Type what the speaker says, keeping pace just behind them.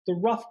the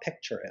rough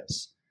picture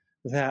is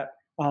that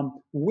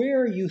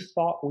where you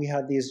thought we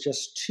had these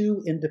just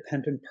two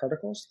independent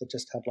particles that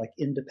just have like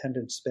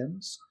independent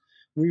spins,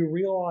 we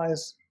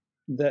realize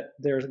that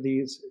there's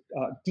these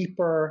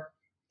deeper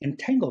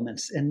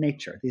entanglements in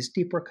nature, these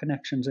deeper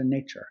connections in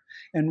nature.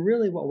 And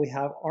really what we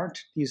have aren't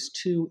these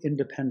two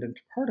independent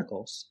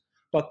particles,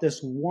 but this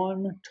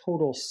one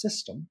total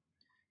system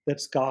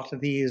that's got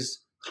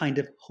these kind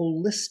of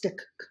holistic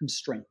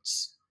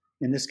constraints.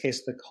 In this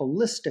case, the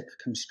holistic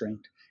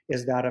constraint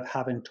is that of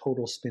having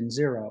total spin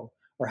zero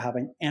or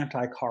having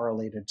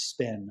anti-correlated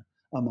spin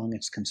among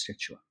its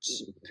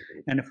constituents.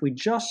 And if we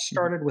just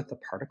started with the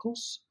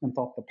particles and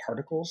thought the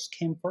particles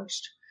came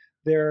first,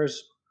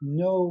 there's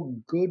no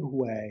good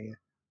way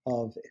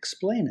of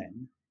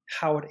explaining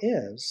how it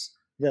is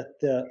that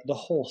the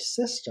whole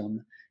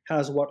system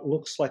has what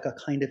looks like a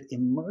kind of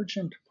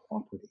emergent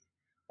property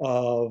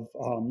of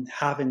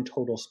having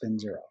total spin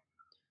zero.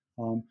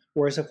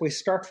 Whereas if we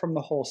start from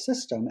the whole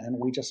system and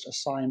we just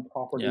assign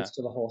properties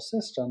to the whole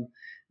system,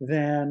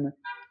 then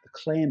the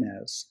claim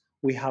is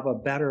we have a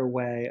better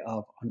way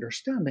of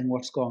understanding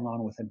what's going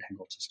on with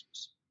entangled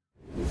systems.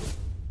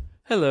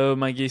 Hello,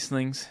 my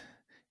geeslings.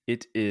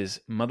 It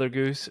is Mother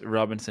Goose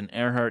Robinson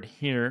Earhart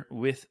here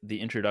with the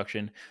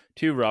introduction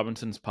to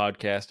Robinson's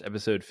podcast,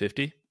 episode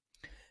 50.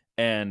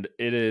 And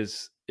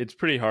it's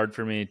pretty hard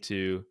for me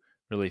to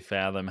really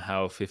fathom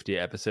how 50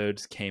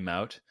 episodes came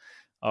out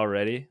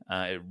already.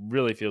 It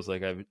really feels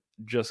like I've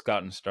just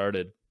gotten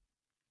started.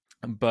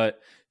 But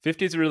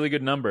 50 is a really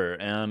good number,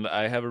 and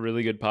I have a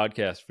really good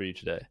podcast for you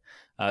today.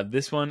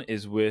 This one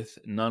is with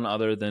none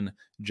other than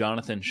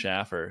Jonathan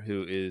Schaffer,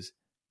 who is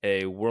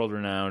a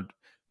world-renowned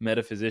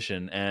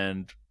metaphysician,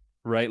 and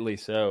rightly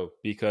so,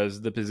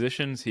 because the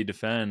positions he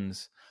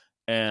defends,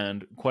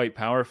 and quite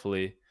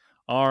powerfully,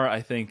 are,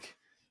 I think,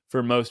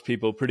 for most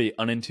people, pretty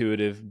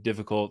unintuitive,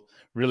 difficult,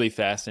 really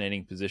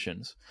fascinating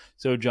positions.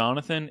 So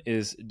Jonathan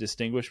is a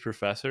distinguished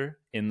professor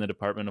in the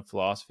Department of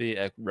Philosophy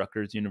at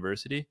Rutgers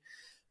University,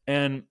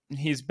 and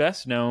he's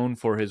best known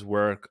for his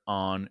work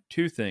on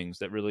two things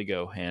that really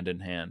go hand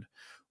in hand.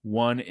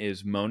 One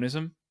is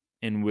monism,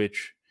 in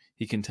which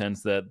he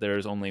contends that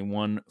there's only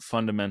one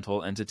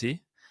fundamental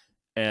entity,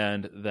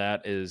 and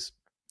that is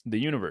the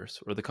universe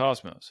or the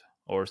cosmos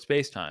or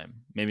space-time.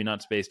 Maybe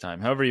not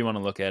space-time. However you want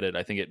to look at it,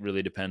 I think it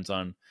really depends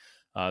on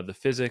the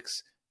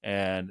physics,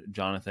 and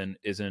Jonathan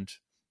isn't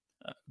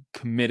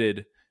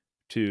committed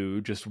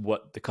to just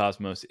what the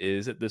cosmos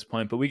is at this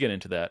point, but we get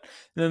into that.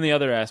 And then the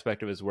other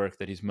aspect of his work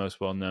that he's most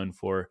well known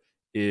for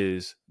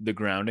is the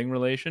grounding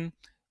relation,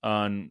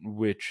 on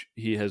which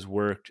he has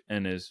worked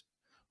and is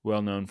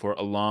well known for,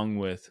 along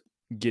with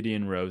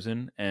Gideon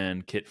Rosen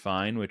and Kit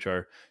Fine, which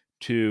are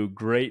two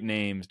great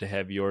names to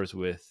have yours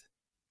with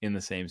in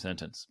the same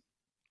sentence.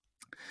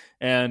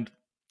 And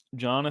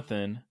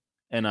Jonathan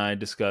and I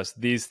discuss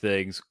these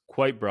things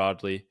quite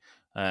broadly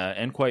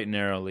and quite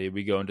narrowly.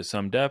 We go into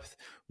some depth.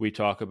 We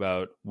talk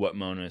about what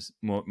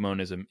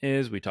monism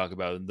is. We talk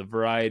about the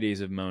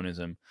varieties of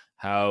monism,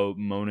 how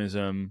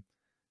monism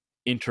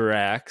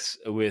interacts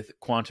with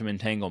quantum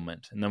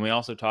entanglement. And then we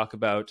also talk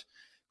about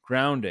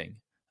grounding,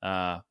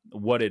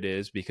 what it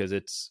is, because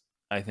it's,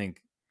 I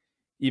think,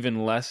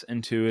 even less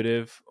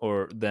intuitive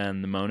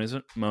than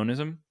the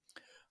monism.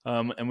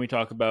 And we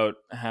talk about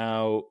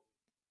how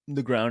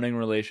the grounding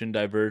relation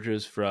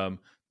diverges from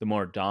the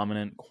more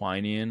dominant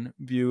Quinean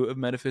view of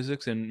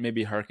metaphysics and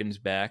maybe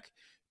harkens back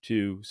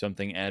to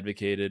something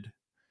advocated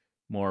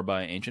more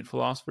by ancient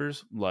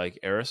philosophers like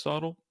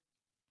Aristotle.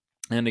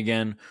 And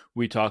again,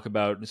 we talk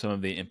about some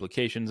of the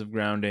implications of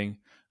grounding.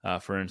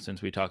 For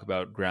instance, we talk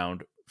about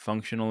ground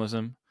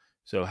functionalism,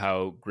 so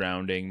how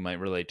grounding might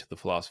relate to the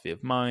philosophy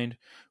of mind.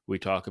 We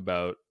talk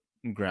about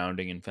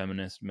grounding in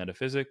feminist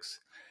metaphysics.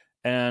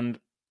 And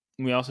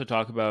we also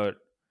talk about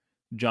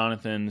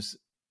Jonathan's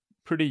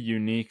pretty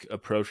unique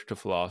approach to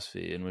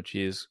philosophy, in which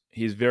he's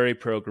very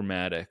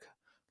programmatic,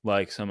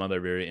 like some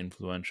other very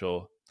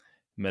influential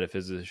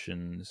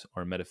metaphysicians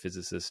or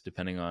metaphysicists,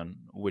 depending on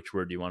which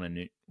word you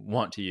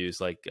want to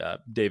use, like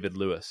David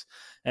Lewis.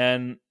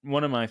 And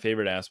one of my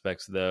favorite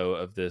aspects, though,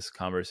 of this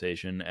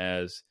conversation,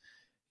 as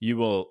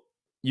you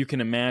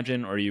can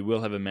imagine, or you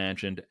will have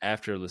imagined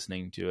after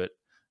listening to it,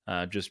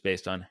 just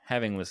based on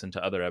having listened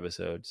to other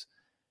episodes,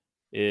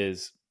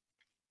 is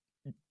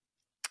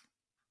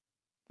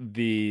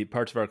the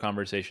parts of our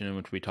conversation in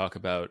which we talk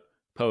about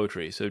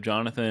poetry. So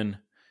Jonathan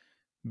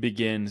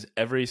begins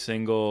every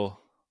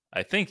single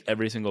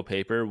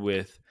paper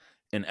with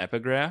an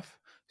epigraph,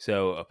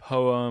 so a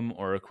poem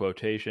or a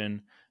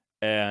quotation,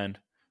 and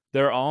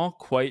they're all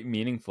quite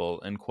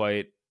meaningful and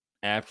quite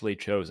aptly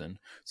chosen.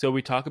 So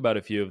we talk about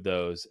a few of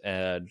those,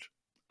 and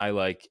I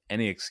like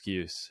any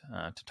excuse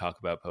to talk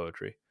about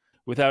poetry.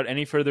 Without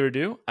any further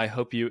ado, I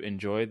hope you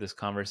enjoy this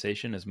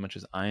conversation as much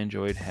as I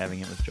enjoyed having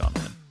it with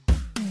Jonathan.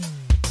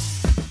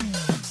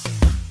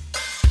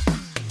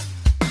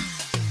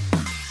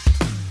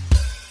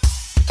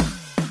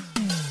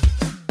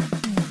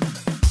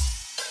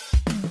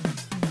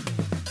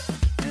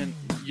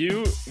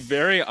 You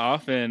very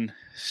often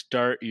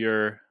start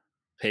your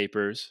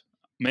papers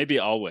maybe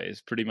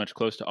always, pretty much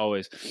close to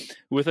always,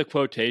 with a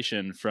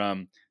quotation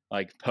from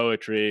like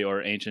poetry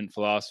or ancient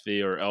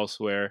philosophy or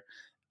elsewhere.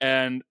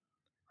 And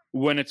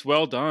when it's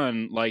well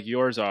done, like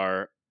yours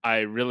are, I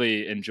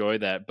really enjoy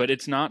that. But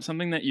it's not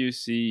something that you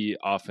see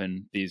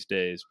often these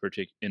days,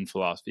 particularly in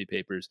philosophy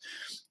papers.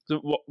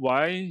 So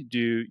why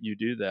do you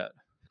do that?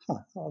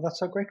 Oh,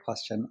 that's a great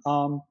question.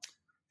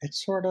 It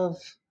sort of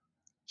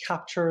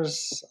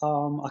captures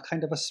a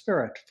kind of a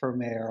spirit for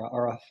me,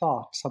 or a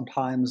thought.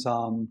 Sometimes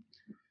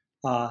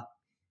uh,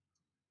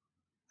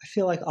 I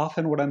feel like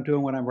often what I'm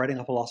doing when I'm writing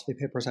a philosophy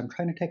paper is I'm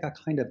trying to take a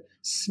kind of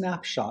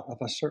snapshot of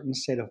a certain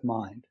state of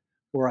mind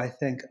where I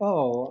think,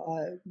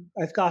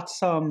 I've got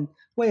some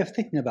way of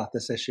thinking about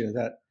this issue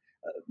that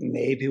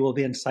maybe will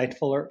be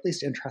insightful or at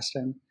least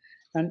interesting.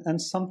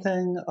 And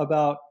something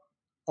about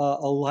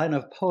a line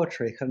of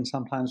poetry can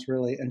sometimes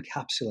really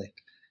encapsulate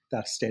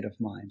that state of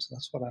mind. So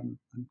that's what I'm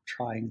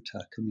trying to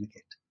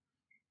communicate.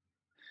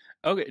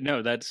 Okay,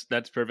 no, that's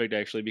perfect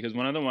actually, because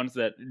one of the ones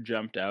that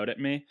jumped out at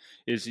me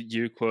is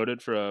you quoted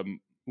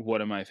from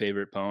one of my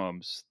favorite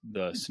poems,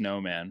 "The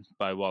Snowman"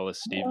 by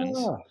Wallace Stevens.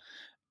 Ah,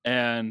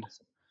 And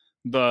awesome.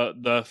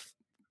 the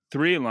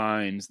three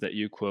lines that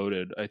you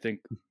quoted, I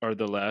think, are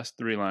the last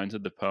three lines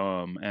of the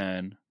poem,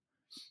 and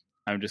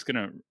I'm just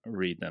gonna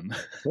read them.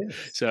 Please.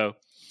 So,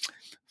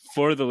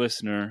 for the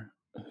listener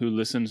who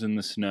listens in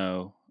the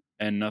snow,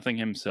 and nothing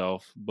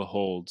himself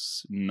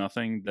beholds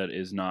nothing that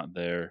is not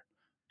there,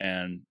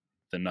 and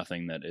the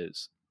nothing that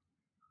is.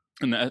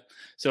 And that,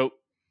 so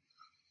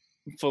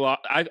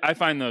I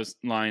find those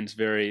lines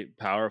very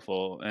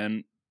powerful.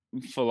 And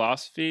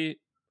philosophy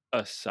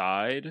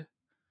aside,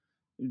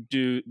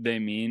 do they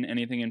mean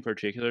anything in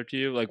particular to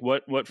you? Like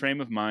what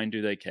frame of mind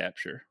do they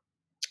capture?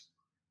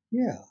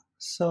 Yeah.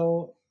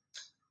 So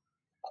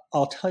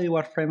I'll tell you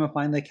what frame of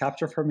mind they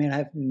capture for me, and I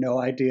have no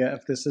idea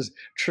if this is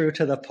true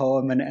to the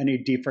poem in any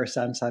deeper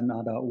sense. I'm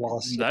not a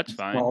Wallace That's Stevens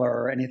fine. scholar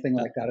or anything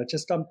like that. It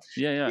just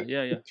Yeah.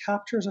 it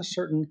captures a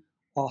certain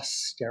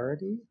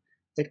austerity.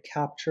 It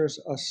captures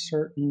a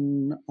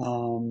certain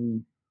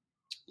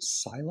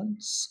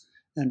silence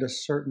and a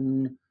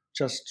certain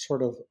just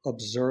sort of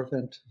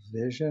observant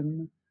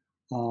vision.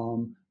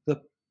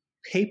 The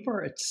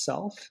paper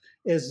itself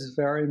is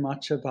very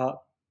much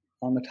about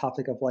on the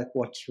topic of like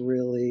what's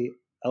really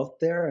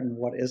out there and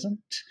what isn't.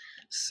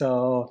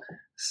 So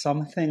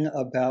something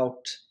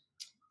about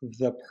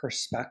the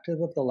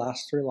perspective of the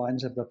last three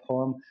lines of the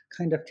poem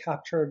kind of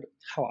captured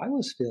how I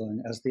was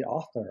feeling as the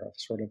author of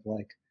sort of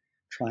like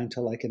trying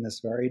to like in this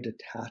very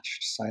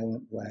detached,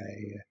 silent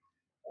way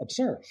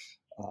observe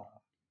uh,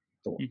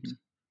 the world. Hmm.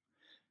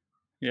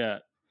 Yeah.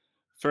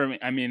 For me,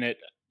 I mean it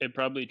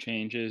probably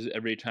changes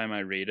every time I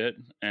read it,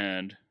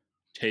 and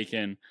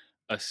taken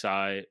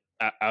aside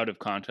out of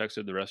context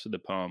of the rest of the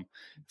poem.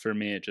 For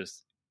me, it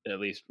just, at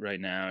least right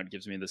now, it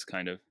gives me this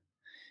kind of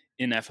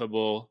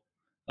ineffable,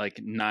 like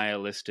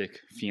nihilistic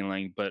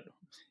feeling, but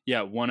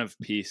yeah, one of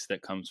peace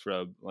that comes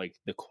from like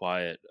the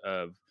quiet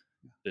of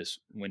this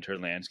winter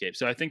landscape.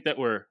 So I think that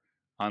we're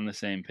on the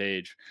same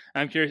page.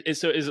 I'm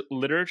curious, so is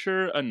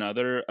literature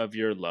another of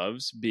your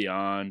loves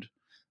beyond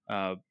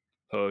uh,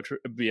 poetry,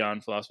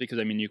 beyond philosophy? Because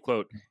I mean, you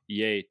quote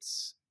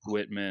Yeats,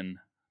 Whitman,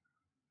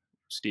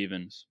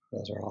 Stevens.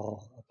 Those are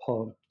all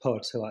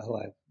poets who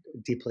I've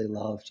deeply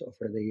loved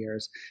over the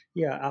years.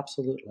 Yeah,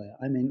 absolutely.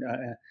 I mean,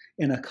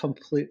 in a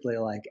completely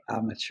like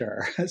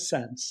amateur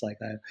sense, like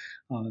I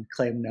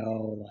claim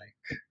no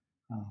like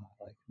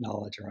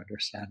knowledge or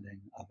understanding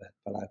of it,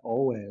 but I've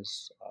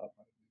always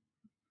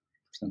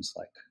since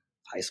like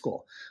high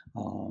school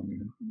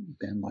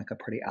been like a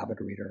pretty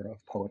avid reader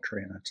of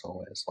poetry, and it's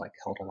always like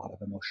held a lot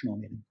of emotional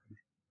meaning for me.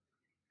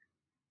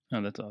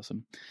 Oh, that's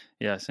awesome.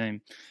 Yeah,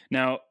 same.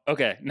 Now,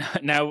 okay,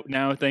 now,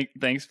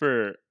 thanks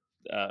for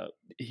uh,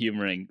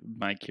 humoring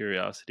my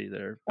curiosity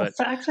there. But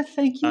Actually,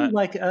 thank you. uh,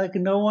 Like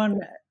no one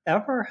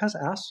ever has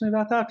asked me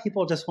about that.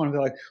 People just want to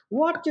be like,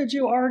 "What did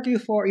you argue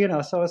for?" You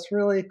know. So it's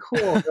really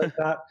cool that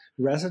that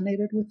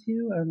resonated with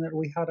you, and that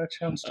we had a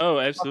chance to oh,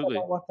 talk absolutely.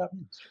 about what that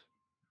means.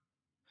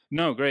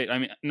 No, great. I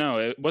mean, no,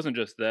 it wasn't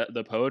just that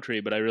the poetry,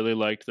 but I really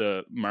liked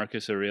the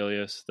Marcus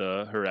Aurelius,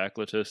 the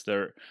Heraclitus.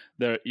 There,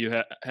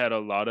 you had a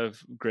lot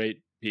of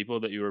great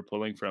people that you were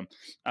pulling from.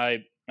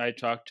 I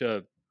talked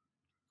to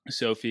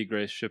Sophie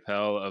Grace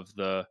Chappelle of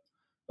the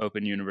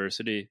Open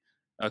University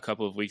a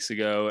couple of weeks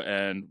ago,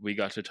 and we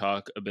got to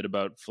talk a bit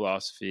about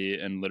philosophy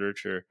and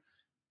literature.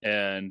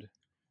 And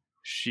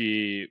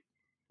she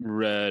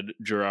read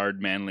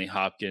Gerard Manley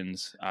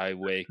Hopkins' "I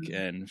Wake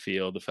and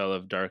Feel the Fellow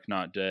of Dark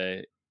Not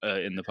Day"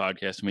 in the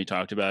podcast, and we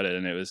talked about it,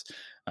 and it was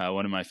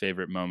one of my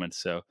favorite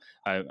moments. So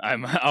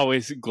I'm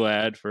always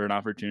glad for an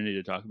opportunity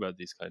to talk about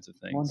these kinds of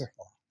things.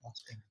 Wonderful.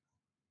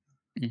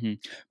 Awesome. Hmm.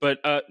 But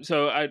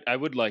so I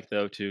would like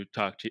though to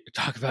talk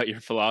about your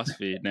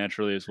philosophy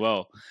naturally as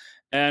well,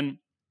 and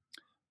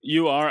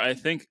you are, I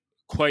think,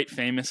 quite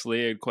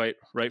famously and quite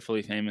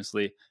rightfully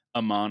famously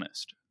a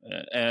monist,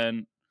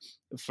 and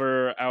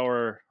for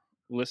our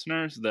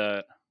listeners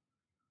that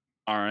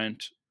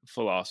aren't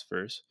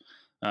philosophers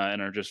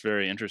and are just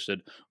very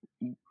interested,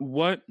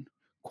 what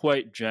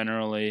quite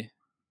generally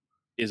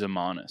is a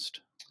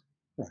monist?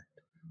 Right.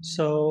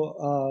 So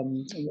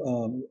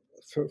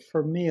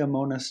for me, a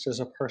monist is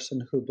a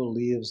person who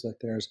believes that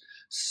there's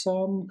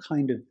some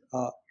kind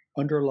of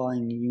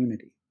underlying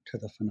unity to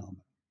the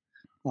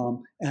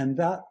phenomenon. And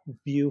that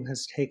view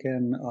has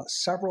taken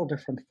several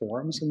different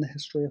forms in the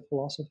history of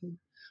philosophy.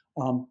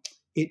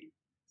 It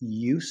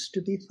used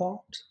to be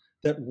thought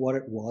that what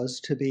it was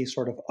to be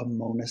sort of a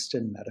monist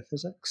in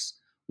metaphysics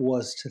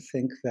was to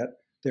think that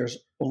there's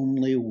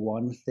only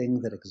one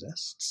thing that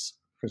exists,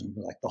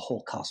 presumably like the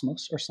whole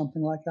cosmos or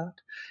something like that,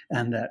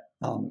 and that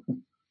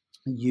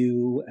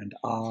you and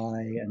I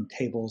and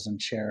tables and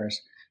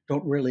chairs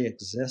don't really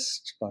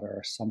exist, but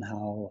are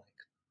somehow like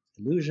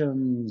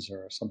illusions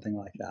or something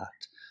like that.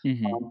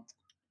 Mm-hmm.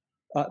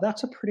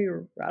 That's a pretty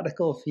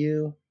radical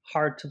view,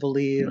 hard to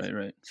believe,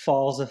 Right.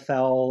 falls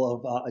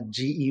afoul of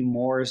G.E.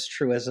 Moore's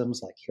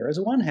truisms like here is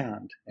one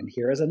hand and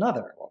here is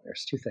another. Well,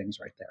 there's two things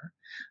right there.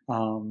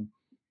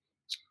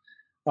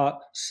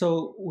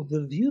 So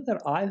the view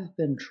that I've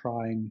been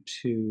trying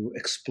to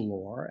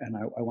explore, and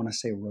I want to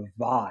say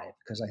revive,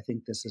 because I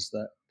think this is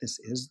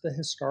the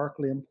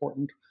historically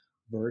important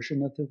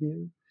version of the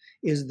view,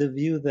 is the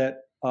view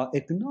that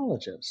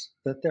acknowledges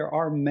that there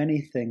are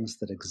many things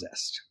that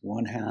exist: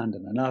 one hand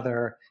and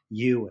another,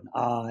 you and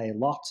I,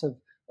 lots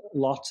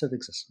of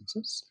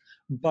existences,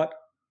 but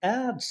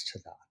adds to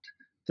that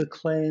the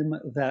claim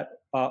that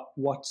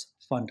what's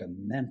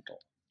fundamental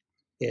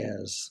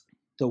is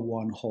the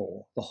one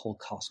whole, the whole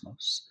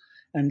cosmos,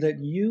 and that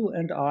you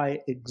and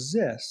I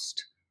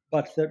exist,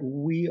 but that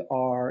we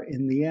are,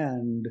 in the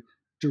end,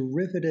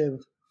 derivative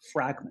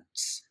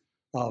fragments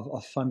of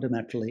a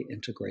fundamentally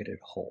integrated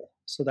whole.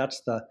 So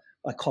that's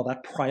I call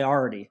that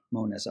priority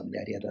monism, the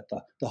idea that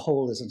the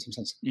whole is, in some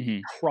sense,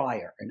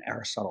 prior, in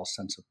Aristotle's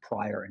sense of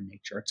prior in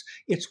nature.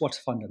 It's what's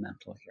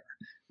fundamental here.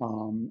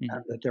 And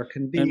that there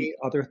can be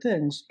other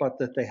things, but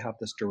that they have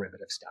this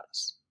derivative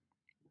status.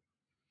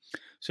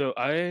 So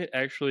I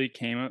actually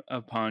came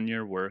upon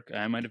your work.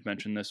 I might have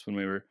mentioned this when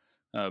we were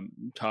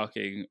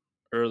talking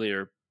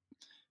earlier,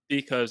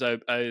 because I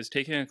was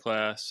taking a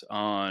class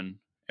on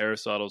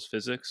Aristotle's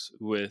physics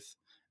with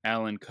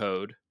Alan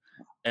Code,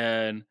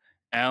 and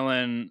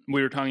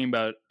we were talking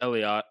about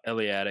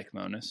Eleatic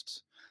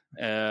monists,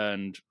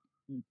 and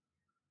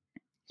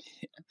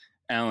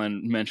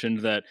Alan mentioned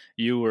that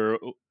you were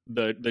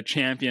the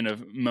champion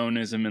of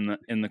monism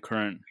in the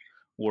current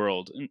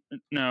world.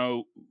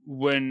 Now,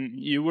 when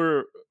you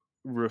were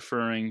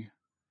referring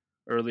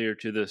earlier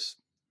to this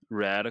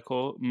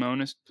radical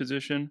monist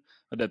position,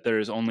 that there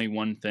is only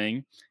one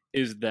thing,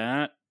 is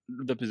that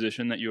the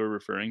position that you were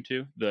referring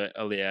to, the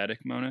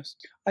Eleatic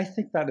monist? I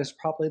think that is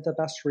probably the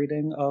best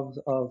reading of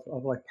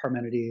like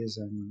Parmenides,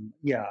 and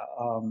yeah.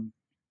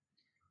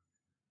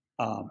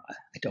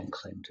 I don't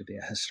claim to be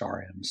a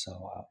historian,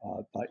 so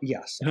but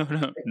yes,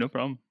 no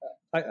problem.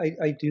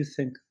 I do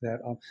think that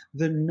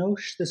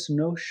this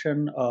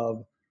notion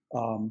of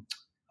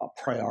a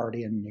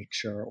priority in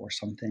nature, or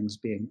some things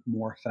being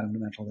more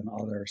fundamental than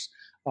others,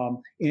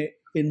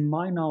 in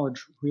my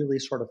knowledge, really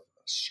sort of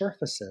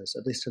surfaces,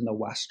 at least in the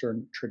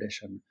Western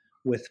tradition,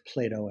 with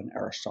Plato and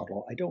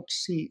Aristotle. I don't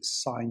see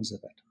signs of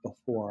it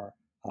before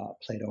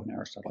Plato and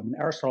Aristotle. I mean,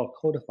 Aristotle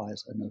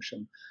codifies a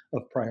notion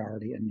of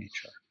priority in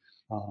nature.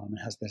 It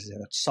has this idea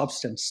that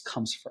substance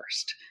comes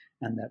first,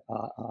 and that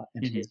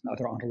entities and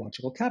other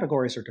ontological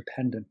categories are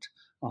dependent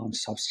on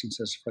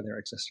substances for their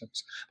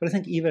existence. But I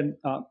think even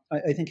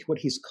I think what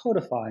he's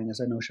codifying is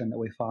a notion that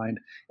we find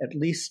at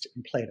least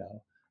in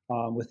Plato,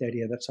 with the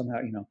idea that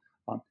somehow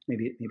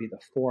maybe the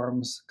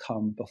forms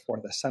come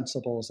before the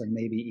sensibles, and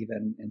maybe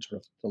even in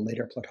sort of the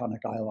later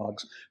Platonic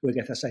dialogues, we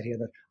get this idea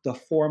that the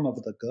form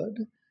of the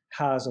good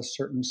has a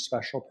certain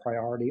special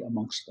priority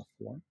amongst the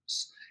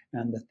forms,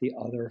 and that the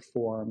other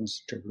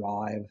forms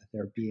derive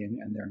their being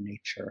and their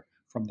nature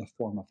from the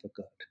form of the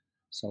good.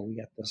 So we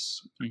get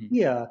this,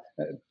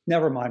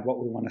 never mind what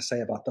we want to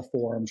say about the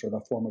forms or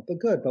the form of the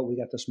good, but we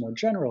get this more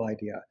general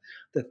idea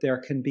that there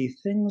can be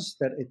things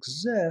that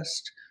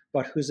exist,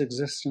 but whose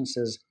existence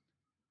is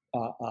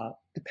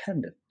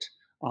dependent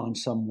on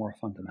some more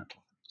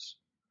fundamental things.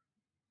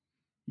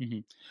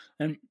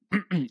 And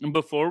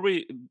before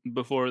we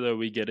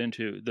get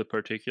into the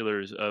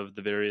particulars of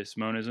the various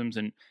monisms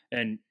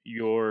and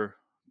your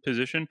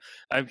position,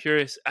 I'm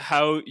curious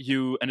how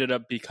you ended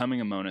up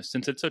becoming a monist,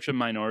 since it's such a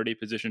minority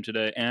position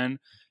today. And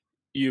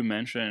you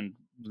mentioned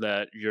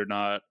that you're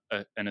not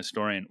an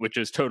historian, which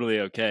is totally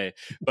okay.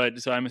 But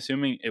so I'm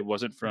assuming it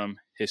wasn't from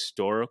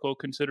historical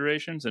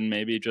considerations, and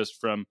maybe just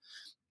from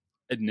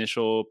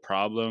initial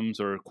problems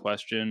or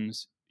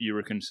questions you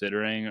were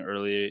considering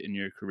early in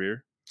your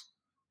career.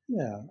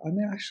 Yeah, I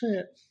mean,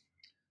 actually,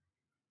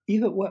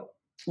 even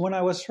when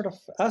I was sort of,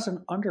 as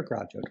an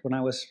undergraduate, when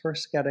I was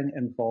first getting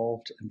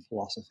involved in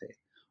philosophy,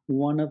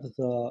 one of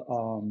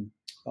the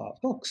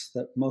books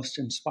that most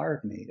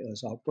inspired me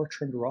is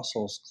Bertrand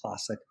Russell's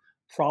classic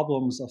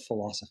Problems of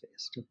Philosophy.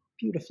 It's a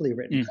beautifully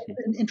written kind of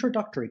an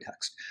introductory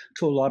text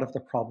to a lot of the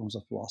problems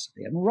of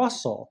philosophy. And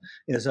Russell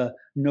is a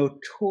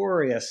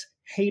notorious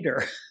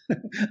hater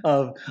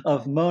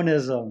of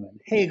monism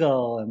and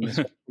Hegel and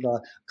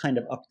the kind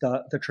of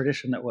the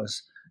tradition that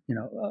was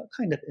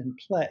kind of in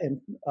play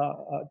and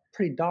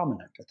pretty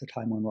dominant at the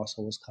time when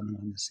Russell was coming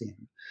on the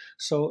scene.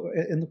 So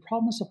in the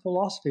Problems of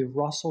Philosophy,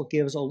 Russell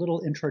gives a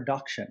little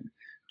introduction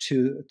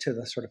to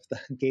the sort of the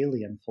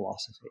Hegelian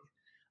philosophy.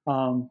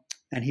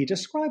 And he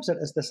describes it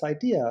as this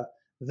idea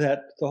that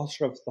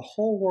the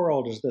whole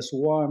world is this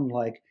one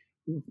like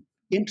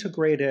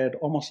integrated,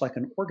 almost like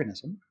an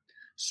organism,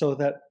 so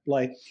that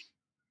like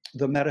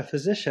the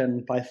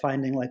metaphysician, by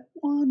finding like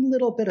one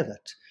little bit of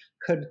it,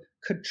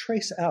 could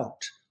trace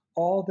out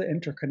all the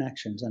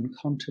interconnections and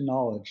come to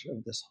knowledge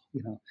of this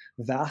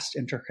vast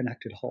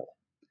interconnected whole.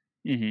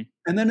 Mm-hmm.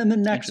 And then in the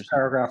next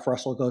paragraph,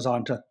 Russell goes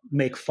on to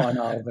make fun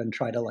of and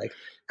try to like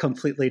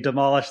completely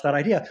demolish that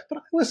idea. But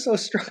I was so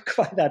struck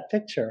by that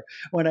picture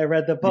when I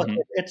read the book.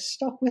 Mm-hmm. It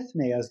stuck with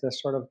me as this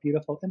sort of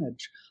beautiful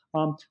image.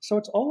 So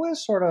it's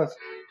always sort of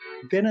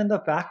been in the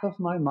back of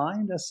my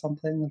mind as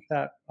something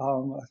that I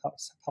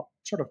thought felt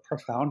sort of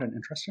profound and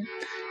interesting.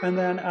 And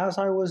then as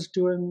I was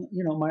doing,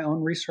 my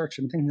own research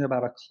and thinking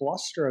about a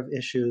cluster of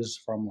issues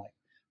from like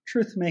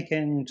truth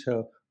making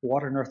to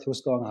what on earth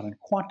was going on in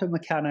quantum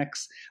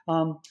mechanics,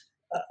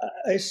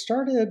 I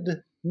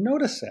started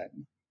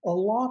noticing a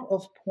lot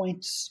of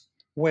points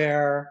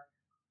where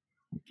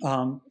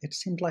it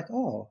seemed like,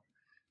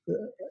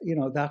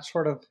 that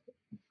sort of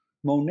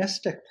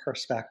monistic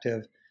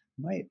perspective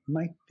might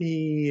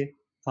be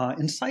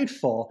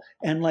insightful.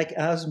 And like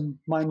as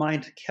my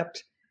mind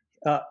kept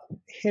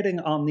hitting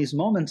on these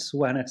moments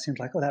when it seemed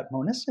like, that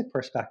monistic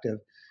perspective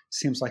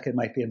seems like it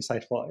might be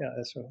insightful. Yeah,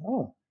 sort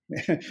of,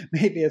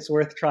 maybe it's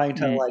worth trying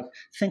to like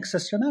think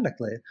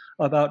systematically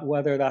about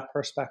whether that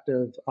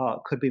perspective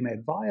could be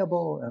made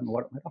viable and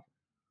what it might offer.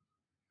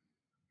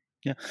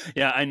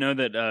 Yeah. I know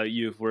that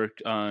you've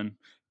worked on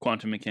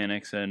quantum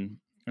mechanics and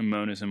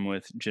monism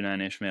with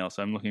Janan Ishmael,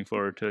 so I'm looking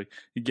forward to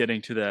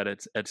getting to that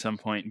at some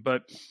point.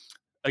 But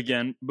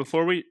again,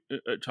 before we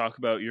talk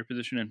about your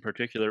position in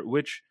particular,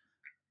 which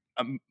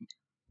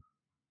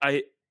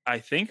I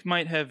think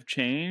might have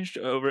changed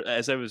over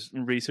as I was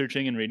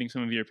researching and reading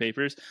some of your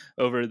papers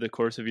over the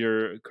course of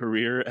your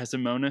career as a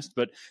monist.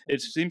 But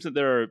it seems that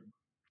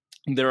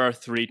there are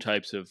three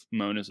types of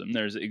monism.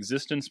 There's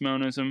existence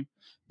monism,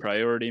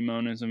 priority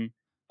monism,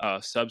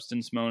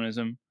 substance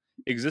monism.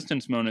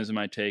 Existence monism,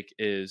 I take,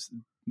 is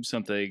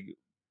something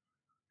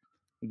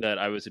that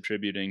I was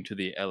attributing to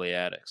the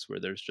Eleatics,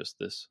 where there's just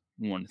this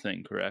one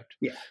thing, correct?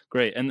 Yeah.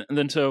 Great. And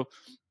then so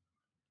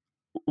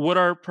what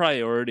are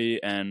priority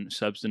and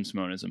substance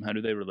monism? How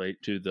do they relate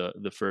to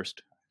the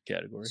first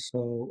category?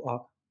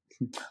 So,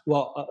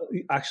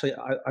 actually,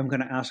 I'm going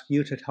to ask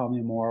you to tell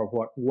me more of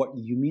what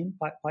you mean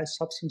by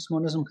substance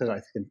monism, because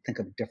I can think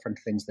of different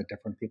things that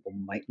different people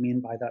might mean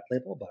by that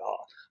label. But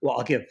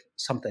I'll give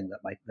something that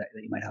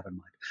you might have in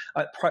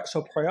mind.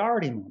 So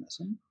priority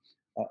monism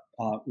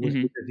would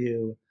be the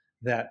view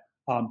that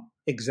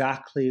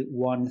exactly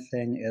one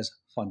thing is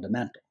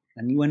fundamental.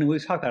 And when we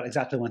talk about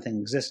exactly one thing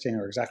existing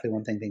or exactly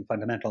one thing being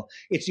fundamental,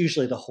 it's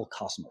usually the whole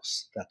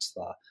cosmos. That's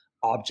the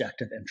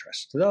object of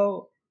interest.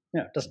 Though,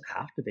 it doesn't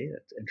have to be.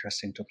 It's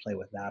interesting to play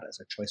with that as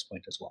a choice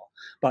point as well.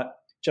 But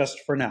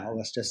just for now,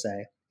 let's just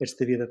say it's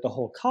the view that the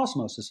whole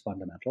cosmos is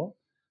fundamental.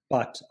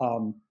 But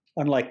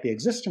unlike the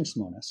existence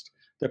monist,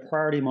 the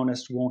priority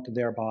monist won't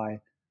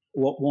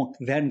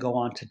then go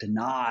on to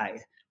deny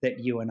that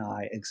you and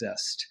I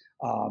exist.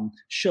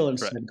 She'll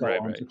instead go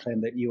on to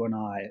claim that you and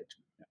I,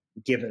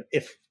 given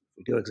if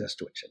we do exist,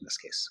 which in this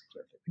case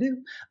we do,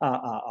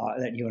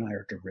 that you and I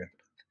are derivative.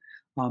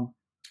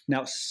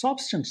 Now,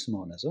 substance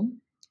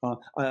monism,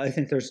 I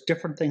think there's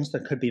different things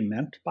that could be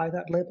meant by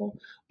that label,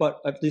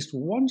 but at least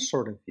one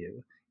sort of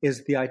view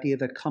is the idea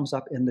that comes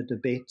up in the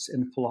debates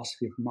in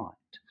philosophy of mind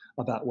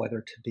about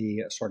whether to be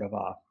a sort of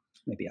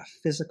maybe a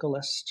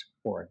physicalist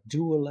or a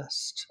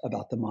dualist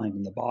about the mind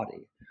and the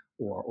body,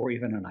 or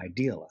even an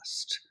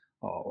idealist,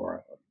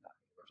 or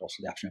also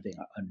the option of being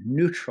a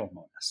neutral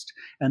monist.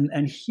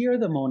 And here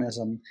the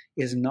monism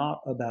is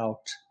not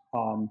about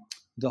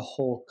the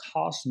whole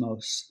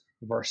cosmos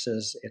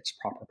versus its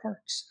proper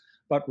parts,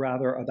 but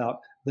rather about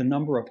the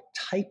number of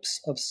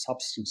types of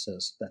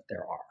substances that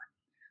there are.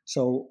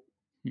 So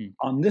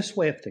on this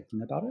way of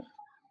thinking about it,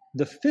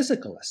 the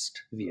physicalist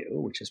view,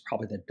 which is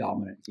probably the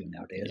dominant view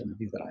nowadays and the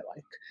view that I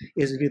like,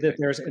 is the view that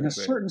there's, in a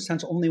certain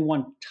sense, only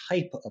one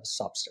type of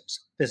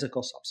substance,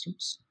 physical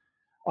substance.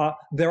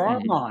 There are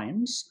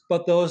minds,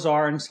 but those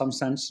are in some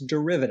sense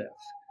derivative,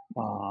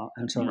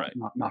 and so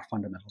not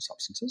fundamental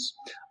substances.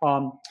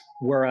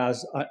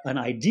 Whereas an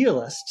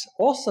idealist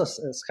also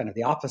is kind of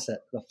the opposite,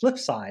 the flip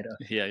side of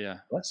the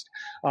idealist.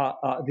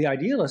 The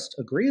idealist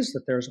agrees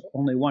that there's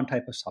only one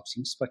type of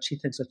substance, but she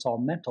thinks it's all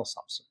mental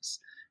substance.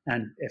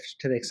 And if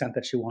to the extent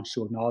that she wants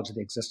to acknowledge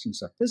the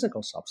existence of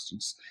physical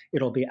substance,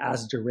 it'll be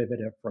as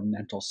derivative from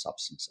mental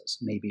substances,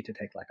 maybe to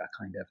take like a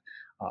kind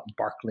of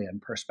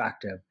Berkeleyan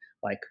perspective,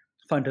 like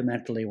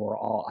fundamentally we're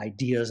all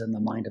ideas in the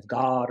mind of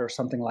God or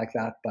something like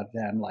that, but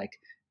then like,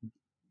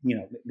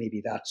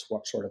 maybe that's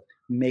what sort of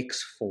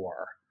makes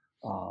for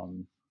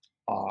um,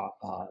 uh,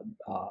 uh,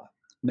 uh,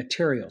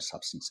 material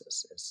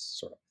substances, is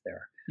sort of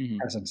their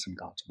presence in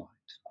God's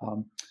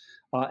mind.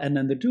 And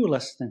then the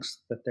dualist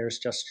thinks that there's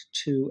just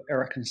two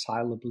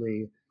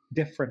irreconcilably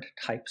different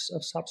types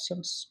of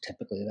substance.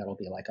 Typically, that'll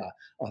be like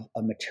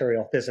a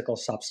material, physical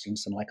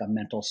substance and like a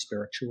mental,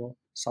 spiritual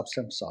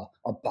substance,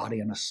 a body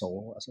and a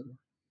soul, as it were.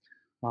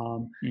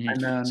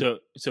 And then, so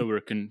we're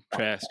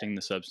contrasting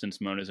the substance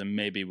monism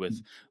maybe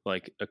with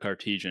like a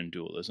Cartesian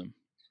dualism,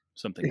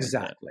 something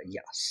exactly, like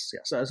that. Yes.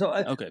 So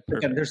okay, perfect.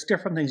 Again, there's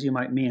different things you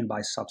might mean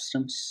by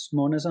substance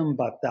monism,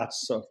 but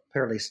that's a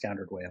fairly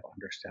standard way of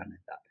understanding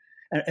that.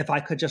 And if I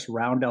could just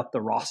round out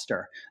the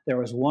roster, there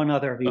was one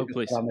other view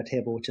on the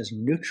table, which is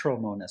neutral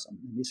monism.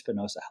 Maybe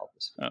Spinoza helped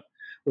us,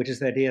 which is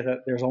the idea that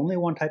there's only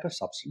one type of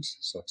substance,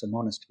 so it's a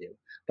monist view,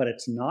 but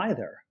it's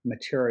neither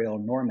material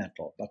nor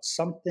mental, but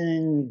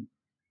something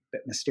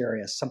bit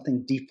mysterious,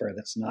 something deeper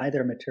that's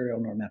neither material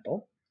nor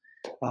mental,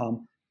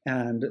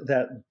 and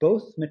that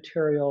both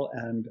material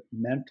and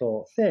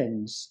mental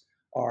things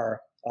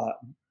are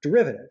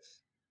derivative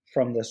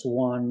from this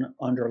one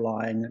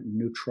underlying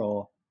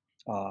neutral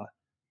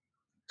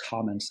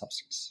common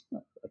substance.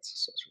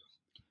 That's sort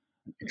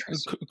of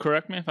interesting.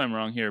 Correct me if I'm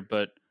wrong here,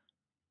 but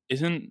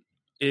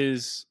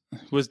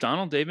was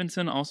Donald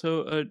Davidson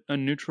also a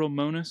neutral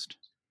monist?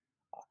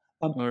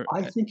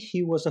 I think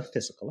he was a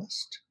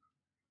physicalist.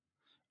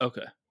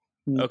 Okay,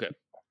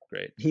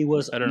 great. He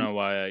was. I don't know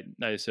why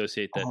I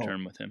associate that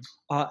term with him.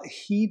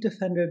 He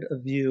defended a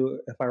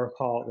view, if I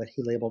recall, that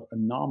he labeled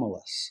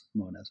anomalous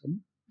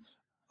monism,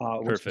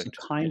 which is a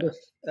kind of,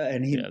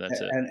 and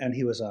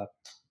he was a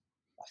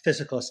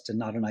physicalist and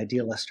not an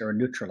idealist or a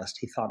neutralist.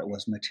 He thought it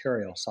was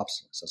material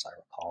substance, as I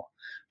recall,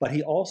 but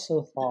he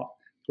also thought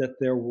that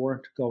there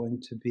weren't going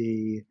to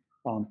be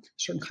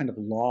certain kind of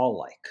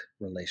law-like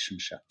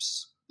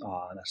relationships.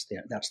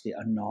 That's the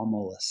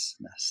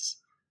anomalousness.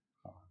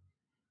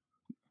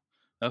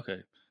 Okay,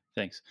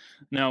 thanks.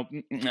 Now,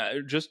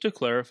 just to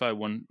clarify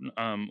one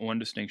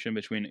distinction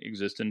between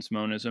existence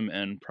monism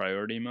and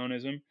priority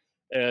monism,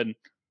 and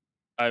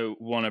I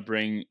want to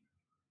bring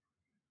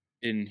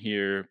in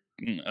here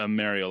a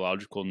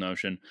Mariological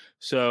notion.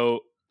 So,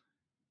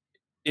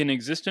 in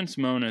existence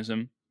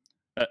monism,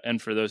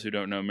 and for those who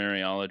don't know,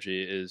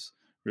 Mariology is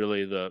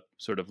really the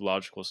sort of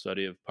logical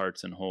study of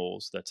parts and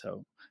wholes. That's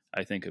how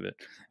I think of it.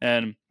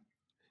 And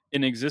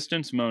in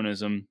existence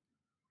monism,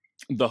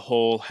 the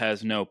whole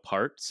has no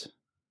parts.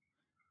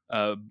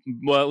 Well,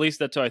 at least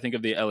that's how I think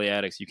of the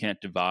Eleatics. You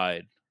can't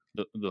divide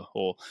the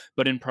whole.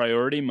 But in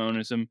priority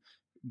monism,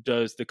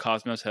 does the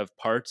cosmos have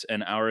parts,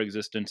 and our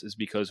existence is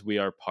because we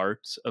are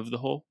parts of the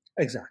whole?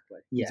 Exactly.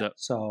 Yeah.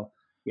 So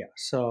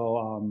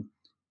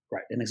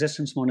right. In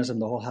existence monism,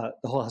 the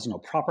whole has no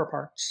proper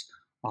parts.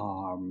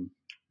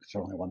 There's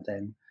only one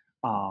thing.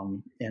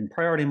 In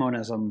priority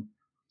monism,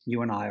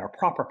 you and I are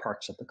proper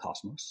parts of the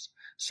cosmos.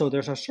 So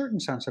there's a certain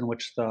sense in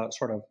which the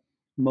sort of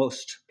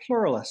most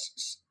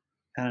pluralists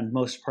and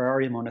most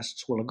priority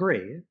monists will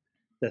agree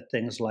that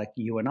things like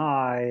you and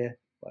I,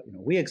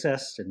 we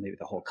exist, and maybe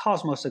the whole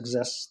cosmos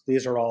exists.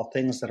 These are all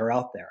things that are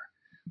out there.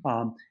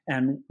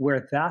 And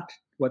what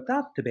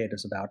that debate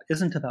is about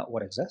isn't about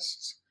what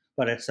exists,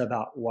 but it's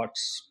about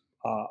what's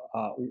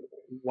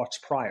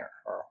prior,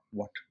 or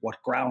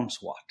what grounds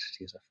what,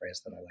 to use a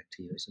phrase that I like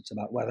to use. It's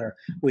about whether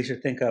we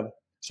should think of,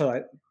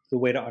 a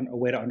way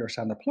to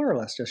understand the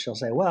pluralist is she'll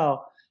say,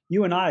 well,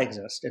 you and I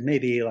exist, and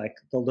maybe like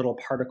the little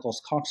particles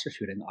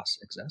constituting us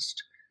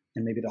exist,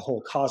 and maybe the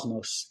whole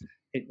cosmos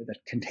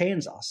that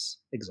contains us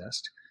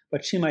exist.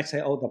 But she might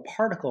say, oh, the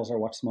particles are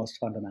what's most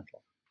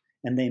fundamental,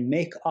 and they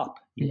make up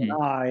you and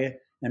I,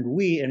 and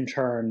we in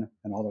turn,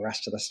 and all the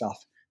rest of the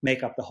stuff,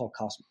 make up the whole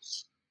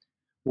cosmos.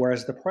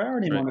 Whereas the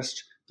priority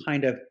monist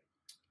kind of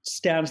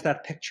stands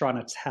that picture on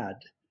its head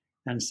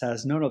and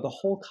says, no, the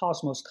whole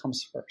cosmos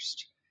comes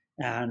first,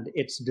 and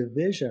its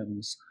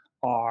divisions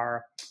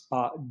are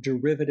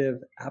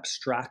derivative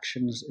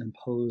abstractions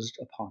imposed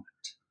upon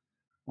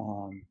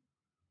it.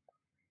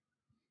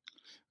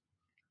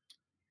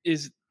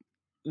 Is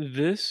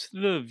this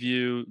the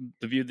view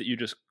that you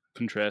just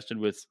contrasted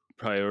with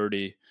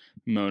priority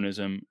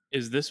monism?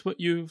 Is this what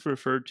you've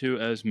referred to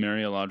as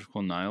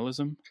Mariological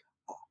nihilism?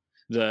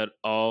 That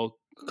all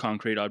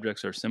concrete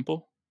objects are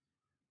simple?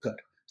 Good.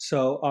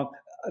 So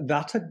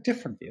that's a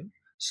different view.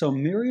 So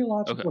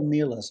Mariological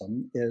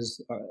nihilism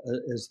is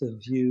the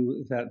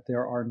view that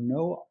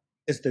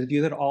the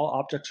view that all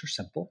objects are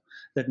simple,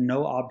 that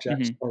no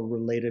objects are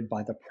related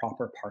by the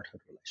proper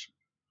parthood relation.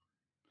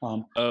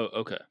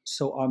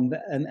 So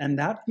and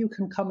that view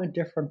can come in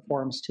different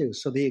forms too.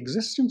 So the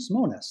existence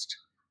monist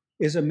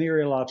is a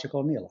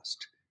Mariological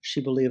nihilist.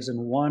 She believes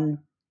in one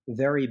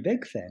very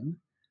big thing,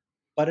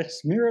 but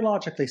it's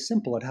mereologically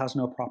simple. It has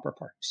no proper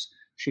parts.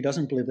 She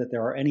doesn't believe that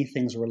there are any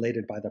things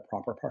related by the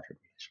proper parthood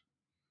relation.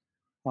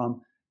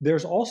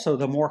 There's also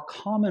the more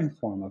common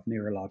form of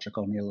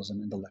Mariological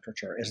nihilism in the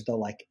literature is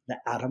the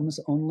atoms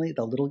only,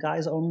 the little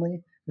guys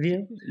only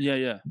view.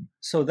 Yeah.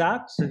 So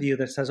that's the view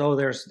that says, oh,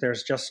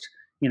 there's just,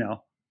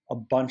 a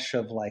bunch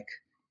of like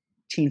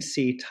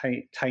teensy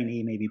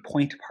tiny maybe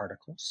point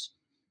particles.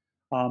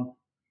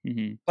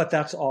 But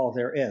that's all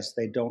there is.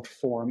 They don't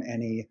form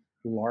any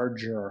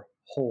larger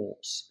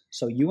wholes.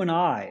 So you and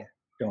I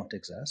don't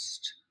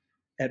exist.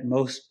 At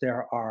most,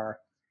 there are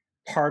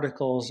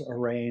particles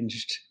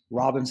arranged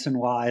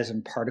Robinson-wise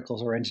and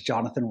particles arranged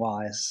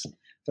Jonathan-wise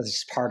for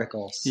these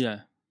particles. Yeah.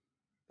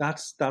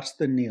 That's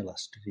the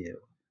nihilist view.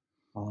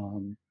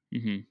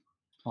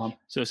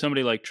 So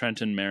somebody like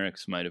Trenton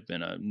Merrickx might have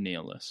been a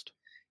nihilist.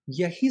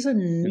 Yeah, he's a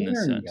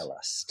near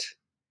nihilist.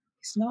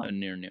 He's not a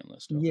near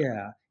nihilist. Okay.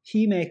 Yeah,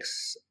 he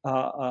makes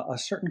a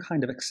certain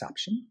kind of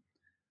exception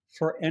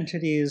for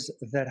entities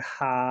that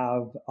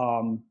have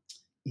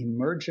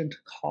emergent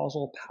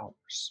causal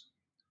powers.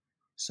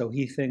 So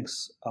he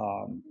thinks,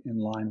 in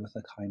line with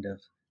a kind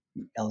of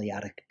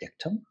Eliatic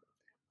dictum,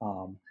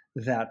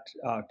 that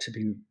to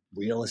be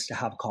real is to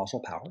have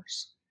causal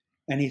powers.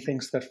 And he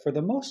thinks that for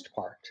the most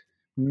part,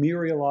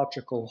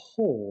 mereological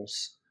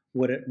wholes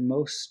would at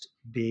most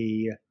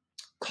be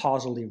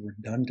causally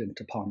redundant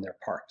upon their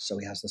parts. So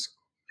he has this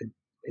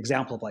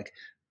example of like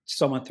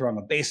someone throwing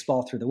a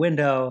baseball through the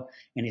window,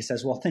 and he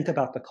says, well, think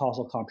about the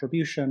causal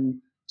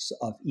contribution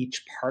of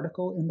each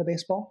particle in the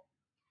baseball.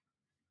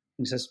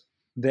 And he says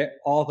that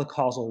all the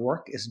causal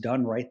work is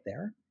done right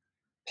there.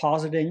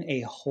 Positing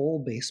a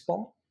whole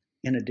baseball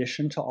in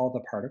addition to all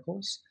the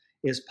particles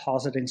is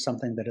positing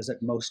something that is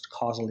at most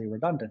causally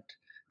redundant,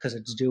 because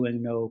it's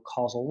doing no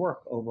causal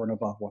work over and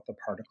above what the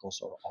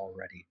particles are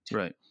already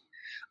doing. Right.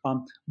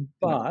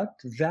 But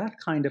that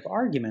kind of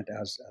argument,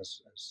 as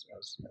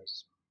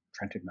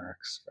Trenton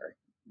Merrickx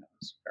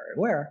is very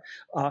aware,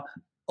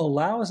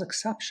 allows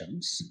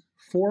exceptions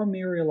for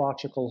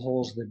mereological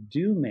wholes that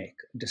do make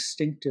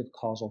distinctive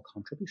causal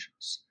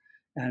contributions.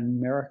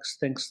 And Merrickx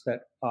thinks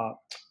that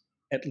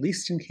at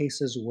least in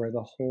cases where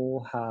the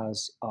whole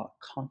has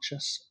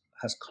consciousness,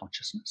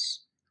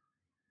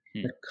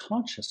 that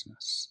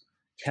consciousness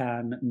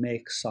can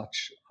make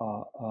such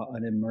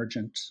an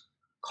emergent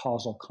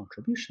causal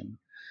contribution.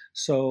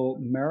 So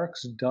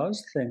Merrickx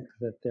does think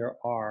that there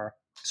are,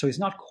 so he's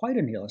not quite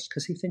a nihilist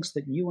because he thinks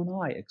that you and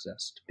I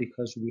exist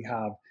because we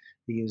have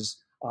these,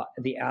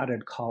 the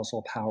added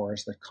causal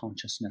powers that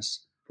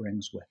consciousness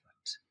brings with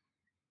it.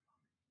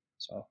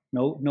 So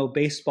no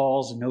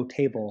baseballs, no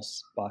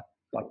tables,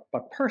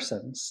 but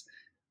persons,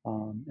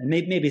 and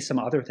maybe some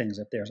other things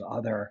if there's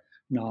other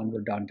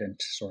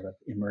non-redundant sort of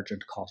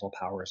emergent causal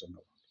powers in the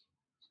world.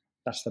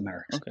 That's the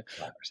Merrickx. Okay.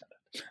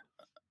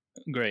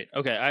 Great.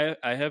 Okay,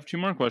 I have two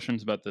more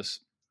questions about this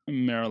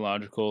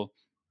mereological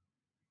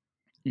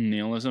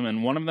nihilism,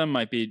 and one of them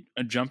might be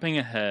jumping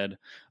ahead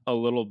a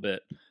little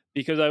bit,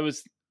 because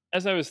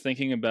as I was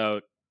thinking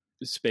about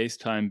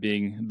space-time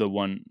being the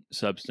one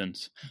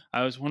substance,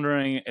 I was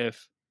wondering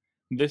if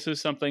this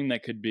is something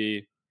that could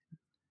be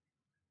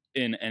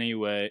in any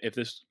way, if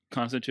this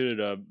constituted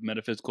a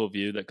metaphysical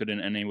view that could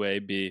in any way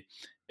be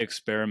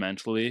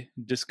experimentally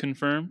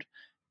disconfirmed.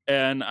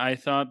 And I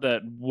thought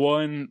that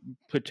one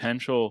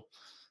potential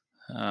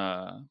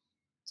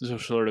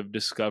sort of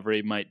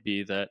discovery might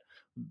be that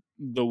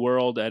the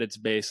world at its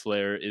base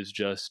layer is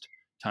just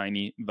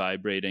tiny,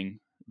 vibrating,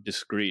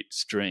 discrete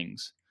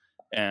strings.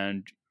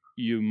 And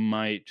you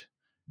might,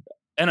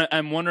 and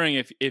I'm wondering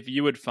if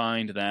you would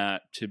find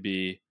that to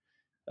be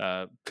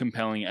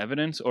compelling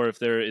evidence, or if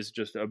there is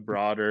just a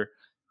broader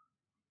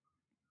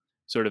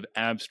sort of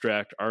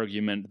abstract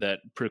argument that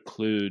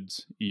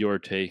precludes your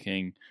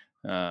taking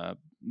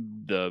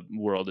the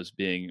world as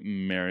being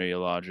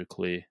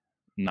mereologically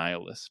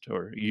nihilist,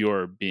 or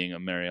your being a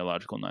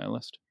mereological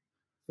nihilist.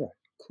 Right.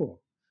 Cool.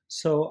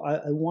 So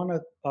I want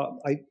to.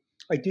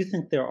 I do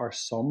think there are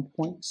some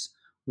points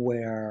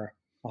where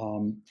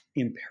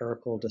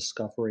empirical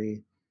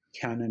discovery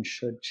can and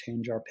should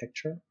change our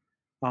picture.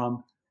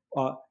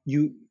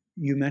 You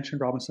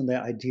mentioned, Robinson,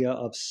 the idea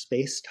of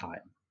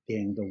space-time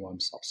being the one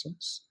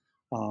substance,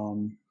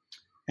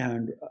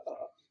 and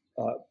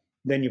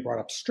then you brought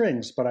up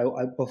strings. But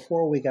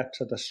before we get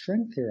to the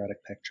string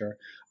theoretic picture,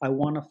 I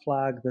want to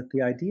flag that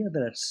the idea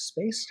that it's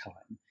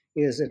space-time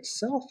is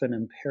itself an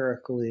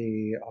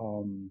empirically,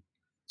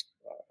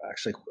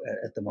 actually,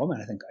 at the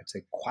moment, I think I'd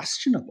say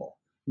questionable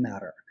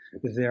matter.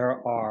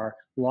 There are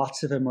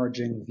lots of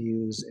emerging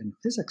views in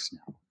physics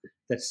now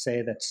that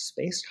say that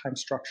space-time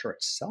structure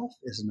itself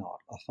is not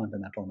a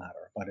fundamental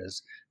matter, but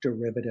is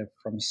derivative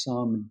from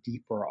some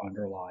deeper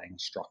underlying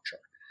structure.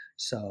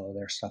 So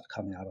there's stuff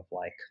coming out of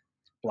like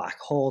black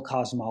hole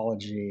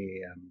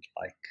cosmology and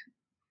like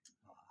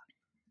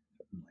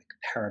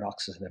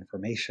paradoxes of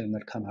information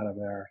that come out of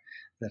there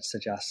that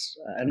suggests,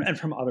 and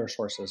from other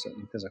sources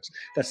in physics,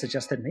 that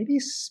suggest that maybe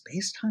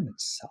space-time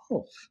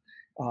itself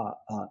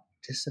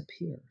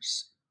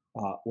disappears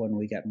when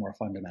we get more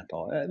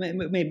fundamental.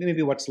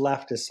 Maybe what's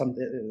left is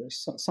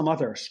some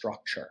other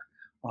structure,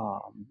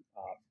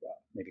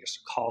 maybe just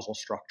a causal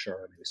structure,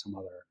 or maybe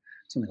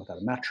something like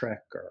a metric,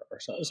 or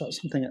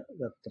something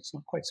that's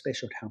not quite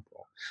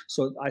spatiotemporal.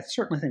 So I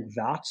certainly think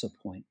that's a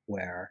point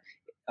where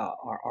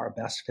our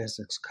best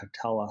physics could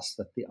tell us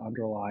that the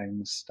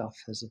underlying stuff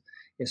is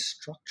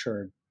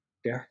structured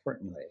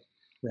differently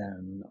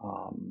than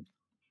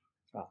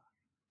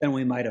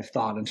we might have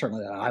thought, and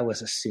certainly that I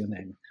was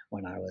assuming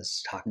when I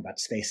was talking about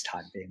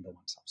space-time being the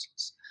one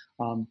substance.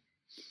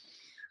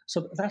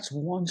 So that's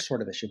one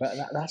sort of issue, but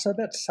that's a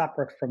bit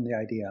separate from the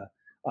idea.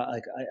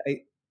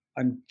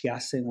 I'm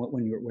guessing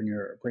when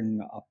you're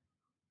bringing up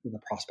the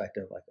prospect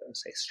of, like,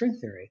 say, string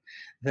theory,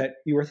 that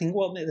you were thinking,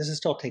 well, this is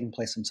still taking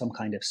place in some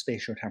kind of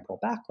spatio-temporal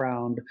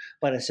background,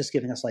 but it's just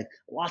giving us like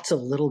lots of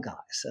little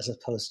guys as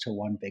opposed to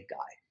one big guy.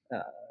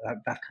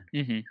 That kind of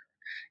Mm-hmm.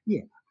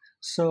 Yeah.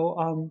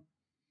 So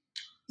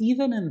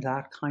even in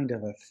that kind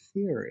of a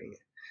theory,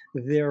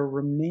 there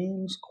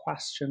remains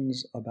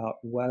questions about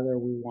whether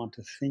we want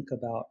to think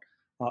about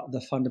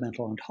the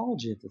fundamental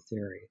ontology of the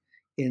theory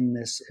in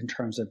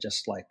terms of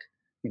just like,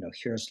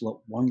 here's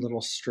one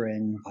little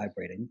string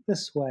vibrating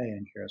this way,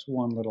 and here's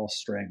one little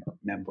string or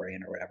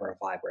membrane or whatever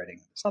vibrating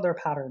in this other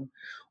pattern,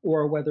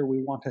 or whether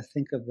we want to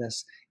think of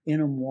this in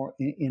a more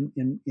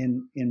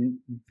in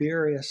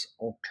various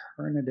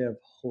alternative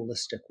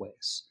holistic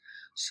ways.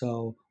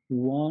 So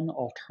one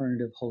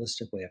alternative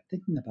holistic way of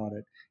thinking about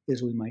it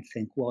is we might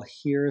think, well,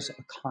 here's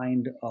a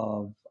kind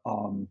of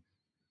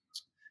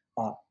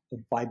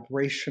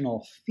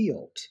vibrational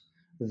field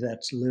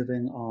that's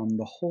living on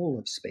the whole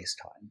of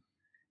space-time.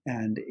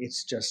 And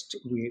it's just,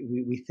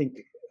 we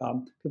think,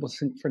 people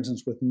think, for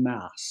instance, with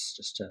mass,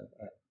 just to,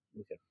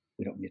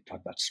 we don't need to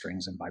talk about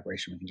strings and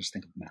vibration, we can just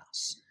think of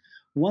mass.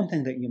 One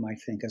thing that you might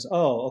think is,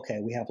 oh, okay,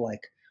 we have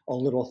like a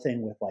little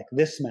thing with like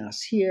this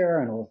mass here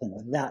and a little thing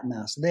with that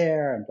mass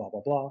there and blah,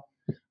 blah, blah.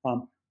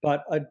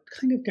 But a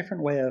kind of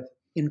different way of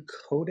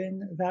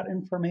encoding that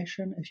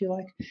information, if you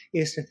like,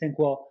 is to think,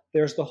 well,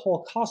 there's the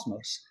whole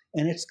cosmos,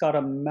 and it's got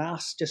a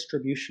mass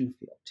distribution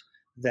field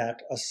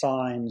that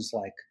assigns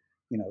like,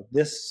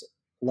 this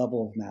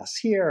level of mass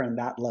here and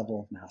that level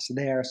of mass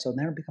there. So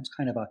then it becomes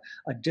kind of a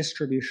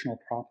distributional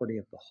property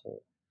of the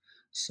whole.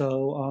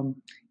 So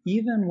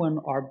even when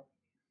our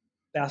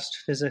best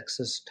physics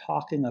is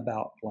talking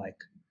about like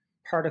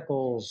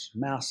particles,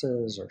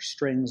 masses, or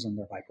strings and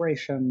their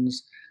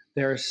vibrations,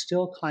 there are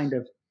still kind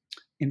of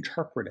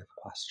interpretive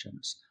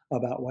questions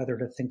about whether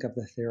to think of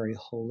the theory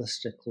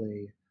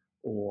holistically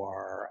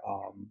or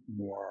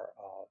more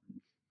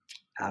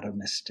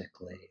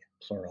atomistically,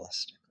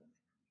 pluralistically.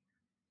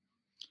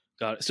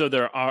 Got it. So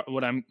there are,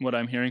 what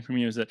I'm hearing from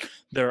you is that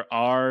there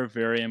are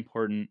very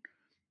important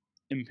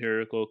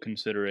empirical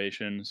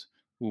considerations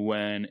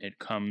when it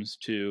comes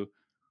to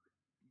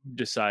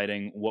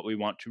deciding what we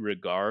want to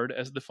regard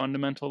as the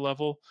fundamental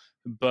level,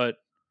 but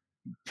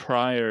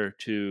prior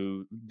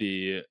to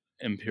the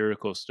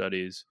empirical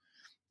studies,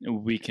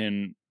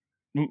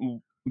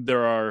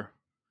 there are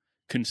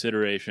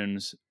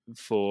considerations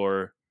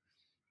for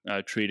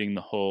treating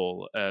the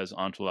whole as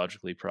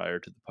ontologically prior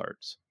to the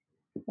parts.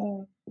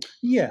 I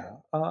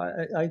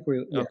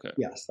agree. Yeah, okay.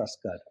 Yes, that's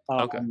good.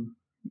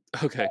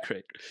 Okay,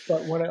 great.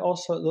 But what I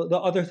also, the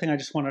other thing I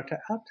just wanted to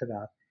add to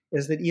that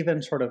is that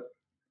even sort of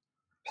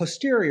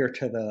posterior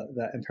to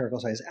the empirical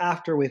studies,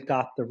 after we've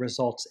got the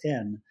results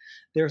in,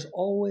 there's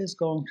always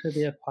going to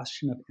be a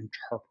question of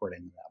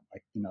interpreting them.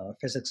 Like,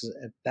 physics is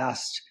at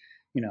best,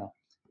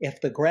 if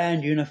the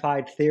grand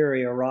unified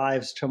theory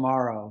arrives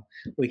tomorrow,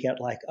 we get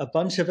like a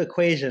bunch of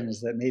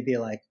equations that maybe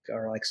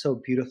are like so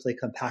beautifully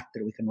compact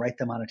that we can write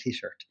them on a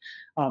t-shirt.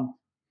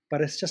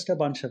 But it's just a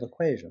bunch of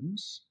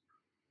equations.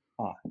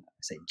 I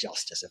say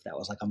justice if that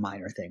was like a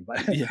minor thing,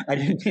 but yeah. I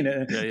didn't mean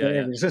it.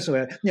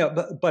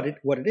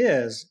 What it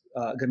is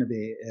going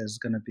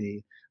to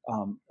be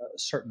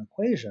certain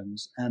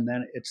equations, and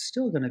then it's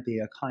still going to be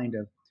a kind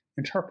of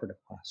interpretive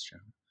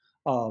question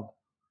of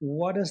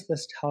what is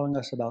this telling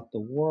us about the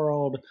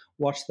world?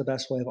 What's the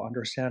best way of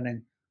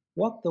understanding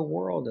what the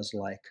world is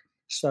like,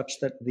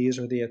 such that these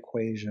are the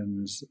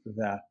equations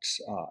that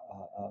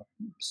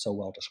so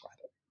well describe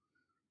it.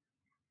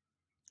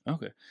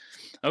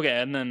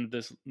 Okay, and then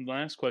this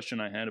last question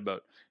I had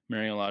about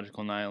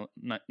mereological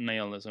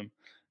nihilism.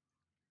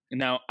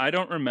 Now, I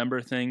don't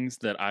remember things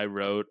that I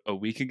wrote a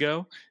week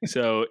ago,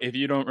 so if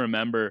you don't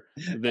remember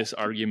this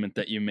argument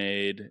that you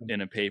made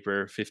in a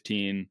paper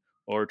 15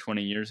 or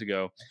 20 years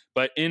ago,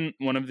 but in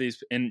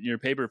your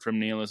paper From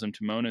Nihilism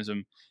to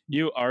Monism,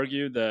 you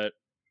argue that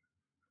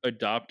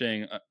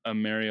adopting a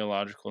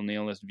mereological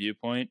nihilist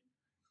viewpoint,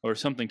 or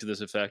something to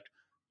this effect,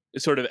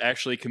 sort of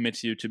actually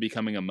commits you to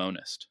becoming a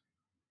monist.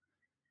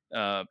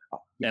 And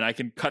I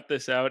can cut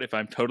this out if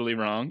I'm totally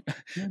wrong,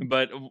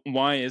 but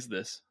why is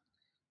this?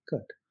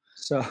 Good.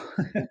 So,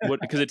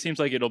 because it seems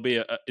like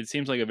it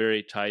seems like a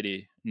very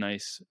tidy,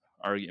 nice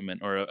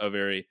argument, or a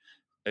very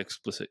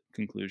explicit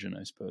conclusion,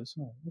 I suppose.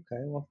 Oh,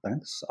 okay. Well,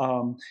 thanks.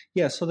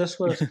 So this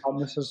was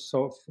this is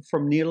so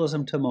From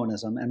Nihilism to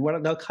Monism, and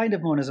what the kind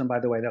of monism, by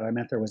the way, that I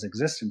meant there was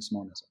existence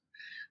monism.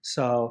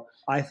 So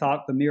I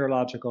thought the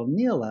mereological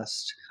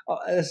nihilist.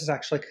 This is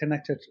actually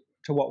connected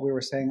to what we were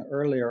saying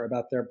earlier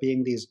about there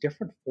being these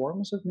different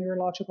forms of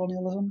mereological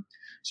nihilism.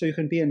 So you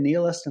can be a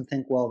nihilist and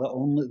think, well,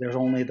 there's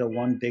only the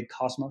one big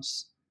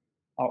cosmos.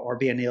 or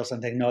be a nihilist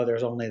and think, no,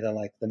 there's only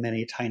the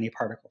many tiny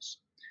particles.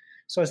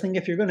 So I was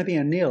thinking, if you're going to be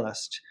a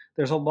nihilist,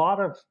 there's a lot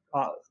of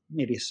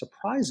maybe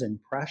surprising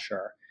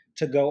pressure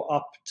to go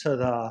up to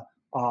the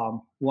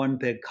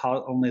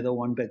only the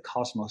one big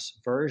cosmos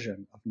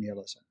version of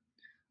nihilism.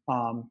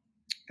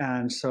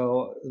 And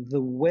so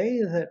the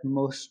way that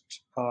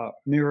most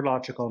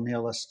mereological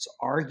nihilists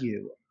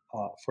argue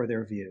for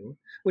their view,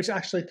 which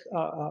actually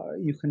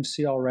you can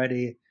see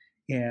already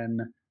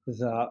in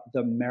the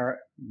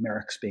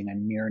Merrick's being a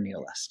near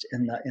nihilist,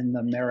 in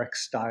the Merrick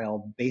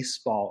style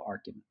baseball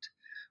argument,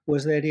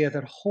 was the idea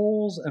that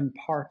wholes and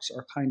parts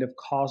are kind of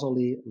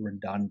causally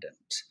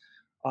redundant.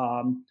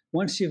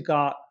 Once you've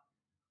got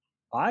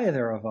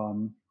either of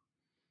them,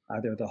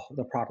 either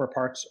the proper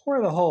parts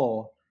or the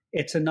whole,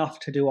 it's enough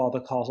to do all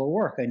the causal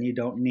work, and you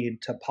don't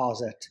need to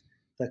posit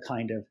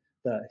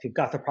if you've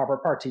got the proper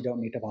parts, you don't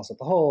need to posit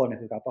the whole, and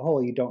if you've got the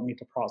whole, you don't need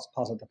to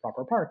posit the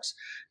proper parts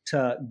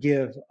to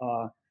give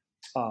a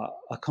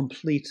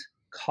complete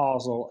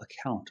causal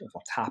account of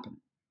what's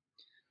happening.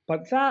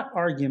 But that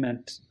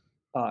argument,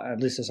 at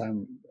least as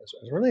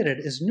related,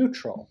 is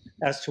neutral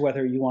as to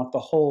whether you want the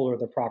whole or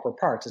the proper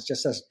parts. It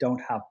just says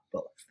don't have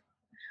both.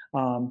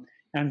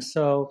 And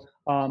so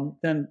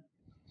then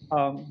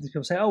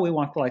people say, oh, we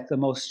want the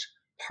most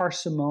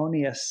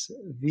parsimonious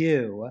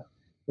view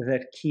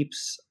that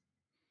keeps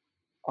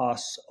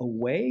us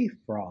away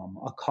from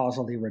a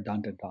causally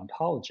redundant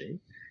ontology.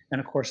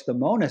 And of course, the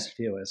monist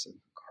view is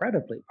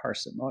incredibly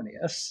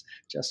parsimonious.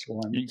 Just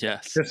one,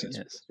 yes.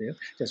 View,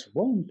 just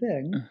one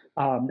thing,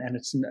 and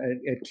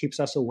it keeps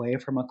us away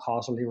from a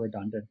causally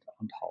redundant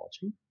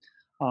ontology.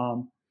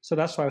 So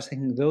that's why I was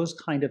thinking those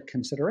kind of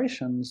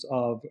considerations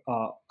of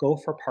go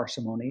for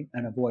parsimony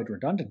and avoid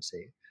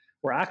redundancy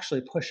were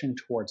actually pushing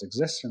towards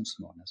existence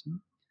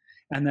monism.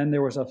 And then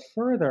there was a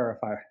further,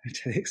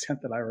 to the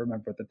extent that I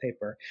remember the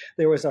paper,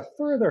 there was a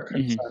further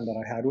concern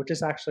that I had, which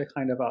is actually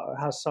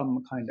has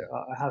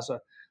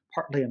a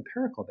partly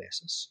empirical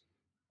basis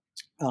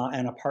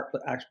and a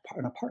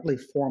partly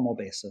formal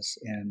basis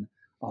in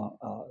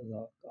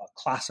the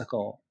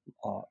classical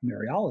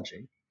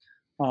mereology.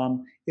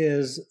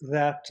 Is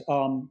that,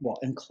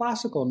 in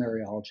classical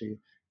mereology,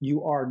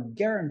 you are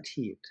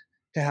guaranteed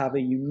to have a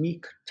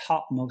unique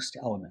topmost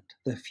element,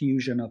 the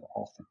fusion of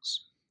all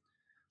things.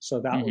 So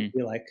that would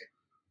be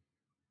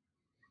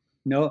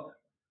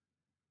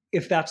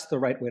if that's the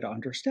right way to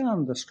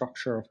understand the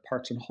structure of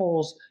parts and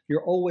wholes,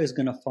 you're always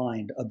going to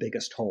find a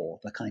biggest whole,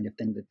 the kind of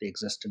thing that the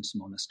existence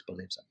monist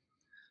believes in.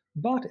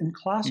 But in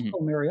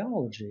classical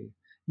mereology,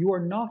 you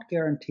are not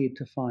guaranteed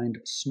to find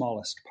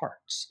smallest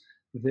parts.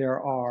 There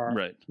are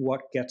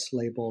what gets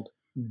labeled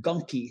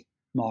gunky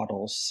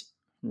models.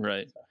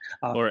 Right.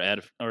 Or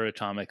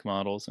atomic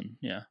models. And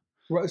yeah.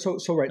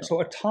 So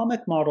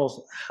atomic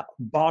models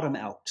bottom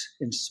out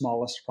in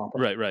smallest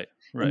properties. Right.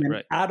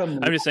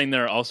 I'm just saying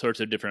there are all sorts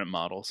of different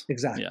models.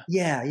 Exactly.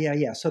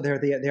 Yeah. So there are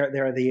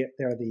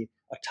the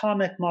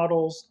atomic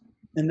models,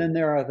 and then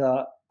there are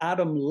the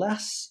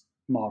atomless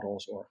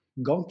models or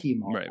gunky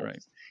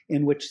models,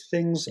 in which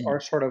things are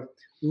sort of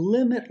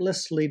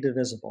limitlessly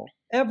divisible.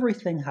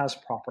 Everything has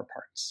proper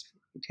parts.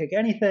 You take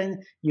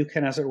anything, you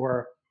can, as it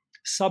were,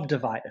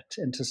 subdivide it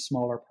into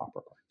smaller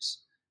proper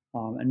parts.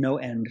 And no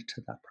end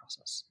to that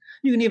process.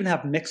 You can even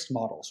have mixed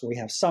models where we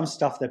have some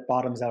stuff that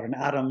bottoms out in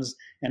atoms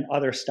and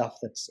other stuff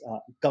that's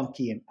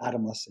gunky and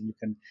atomless, and you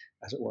can,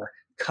 as it were,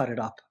 cut it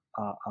up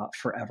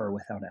forever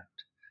without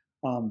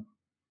end.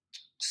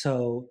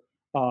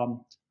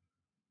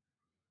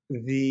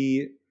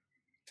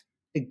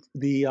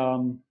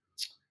 The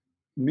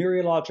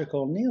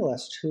mereological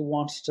nihilist who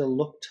wants to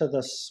look to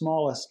the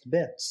smallest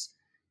bits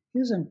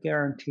isn't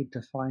guaranteed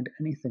to find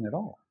anything at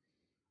all.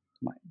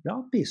 Might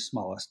not be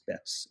smallest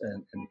bits,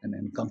 and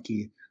in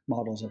gunky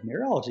models of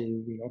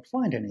mereology, we don't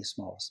find any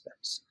smallest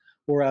bits.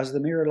 Whereas the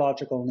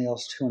mereological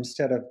nihilist, who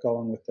instead of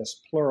going with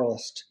this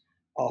pluralist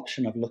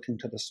option of looking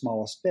to the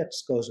smallest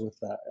bits, goes with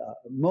the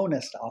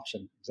monist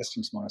option,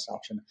 existence monist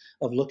option,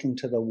 of looking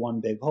to the one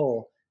big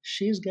whole,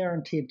 she's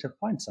guaranteed to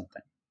find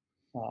something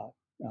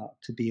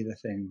to be the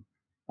thing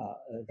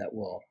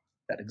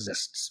that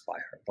exists by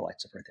the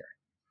lights of her theory.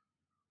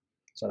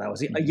 So that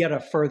was yet a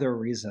further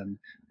reason,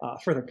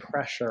 further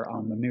pressure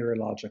on the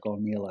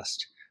mereological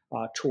nihilist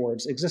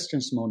towards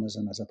existence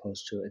monism as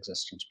opposed to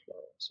existence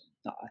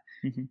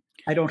pluralism.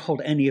 I don't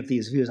hold any of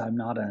these views. I'm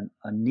not a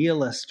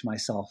nihilist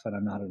myself, and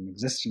I'm not an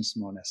existence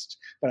monist.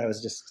 But I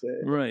was just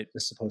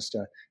supposed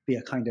to be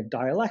a kind of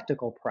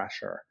dialectical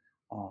pressure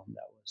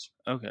that was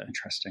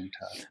interesting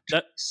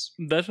to.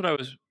 That's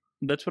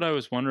what I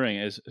was wondering.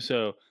 Is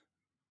so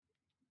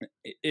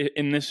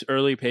in this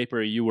early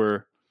paper you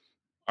were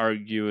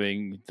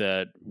arguing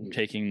that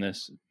taking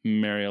this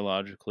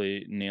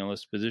mereologically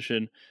nihilist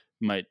position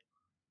might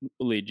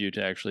lead you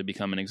to actually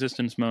become an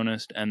existence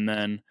monist. And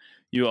then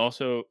you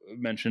also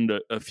mentioned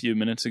a few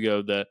minutes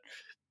ago that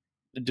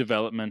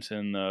developments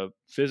in the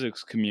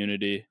physics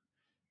community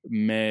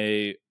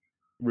may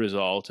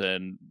result,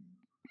 and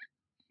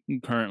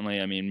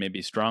currently,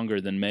 maybe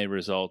stronger than may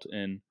result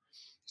in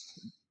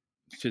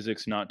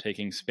physics not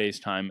taking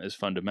space-time as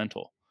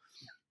fundamental.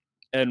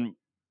 And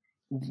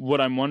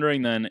what I'm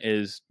wondering then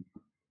is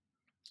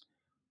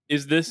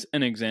this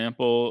an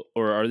example,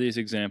 or are these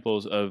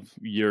examples of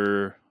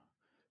your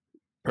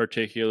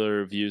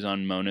particular views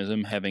on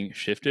monism having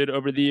shifted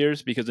over the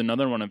years? Because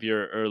another one of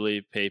your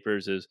early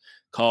papers is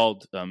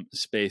called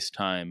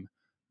Space-Time,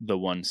 the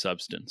One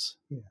Substance.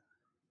 Yeah.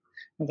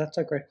 Well, that's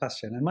a great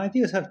question. And my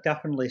views have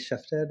definitely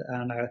shifted.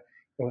 And I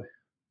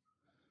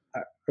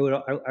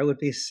would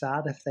be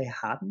sad if they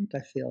hadn't.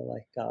 I feel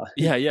like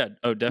yeah.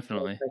 Oh,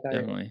 definitely. like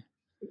Definitely.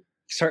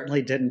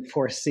 certainly didn't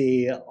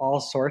foresee all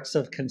sorts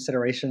of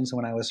considerations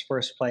when I was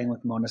first playing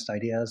with monist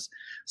ideas.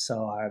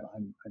 So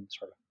I'm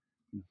sort of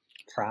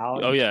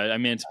proud. Oh yeah, I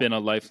mean, it's been a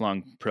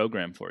lifelong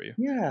program for you.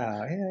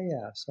 Yeah.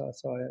 So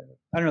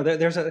I don't know.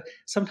 There's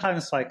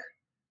sometimes like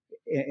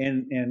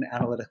in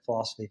analytic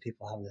philosophy,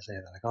 people have this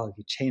idea that like, oh, if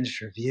you changed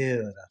your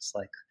view, that's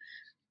like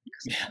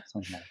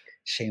something like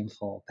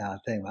shameful, bad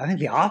thing. But I think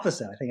the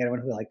opposite. I think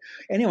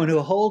anyone who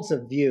holds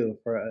a view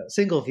for a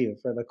single view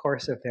for the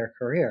course of their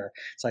career,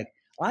 it's like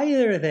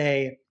either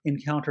they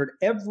encountered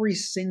every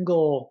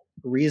single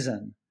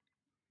reason,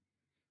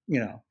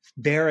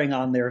 bearing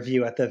on their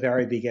view at the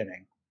very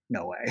beginning.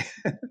 No way,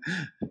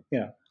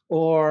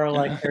 or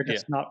like they're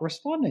just not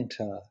responding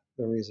to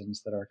the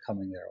reasons that are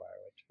coming their way,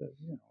 which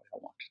we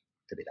don't want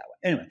to be that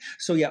way. Anyway,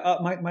 so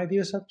my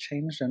views have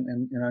changed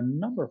in a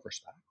number of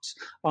respects.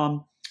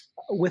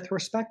 With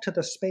respect to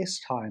the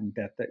space-time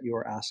bit that you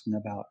were asking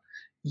about,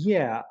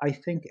 I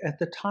think at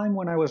the time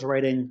when I was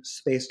writing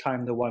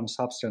Space-Time, the One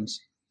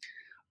Substance,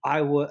 I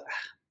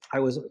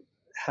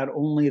had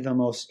only the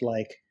most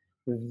like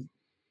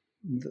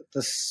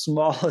the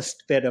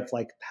smallest bit of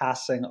like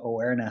passing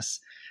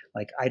awareness.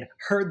 Like I'd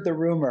heard the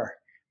rumor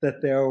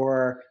that there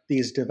were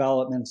these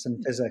developments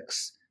in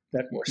physics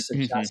that were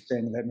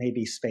suggesting that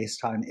maybe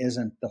space-time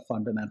isn't the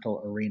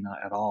fundamental arena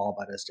at all,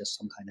 but is just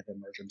some kind of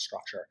emergent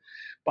structure.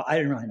 But I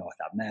didn't really know what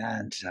that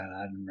meant.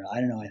 I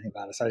didn't know anything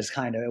about it. So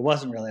it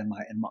wasn't really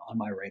on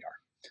my radar.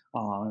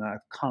 And I've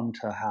come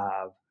to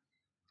have,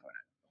 I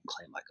don't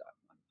claim like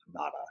I'm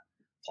not a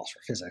philosopher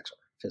of physics or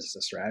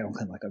physicist, right? I don't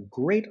claim like a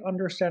great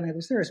understanding of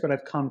these theories, but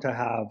I've come to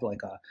have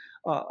like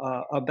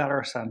a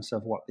better sense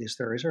of what these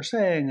theories are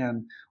saying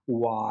and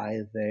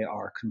why they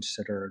are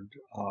considered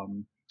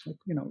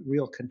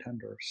real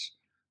contenders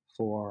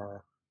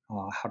for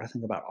how to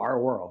think about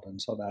our world.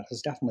 And so that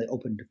has definitely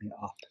opened me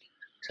up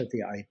to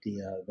the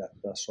idea that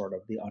the sort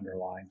of the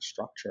underlying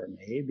structure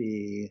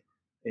maybe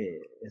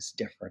is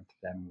different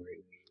than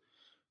we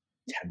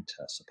tend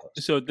to suppose.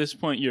 So at this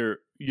point,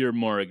 you're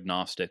more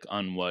agnostic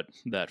on what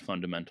that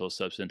fundamental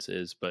substance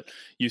is, but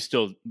you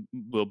still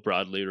will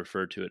broadly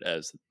refer to it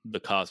as the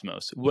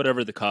cosmos,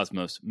 whatever the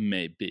cosmos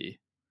may be.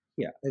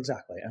 Yeah,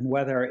 exactly. And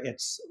whether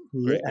it's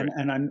Right.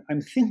 and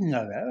I'm thinking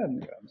of it,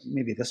 and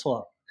maybe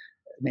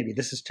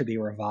this is to be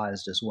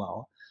revised as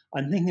well.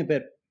 I'm thinking of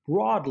it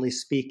broadly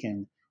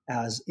speaking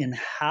as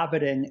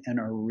inhabiting an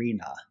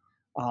arena.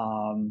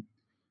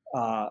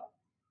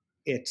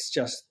 It's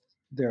just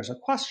there's a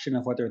question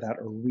of whether that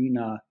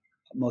arena,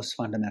 most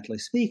fundamentally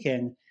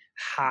speaking,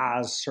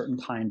 has certain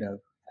kind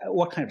of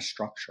what kind of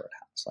structure it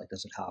has. Like,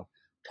 does it have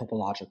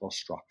topological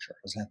structure?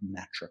 Does it have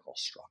metrical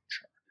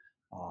structure?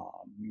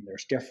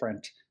 There's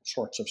different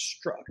sorts of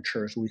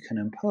structures we can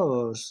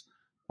impose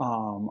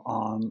on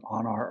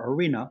our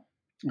arena,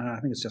 and I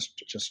think it's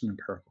just an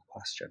empirical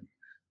question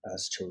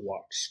as to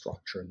what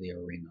structure the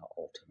arena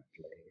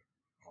ultimately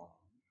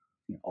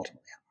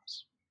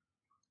has.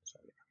 So,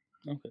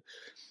 yeah. Okay.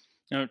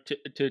 Now,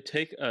 to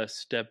take a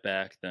step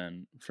back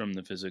then from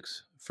the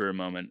physics for a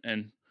moment,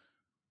 and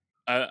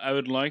I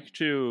would like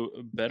to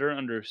better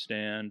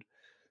understand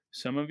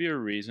some of your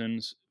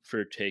reasons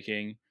for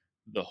taking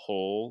the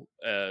whole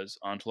as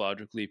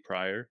ontologically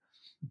prior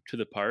to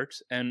the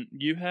parts. And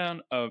you had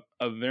a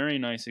very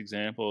nice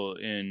example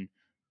in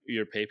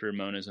your paper,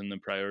 Monism, the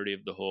priority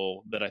of the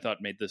whole, that I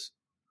thought made this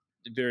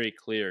very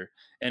clear.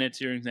 And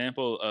it's your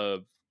example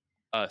of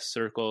a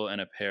circle and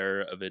a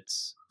pair of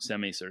its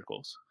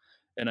semicircles.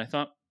 And I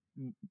thought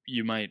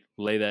you might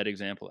lay that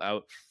example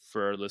out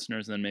for our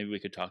listeners, and then maybe we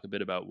could talk a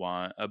bit about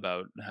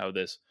how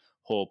this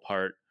whole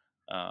part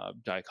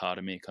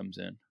dichotomy comes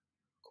in.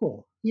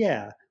 Cool.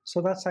 Yeah.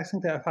 So that's, I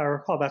think that if I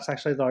recall, that's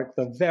actually like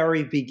the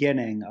very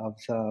beginning of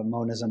the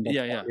monism, the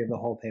of the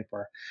whole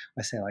paper.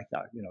 I say like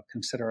that,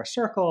 consider a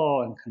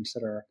circle and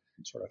consider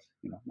sort of,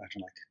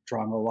 imagine like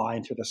drawing a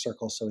line through the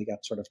circle. So we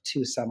get sort of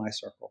two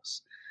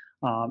semicircles.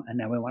 And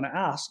now we want to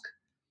ask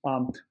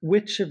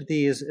which of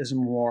these is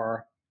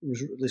more,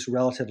 at least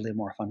relatively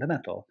more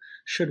fundamental.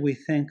 Should we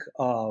think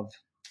of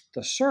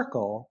the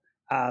circle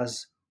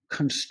as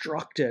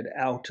constructed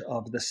out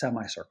of the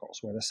semicircles,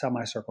 where the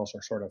semicircles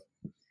are sort of,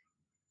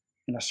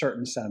 in a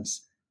certain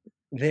sense,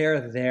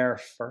 they're there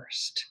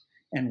first,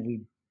 and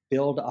we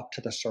build up to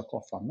the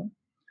circle from them?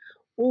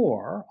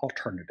 Or,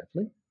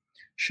 alternatively,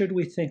 should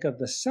we think of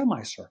the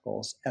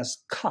semicircles as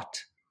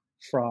cut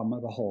from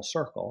the whole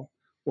circle,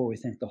 where we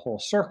think the whole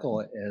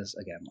circle is,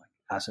 again, like,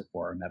 as it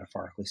were,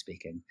 metaphorically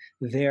speaking,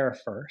 there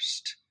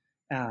first,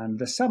 And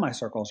the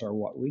semicircles are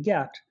what we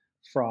get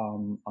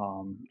from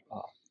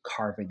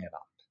carving it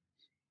up.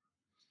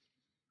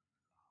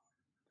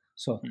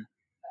 So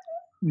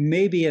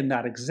maybe in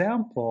that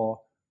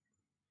example,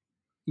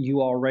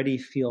 you already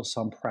feel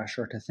some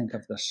pressure to think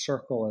of the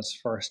circle as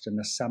first and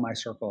the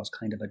semicircle as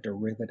kind of a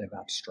derivative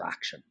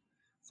abstraction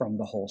from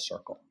the whole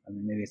circle. I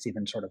mean, maybe it's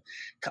even sort of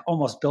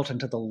almost built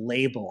into the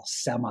label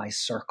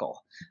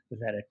semicircle,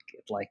 that it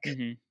like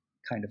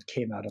kind of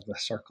came out of the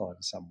circle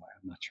in some way.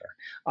 I'm not sure.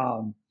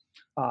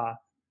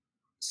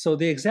 So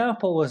the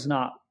example was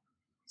not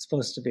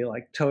supposed to be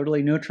like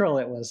totally neutral.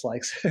 It was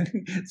like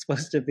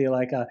supposed to be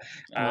like a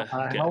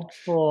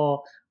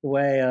helpful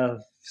way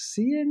of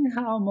seeing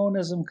how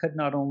monism could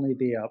not only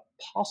be a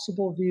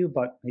possible view,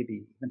 but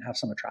maybe even have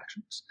some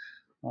attractions.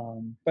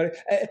 But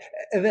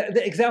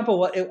the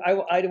example,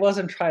 I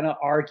wasn't trying to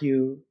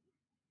argue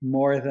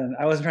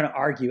I wasn't trying to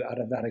argue out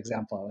of that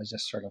example. It was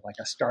just sort of like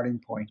a starting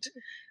point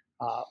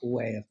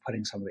way of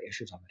putting some of the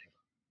issues on the table.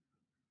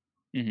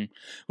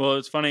 Well,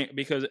 it's funny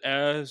because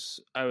as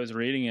I was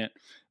reading it,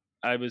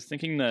 I was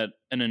thinking that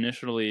an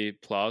initially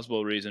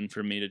plausible reason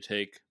for me to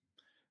take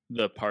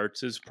the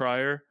parts as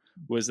prior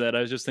was that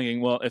I was just thinking,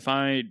 well, if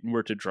I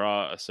were to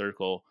draw a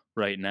circle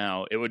right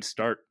now, it would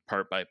start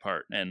part by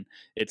part. And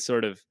it's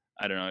sort of,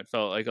 I don't know, it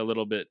felt like a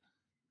little bit,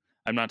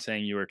 I'm not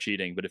saying you were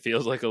cheating, but it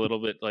feels like a little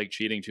bit like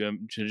cheating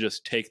to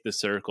just take the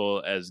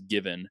circle as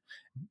given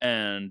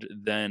and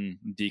then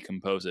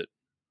decompose it.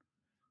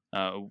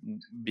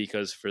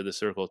 Because for the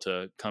circle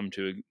to come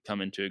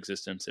into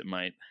existence, it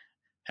might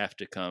have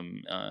to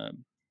come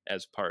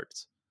as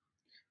parts.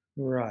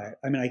 Right.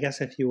 I mean, I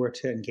guess if you were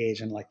to engage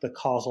in like the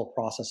causal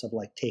process of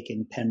like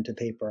taking pen to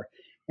paper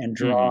and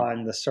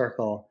drawing the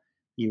circle,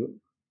 you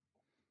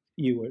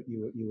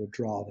would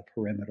draw the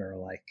perimeter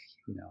like,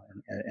 you know,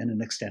 in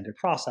an extended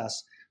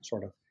process,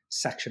 sort of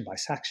section by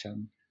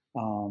section.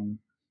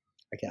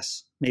 I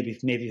guess maybe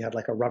you had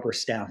like a rubber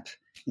stamp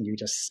and you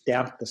just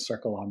stamped the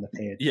circle on the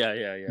page. Yeah.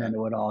 And it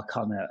would all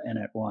come in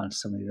at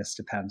once. So maybe this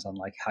depends on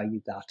like how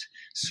you got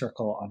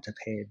circle onto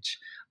page.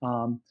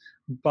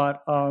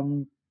 But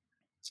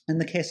in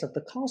the case of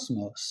the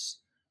cosmos,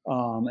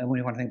 and when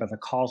you want to think about the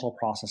causal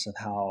process of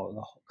how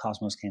the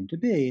cosmos came to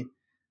be,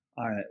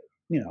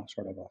 you know,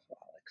 sort of a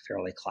like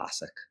fairly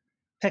classic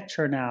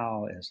picture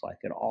now is like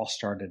it all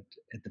started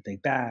at the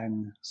Big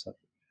Bang. So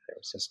it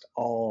was just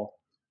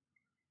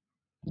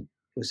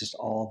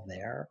all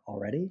there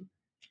already.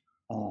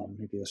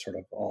 Maybe it was sort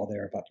of all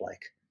there, but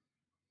like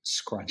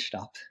scrunched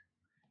up,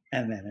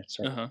 and then it's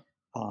sort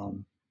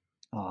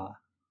of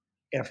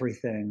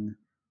everything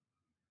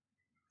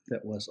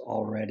that was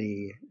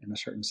already, in a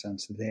certain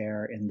sense,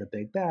 there in the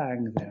Big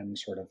Bang, then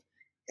sort of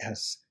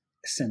has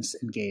since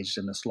engaged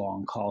in this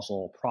long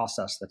causal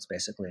process that's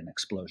basically an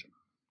explosion.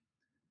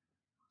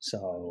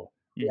 So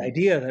the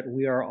idea that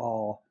we are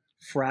all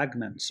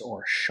fragments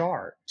or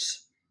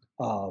shards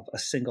of a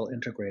single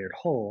integrated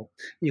whole,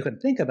 you can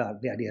think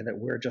about the idea that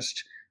we're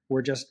just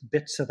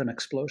bits of an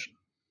explosion.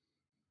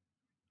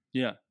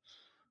 Yeah.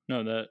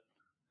 No, that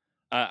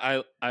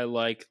I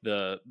like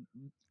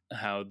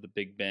how the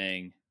Big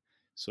Bang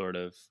sort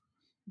of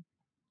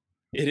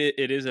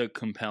it is a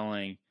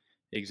compelling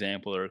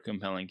example or a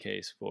compelling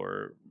case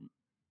for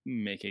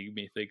making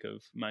me think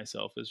of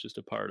myself as just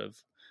a part of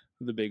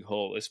the big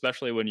whole,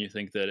 especially when you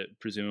think that it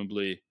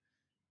presumably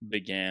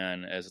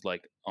began as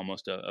like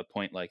almost a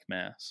point like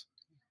mass.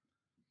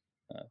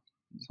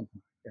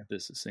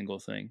 This is a single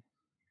thing.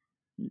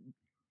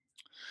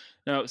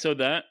 Now, so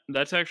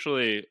that's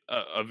actually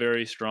a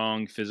very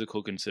strong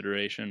physical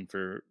consideration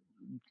for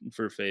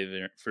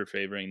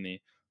favoring the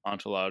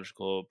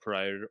ontological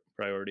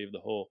priority of the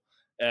whole.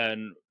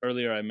 And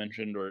earlier I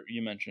mentioned, or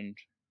you mentioned,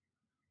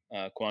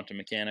 quantum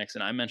mechanics,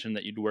 and I mentioned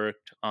that you'd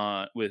worked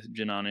with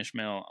Janan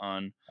Ishmael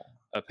on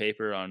a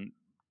paper on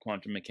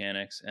quantum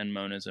mechanics and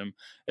monism.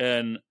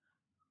 And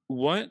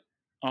what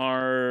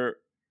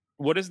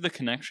is the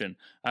connection?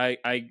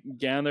 I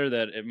gather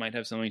that it might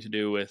have something to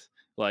do with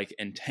like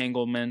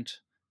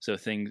entanglement, so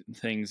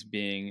things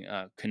being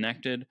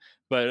connected.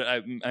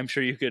 But I'm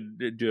sure you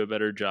could do a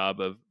better job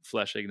of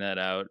fleshing that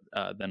out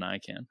than I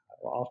can.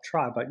 Well, I'll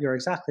try, but you're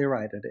exactly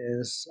right. It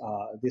is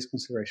these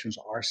considerations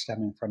are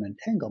stemming from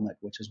entanglement,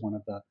 which is one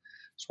of the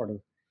sort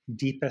of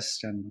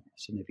deepest and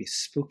also maybe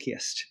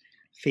spookiest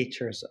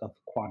features of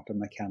quantum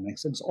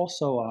mechanics. It's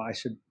also, I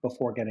should,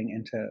 before getting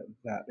into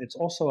that, it's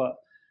also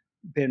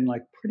been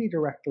like pretty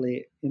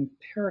directly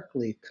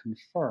empirically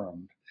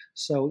confirmed.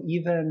 So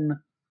even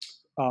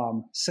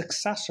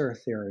successor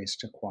theories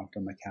to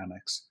quantum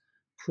mechanics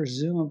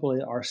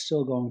presumably are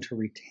still going to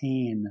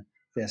retain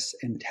this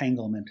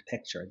entanglement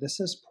picture.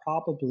 This is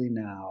probably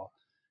now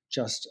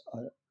just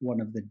one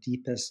of the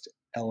deepest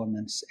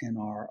elements in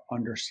our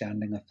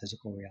understanding of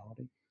physical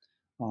reality.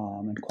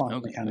 And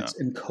quantum mechanics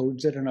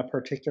encodes it in a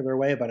particular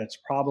way, but it's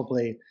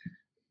probably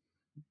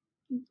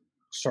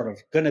sort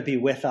of going to be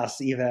with us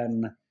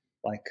even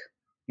like,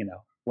 you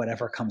know,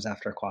 whatever comes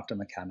after quantum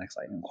mechanics,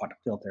 like in quantum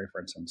field theory,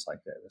 for instance, like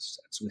this,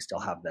 we still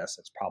have this.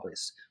 It's probably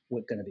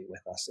going to be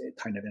with us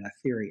kind of in a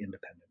theory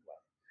independent way.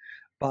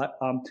 But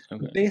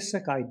the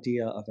basic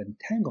idea of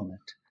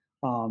entanglement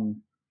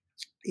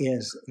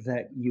is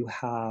that you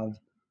have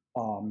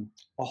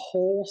a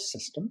whole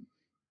system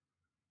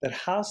that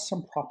has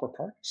some proper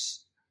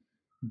parts,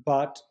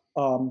 but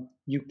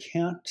you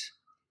can't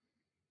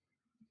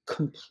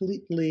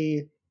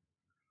completely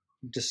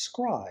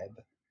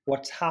describe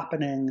what's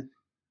happening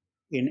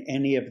in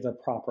any of the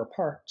proper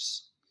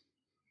parts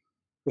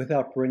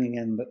without bringing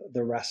in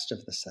the rest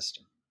of the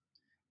system.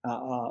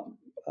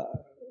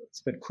 It's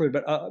a bit crude,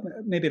 but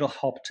maybe it'll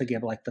help to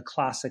give like the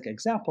classic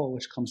example,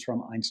 which comes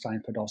from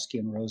Einstein, Podolsky,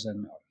 and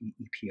Rosen,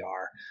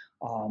 EPR,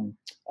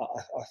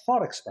 a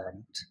thought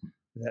experiment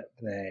that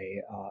they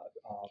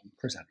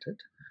presented,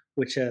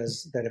 which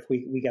is that if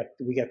we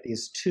get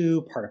these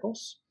two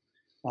particles,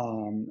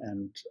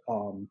 and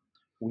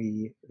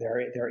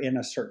they're in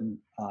a certain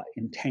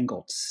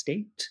entangled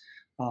state,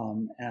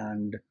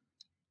 and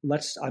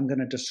I'm going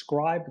to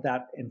describe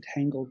that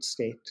entangled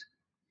state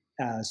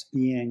as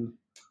being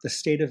the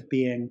state of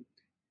being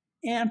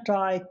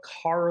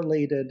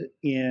anti-correlated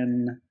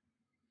in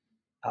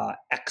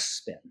X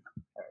spin.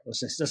 Or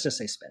let's just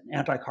say spin,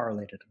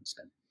 anti-correlated in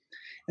spin.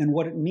 And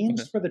what it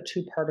means for the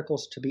two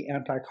particles to be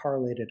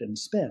anti-correlated in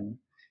spin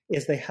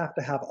is they have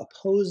to have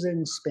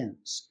opposing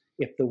spins.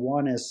 If the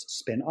one is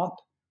spin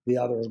up, the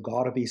other has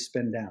got to be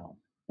spin down,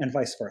 and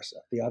vice versa.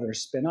 If the other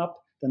is spin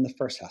up, then the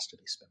first has to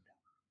be spin down.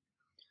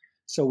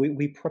 So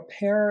we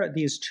prepare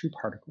these two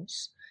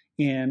particles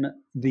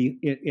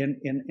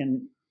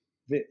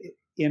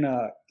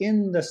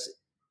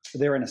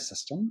they're in a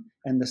system,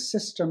 and the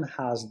system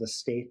has the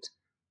state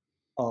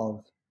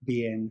of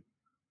being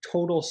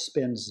total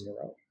spin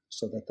zero,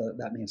 so that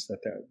that means that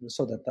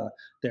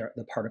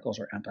the particles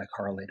are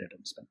anti-correlated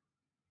in spin.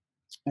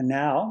 And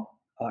now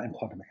in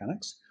quantum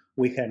mechanics,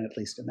 we can at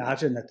least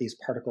imagine that these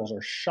particles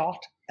are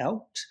shot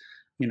out,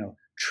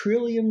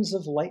 trillions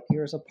of light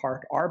years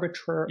apart,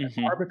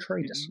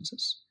 arbitrary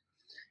distances.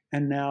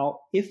 And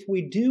now, if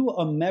we do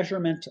a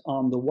measurement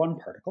on the one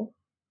particle,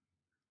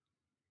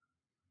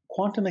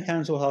 quantum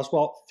mechanics will tell us,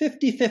 well,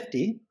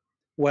 50-50,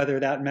 whether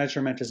that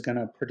measurement is going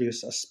to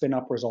produce a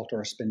spin-up result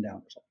or a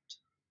spin-down result.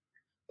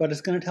 But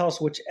it's going to tell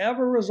us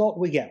whichever result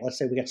we get. Let's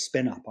say we get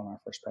spin-up on our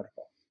first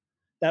particle.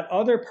 That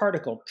other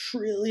particle,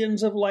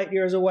 trillions of light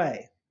years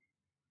away,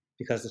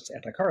 because it's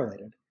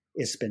anti-correlated,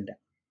 is spin-down.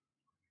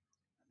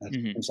 That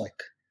seems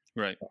like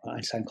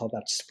Einstein called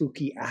that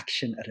spooky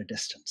action at a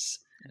distance.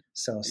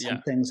 So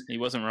some things he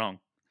wasn't wrong.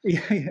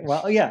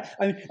 Well, yeah.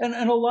 I mean,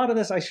 and a lot of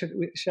this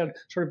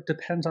sort of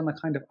depends on the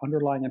kind of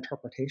underlying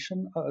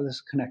interpretation. This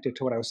is connected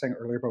to what I was saying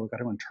earlier, but we've got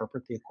to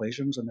interpret the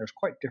equations, and there's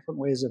quite different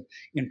ways of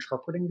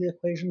interpreting the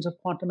equations of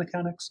quantum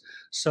mechanics.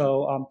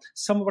 So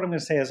some of what I'm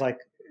going to say is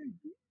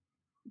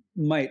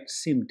might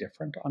seem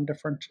different on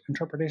different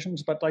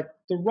interpretations, but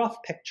the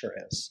rough picture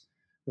is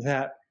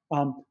that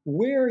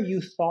where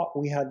you thought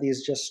we had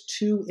these just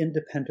two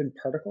independent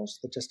particles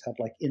that just had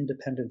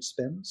independent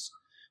spins,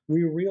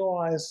 we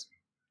realize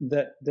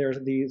that there's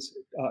these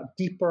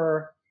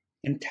deeper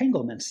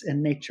entanglements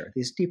in nature,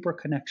 these deeper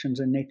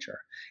connections in nature.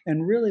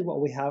 And really what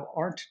we have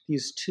aren't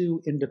these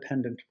two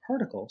independent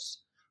particles,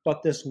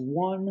 but this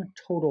one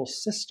total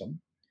system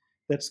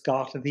that's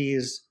got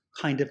these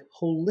kind of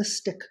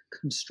holistic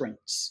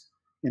constraints.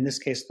 In this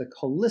case, the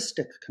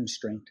holistic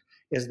constraint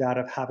is that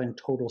of having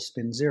total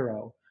spin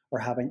zero, or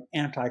having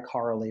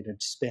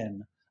anti-correlated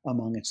spin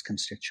among its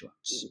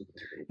constituents.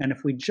 And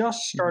if we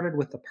just started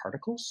with the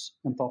particles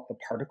and thought the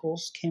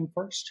particles came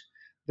first,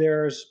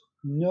 there's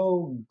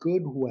no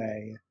good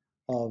way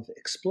of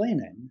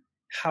explaining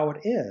how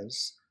it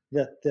is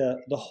that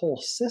the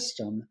whole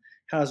system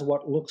has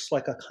what looks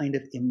like a kind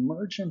of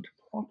emergent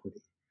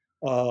property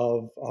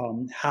of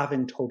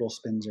having total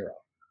spin zero.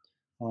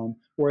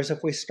 Whereas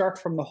if we start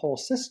from the whole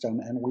system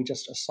and we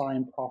just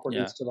assign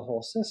properties to the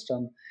whole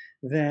system,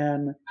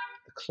 then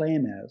the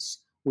claim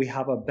is we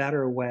have a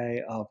better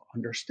way of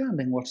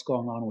understanding what's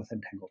going on with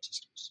entangled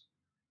systems.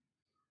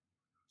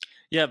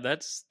 Yeah,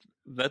 that's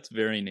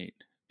very neat,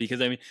 because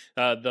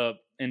the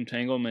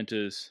entanglement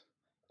is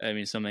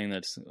something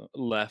that's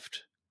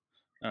left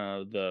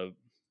the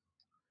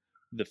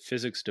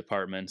physics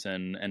departments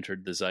and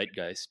entered the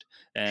zeitgeist,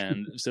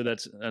 and so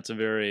that's a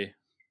very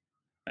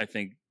I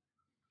think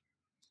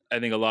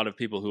a lot of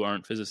people who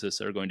aren't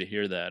physicists are going to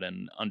hear that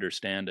and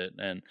understand it,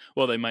 and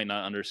well, they might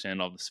not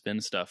understand all the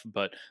spin stuff,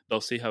 but they'll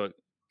see how it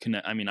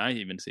connect. I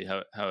even see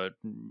how it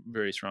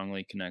very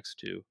strongly connects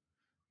to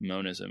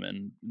monism,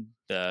 and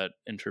that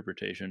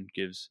interpretation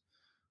is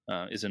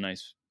a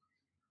nice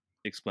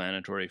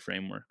explanatory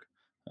framework,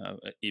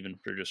 even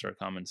for just our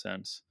common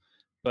sense.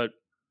 But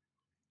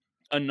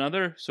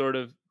another sort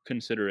of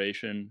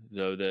consideration,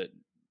 though, that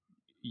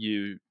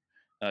you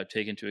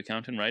take into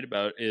account and write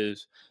about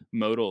is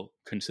modal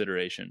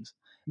considerations.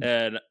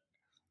 And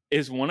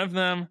is one of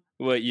them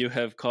what you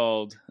have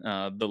called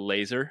the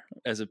laser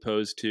as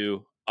opposed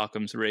to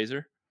Occam's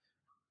razor?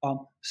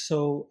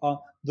 So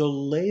the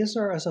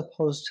laser as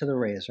opposed to the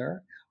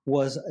razor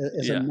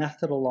is a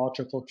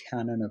methodological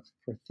canon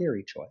for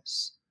theory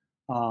choice.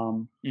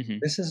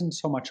 This isn't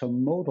so much a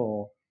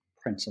modal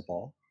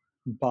principle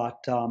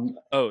But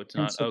Oh, it's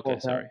not. Okay, principle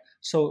that sorry.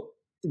 so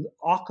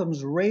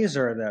Occam's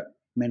razor that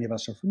many of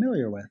us are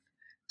familiar with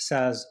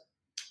says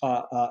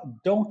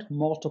don't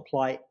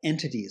multiply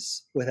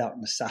entities without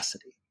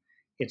necessity.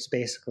 It's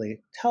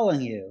basically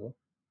telling you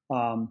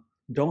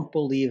don't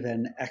believe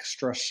in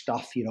extra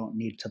stuff you don't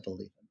need to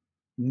believe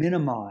in.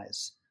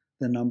 Minimize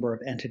the number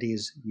of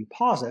entities you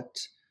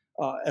posit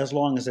as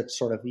long as it's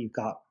sort of you've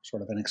got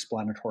sort of an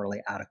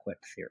explanatorily adequate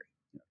theory.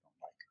 You know,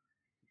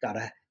 like, got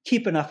to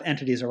keep enough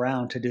entities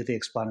around to do the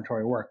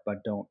explanatory work,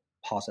 but don't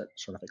posit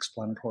sort of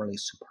explanatorily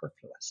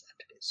superfluous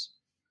entities.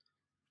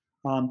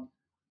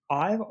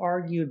 I've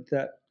argued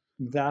that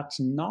that's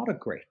not a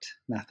great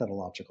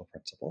methodological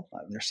principle.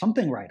 There's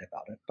something right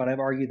about it, but I've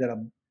argued that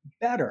a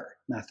better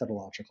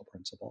methodological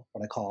principle,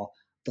 what I call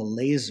the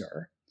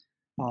laser,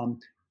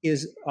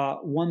 is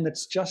one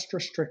that's just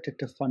restricted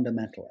to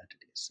fundamental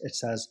entities. It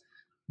says,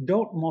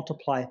 don't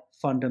multiply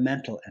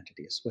fundamental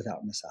entities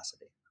without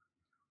necessity.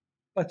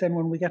 But then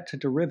when we get to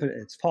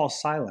derivatives, it falls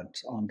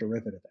silent on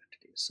derivative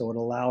entities. So it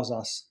allows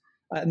us,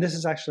 and this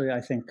is actually,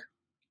 I think,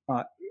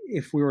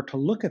 if we were to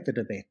look at the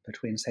debate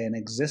between, say, an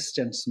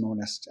existence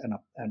monist and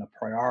a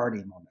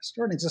priority monist,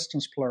 or an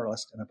existence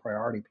pluralist and a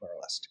priority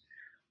pluralist,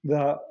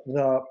 the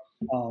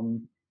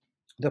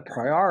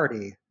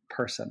priority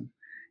person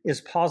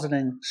is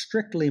positing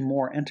strictly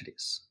more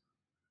entities,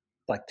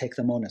 like take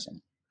the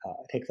monism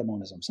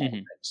side of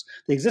things.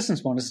 The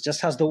existence monist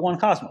just has the one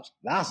cosmos.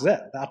 That's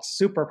it. That's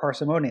super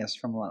parsimonious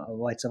from the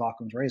lights of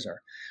Occam's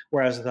razor.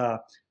 Whereas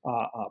the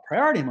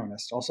priority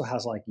monist also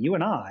has like you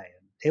and I,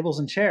 and tables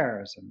and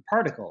chairs and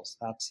particles.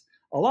 That's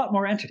a lot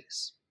more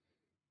entities.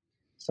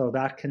 So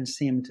that can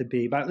seem to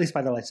be, but at least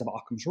by the lights of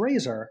Occam's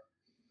razor,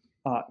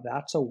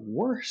 that's a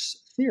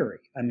worse theory.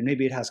 I mean,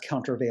 maybe it has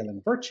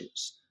countervailing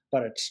virtues,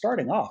 but it's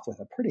starting off with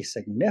a pretty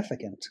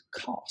significant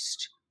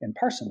cost in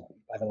parsimony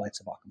by the lights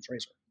of Occam's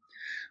razor.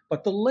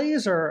 But the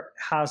laser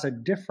has a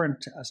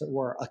different, as it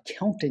were,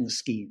 accounting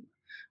scheme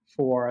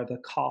for the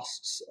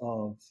costs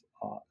of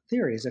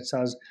theories. It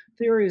says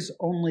theories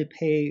only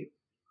pay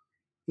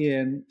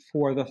in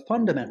for the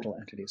fundamental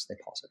entities they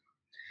posit.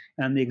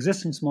 And the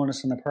existence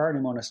monist and the priority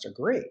monist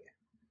agree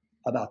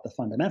about the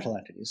fundamental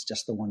entities,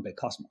 just the one big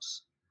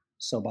cosmos.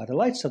 So by the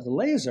lights of the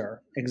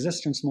laser,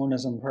 existence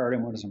monism and priority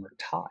monism are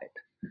tied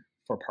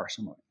for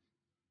parsimony.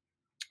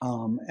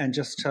 And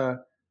just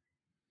to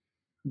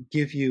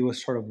give you a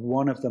sort of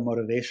one of the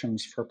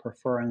motivations for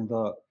preferring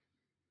the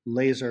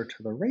laser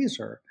to the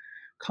razor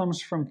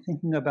comes from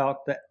thinking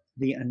about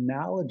the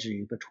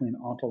analogy between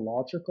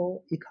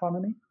ontological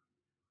economy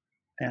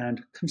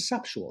and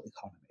conceptual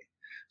economy.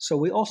 So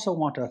we also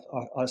want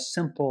a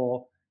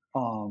simple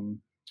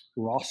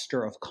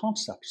roster of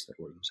concepts that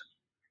we're using.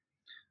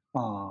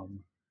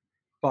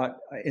 But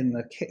in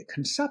the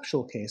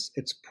conceptual case,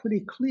 it's pretty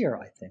clear,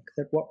 I think,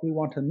 that what we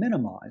want to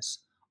minimize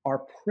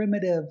are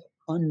primitive,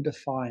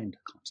 undefined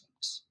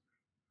concepts.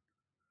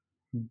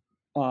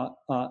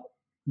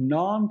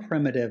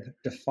 Non-primitive,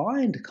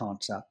 defined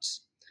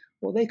concepts,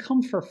 well, they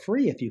come for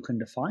free if you can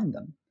define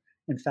them.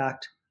 In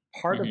fact,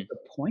 part of the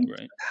point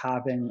of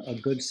having a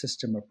good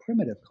system of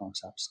primitive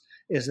concepts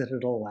is that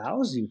it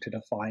allows you to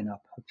define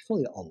up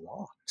hopefully a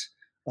lot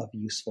of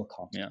useful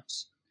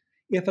concepts.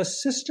 Yeah. If a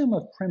system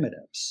of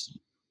primitives,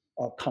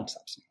 of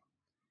concepts,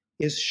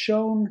 is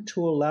shown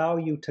to allow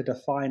you to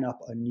define up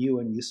a new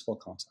and useful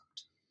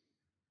concept,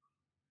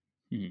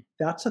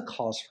 that's a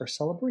cause for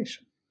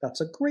celebration.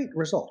 That's a great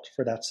result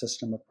for that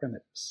system of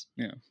primitives.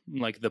 Yeah,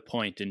 like the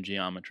point in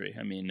geometry,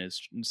 I mean,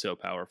 is so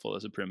powerful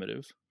as a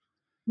primitive.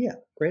 Yeah,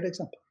 great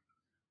example.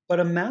 But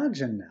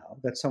imagine now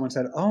that someone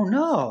said, oh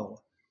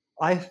no,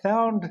 I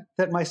found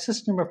that my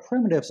system of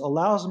primitives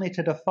allows me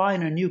to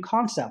define a new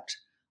concept.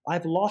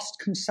 I've lost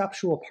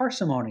conceptual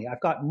parsimony.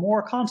 I've got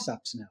more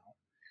concepts now.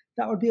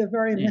 That would be a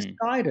very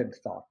misguided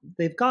thought.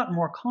 They've got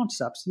more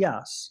concepts,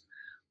 yes,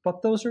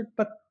 but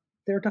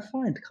they're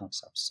defined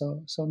concepts,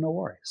 so no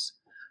worries.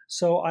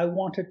 So I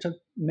wanted to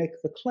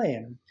make the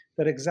claim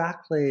that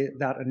exactly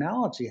that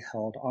analogy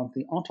held on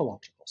the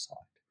ontological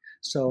side.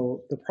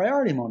 So the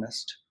priority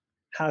monist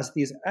has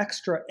these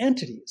extra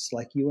entities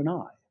like you and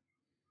I,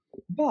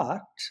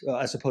 but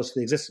as opposed to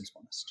the existence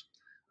monist.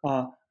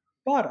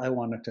 But I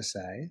wanted to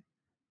say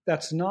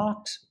that's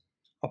not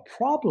a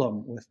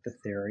problem with the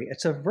theory.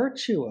 It's a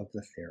virtue of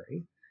the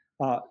theory,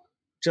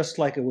 just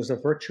like it was a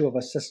virtue of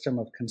a system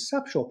of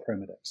conceptual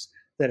primitives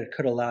that it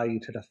could allow you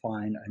to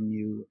define a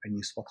new and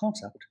useful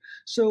concept.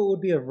 So it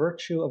would be a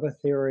virtue of a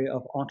theory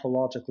of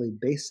ontologically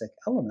basic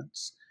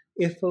elements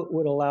if it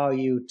would allow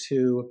you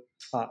to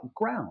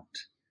ground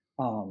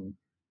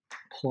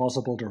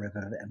plausible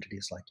derivative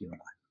entities like you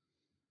and I.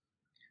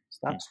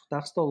 So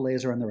that's the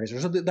laser and the razor.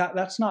 So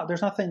that's not.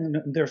 There's nothing.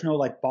 There's no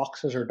like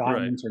boxes or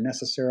diamonds or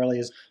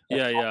necessarily.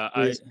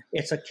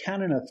 It's a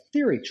canon of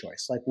theory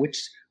choice. Like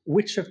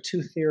which of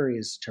two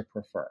theories to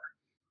prefer.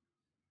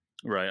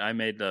 Right. I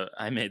made the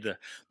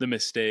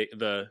mistake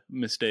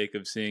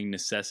of seeing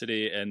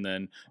necessity and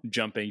then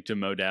jumping to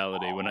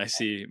modality when I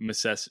see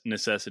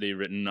necessity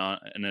written on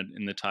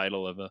in the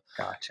title of a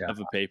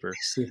paper.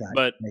 I see that.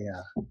 But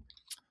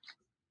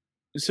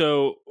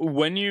So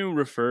when you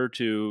refer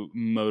to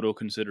modal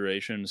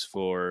considerations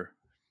for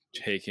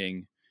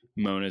taking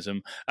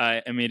monism,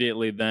 I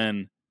immediately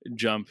then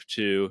jump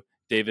to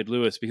David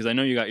Lewis, because I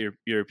know you got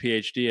your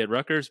PhD at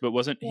Rutgers, but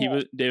wasn't he Yeah,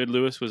 was David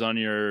Lewis was on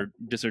your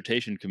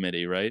dissertation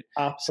committee, right?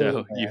 So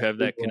absolutely. you I have think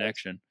that it was.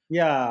 connection.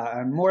 Yeah,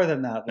 and more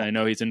than that, I like,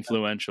 know he's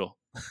influential.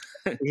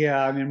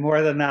 yeah, I mean,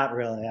 more than that,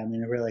 really. I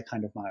mean, really,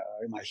 kind of my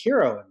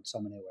hero in so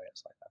many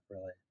ways. Like, I've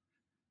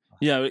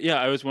really.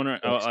 Yeah. I was wondering.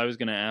 Really, I was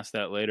going to ask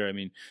that later. I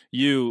mean,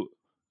 you,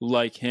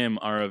 like him,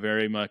 are a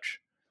very much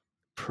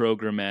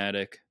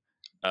programmatic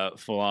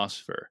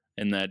philosopher,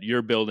 in that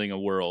you're building a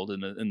world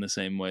in the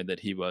same way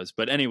that he was.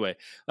 But anyway,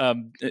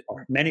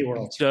 many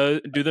worlds. do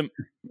the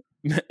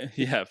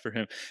yeah, for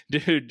him,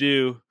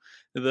 do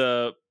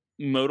the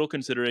modal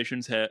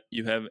considerations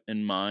you have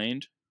in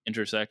mind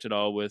intersect at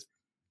all with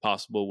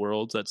possible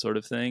worlds, that sort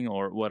of thing,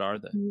 or what are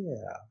they?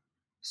 Yeah.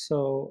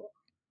 So,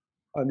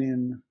 I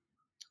mean,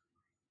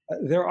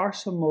 there are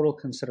some modal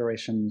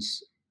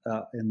considerations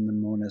in the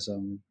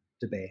monism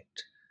debate,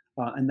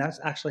 and that's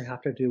actually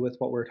have to do with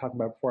what we were talking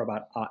about before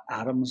about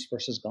atoms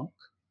versus gunk.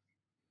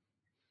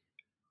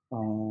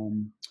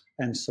 Um,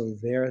 and so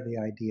there, the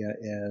idea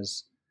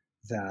is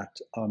that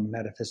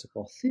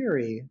metaphysical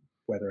theory,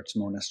 whether it's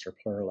monist or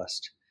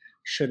pluralist,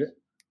 should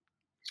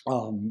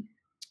um,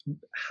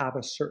 have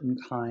a certain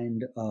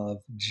kind of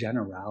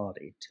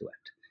generality to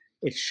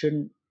it. It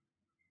shouldn't,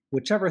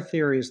 whichever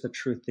theory is the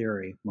true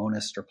theory,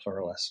 monist or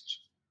pluralist,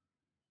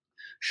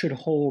 should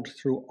hold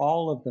through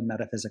all of the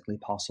metaphysically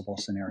possible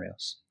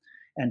scenarios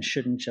and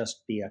shouldn't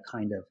just be a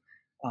kind of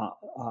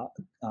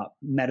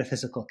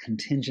metaphysical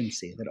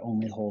contingency that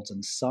only holds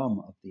in some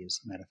of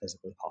these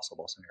metaphysically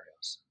possible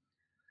scenarios.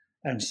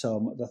 And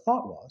so the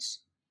thought was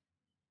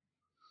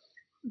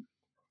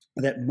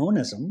that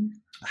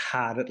monism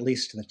had at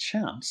least the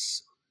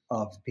chance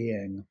of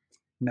being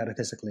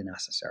metaphysically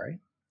necessary.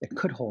 It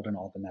could hold in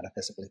all the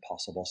metaphysically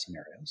possible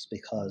scenarios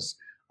because,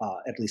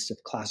 at least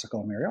if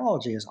classical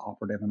Mariology is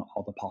operative in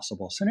all the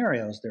possible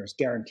scenarios, there's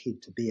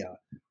guaranteed to be a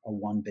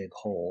one big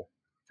whole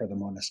for the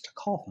monist to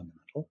call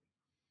fundamental.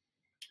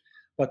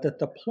 But that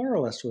the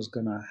pluralist was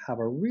going to have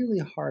a really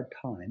hard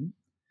time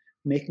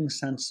making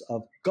sense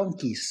of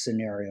gunky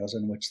scenarios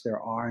in which there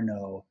are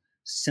no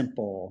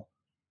simple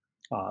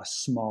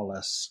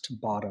smallest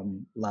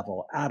bottom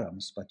level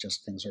atoms, but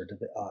just things are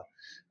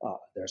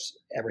there's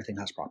everything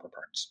has proper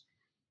parts.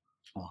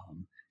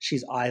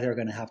 She's either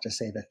going to have to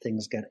say that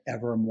things get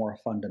ever more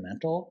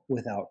fundamental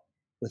without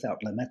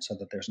limit, so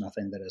that there's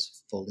nothing that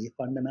is fully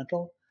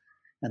fundamental,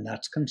 and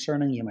that's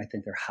concerning. You might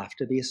think there have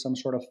to be some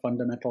sort of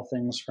fundamental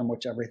things from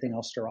which everything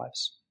else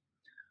derives.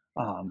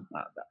 Um,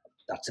 uh,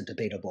 that's a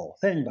debatable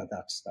thing, but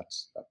that's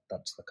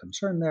the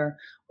concern there.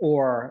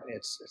 Or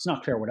it's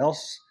not clear what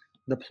else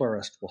the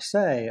pluralist will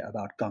say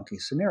about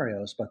gunky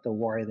scenarios, but the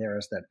worry there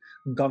is that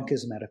gunk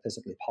is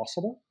metaphysically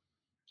possible.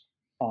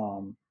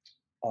 Um,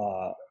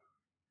 uh,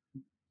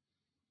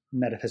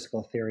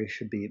 Metaphysical theory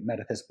should be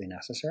metaphysically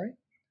necessary,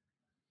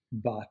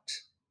 but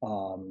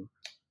um,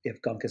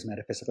 if gunk is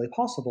metaphysically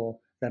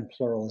possible, then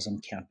pluralism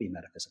can't be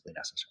metaphysically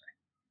necessary,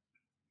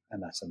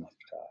 and that's enough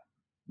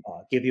to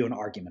give you an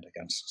argument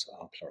against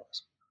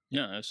pluralism.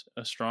 Yeah, that's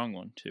a strong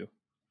one too.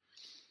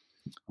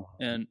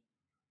 And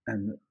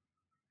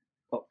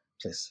oh,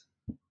 please.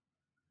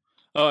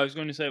 Oh, I was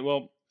going to say,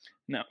 well,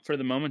 now for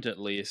the moment at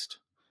least,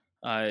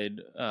 I'd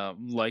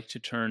like to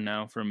turn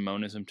now from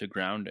monism to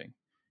grounding.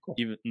 Cool.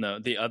 Even though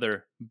the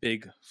other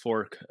big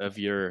fork of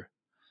your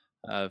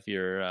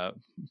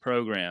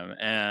program,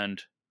 and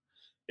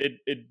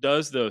it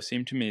does though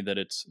seem to me that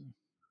it's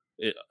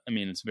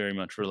very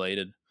much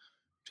related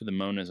to the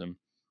monism.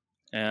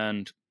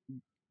 And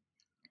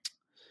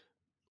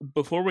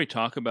before we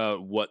talk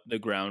about what the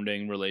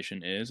grounding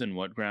relation is and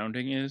what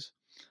grounding is,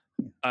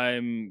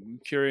 I'm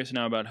curious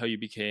now about how you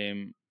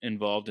became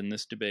involved in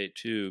this debate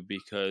too,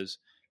 because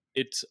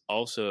it's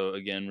also,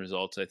 again,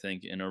 results, I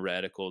think, in a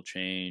radical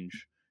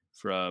change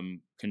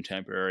from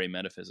contemporary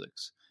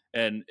metaphysics.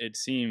 And it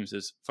seems,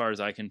 as far as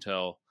I can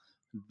tell,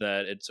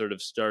 that it sort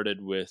of started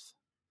with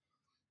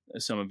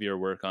some of your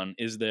work on,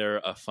 is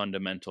there a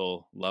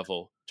fundamental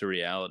level to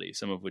reality,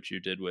 some of which you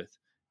did with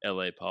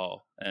L.A.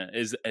 Paul.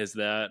 Is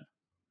that,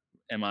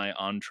 am I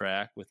on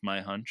track with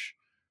my hunch?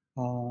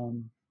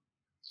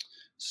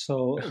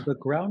 So the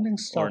grounding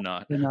stuff Or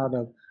not? came out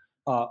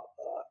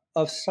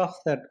of stuff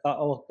that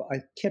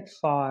Kit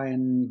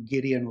Fine,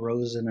 Gideon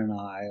Rosen, and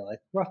I, like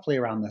roughly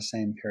around the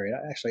same period.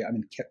 Actually, I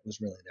mean, Kit was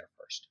really there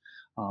first,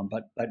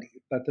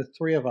 but the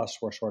three of us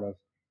were sort of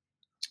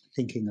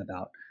thinking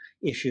about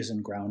issues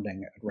in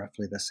grounding at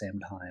roughly the same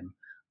time.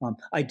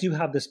 I do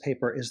have this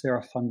paper, Is There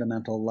a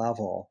Fundamental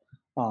Level?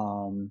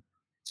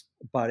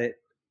 But it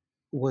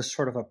was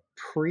sort of a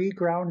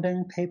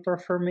pre-grounding paper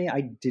for me.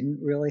 I didn't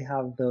really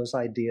have those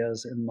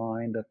ideas in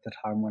mind at the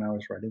time when I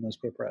was writing those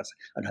papers. That's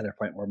another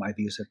point where my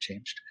views have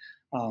changed.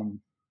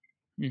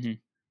 Mm-hmm.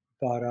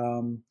 But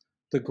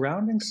the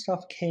grounding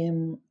stuff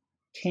came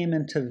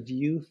into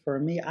view for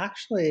me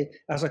actually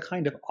as a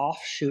kind of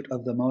offshoot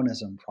of the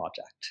monism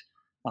project,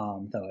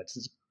 though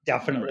it's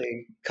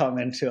definitely come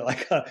into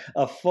like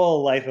a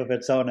full life of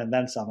its own and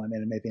then some. I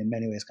mean, it maybe in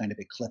many ways kind of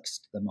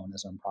eclipsed the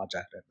Monism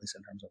project, at least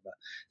in terms of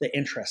the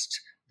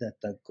interest that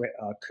the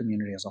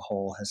community as a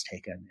whole has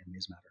taken in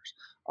these matters.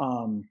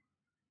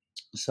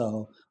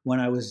 So when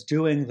I was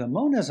doing the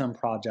Monism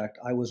project,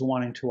 I was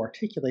wanting to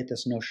articulate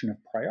this notion of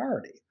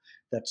priority,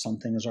 that some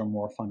things are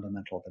more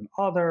fundamental than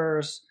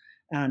others.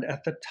 And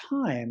at the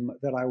time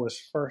that I was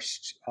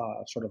first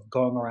sort of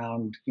going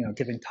around,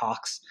 giving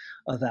talks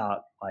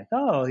about like,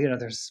 there's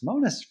this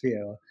monist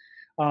view,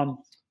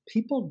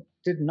 people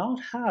did not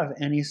have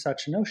any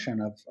such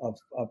notion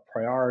of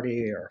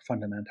priority or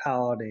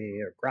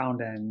fundamentality or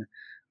grounding.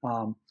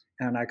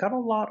 And I got a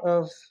lot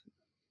of,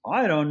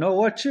 I don't know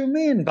what you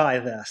mean by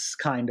this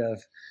kind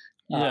of.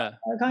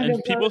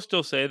 And people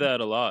still say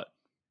that a lot.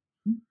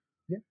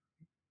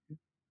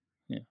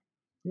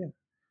 Yeah.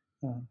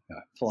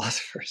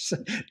 Philosophers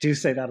do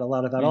say that a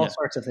lot about all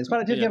sorts of things,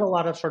 but I did get a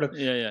lot of sort of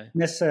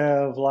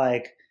missive,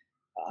 like,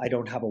 I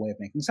don't have a way of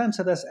making sense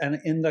of this, and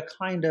in the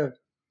kind of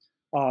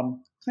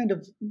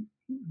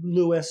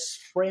Lewis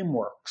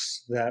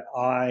frameworks that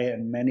I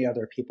and many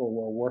other people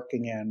were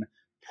working in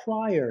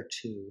prior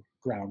to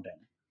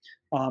grounding.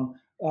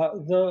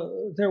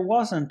 There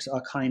wasn't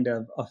a kind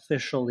of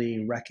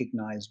officially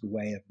recognized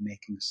way of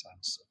making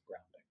sense of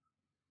grounding.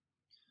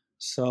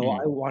 So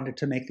I wanted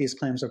to make these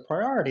claims of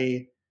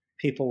priority.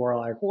 People were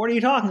like, "What are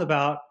you talking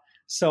about?"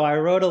 So I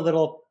wrote a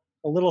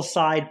little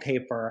side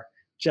paper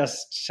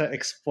just to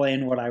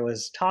explain what I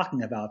was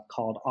talking about,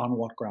 called "On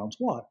What Grounds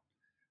What,"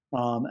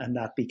 and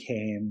that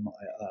became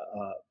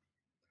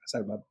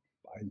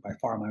by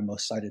far my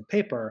most cited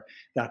paper.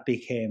 That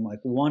became like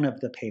one of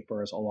the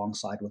papers,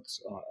 alongside with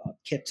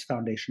Kit's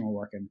foundational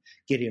work and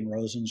Gideon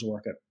Rosen's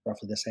work at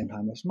roughly the same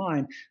time as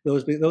mine.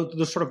 Those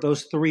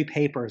three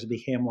papers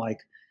became like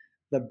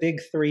the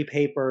big three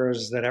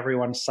papers that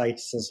everyone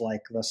cites as like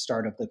the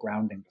start of the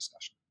grounding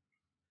discussion.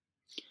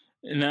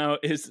 Now,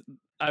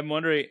 I'm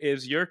wondering,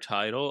 is your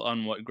title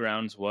 "On What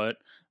Grounds What"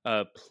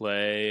 a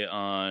play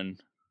on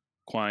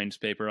Quine's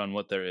paper "On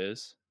What There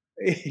Is"?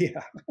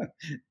 Yeah,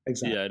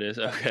 exactly. Yeah, it is.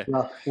 Okay.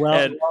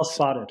 Well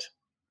spotted.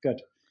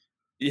 Good.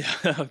 Yeah,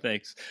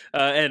 thanks.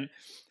 And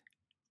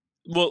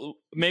well,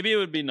 maybe it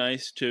would be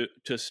nice to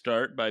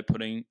start by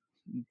putting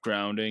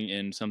grounding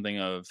in something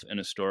of an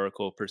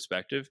historical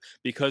perspective,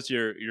 because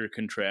you're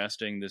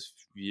contrasting this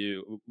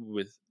view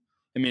with,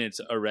 I mean,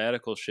 it's a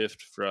radical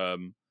shift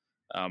from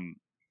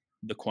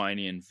the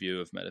Quinean view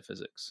of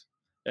metaphysics.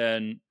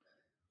 And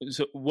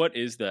so what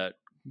is that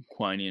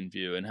Quinean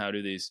view, and how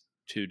do these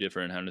two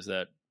differ, and how does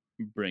that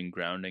bring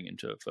grounding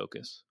into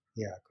focus?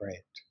 Yeah,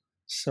 great.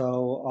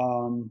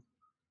 So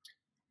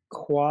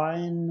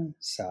Quine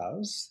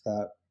says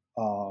that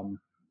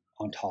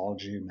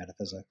ontology,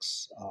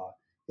 metaphysics,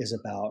 is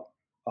about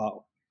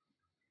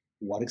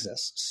what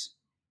exists,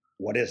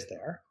 what is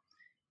there.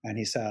 And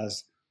he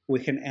says we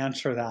can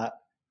answer that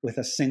with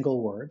a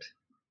single word: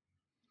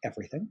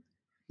 everything.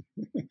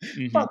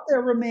 Mm-hmm. But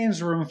there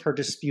remains room for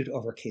dispute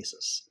over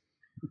cases.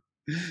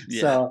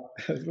 Yeah. So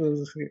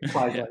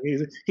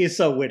he's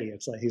so witty.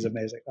 It's like he's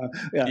amazing.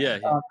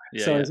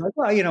 So he's like,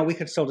 well, we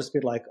could still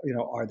dispute, like,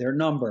 are there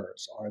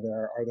numbers? Are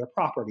there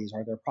properties?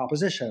 Are there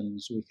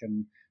propositions? We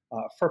can,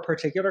 for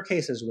particular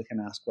cases, we can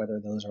ask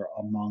whether those are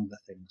among the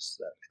things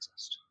that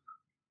exist.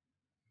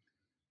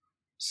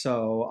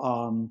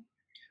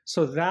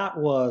 So that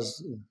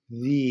was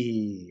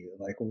the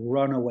like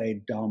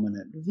runaway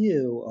dominant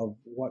view of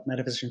what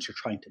metaphysicians were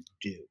trying to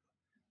do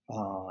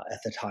at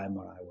the time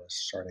when I was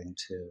starting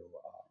to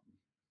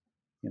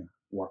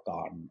work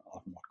on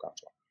what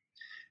grounds what.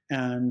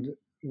 And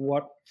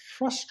what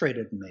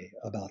frustrated me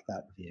about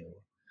that view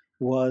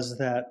was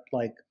that,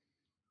 like,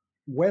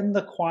 when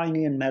the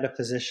Quinean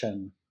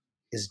metaphysician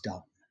is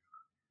done,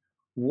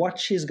 what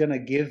she's going to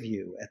give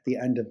you at the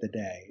end of the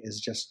day is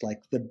just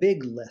like the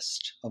big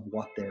list of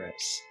what there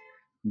is.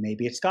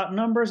 Maybe it's got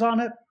numbers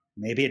on it,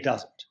 maybe it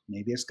doesn't.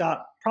 Maybe it's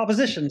got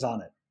propositions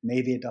on it,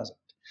 maybe it doesn't.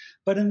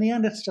 But in the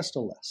end, it's just a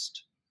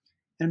list.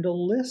 And a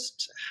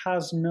list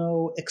has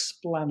no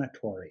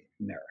explanatory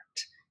merit.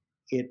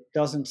 It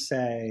doesn't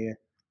say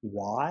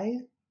why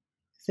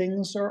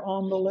things are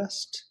on the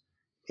list.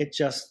 It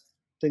just,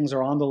 things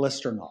are on the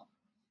list or not.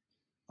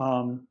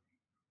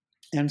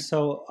 And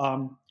so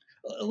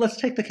let's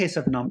take the case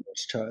of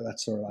numbers.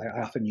 That's sort of,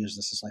 I often use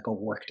this as like a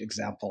worked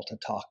example to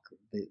talk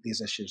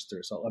these issues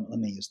through. So let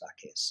me use that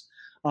case.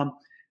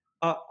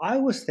 I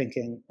was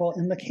thinking, well,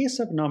 in the case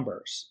of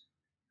numbers,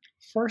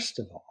 first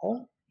of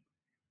all,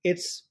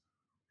 it's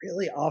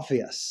really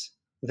obvious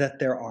that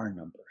there are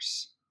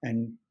numbers,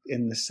 and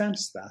in the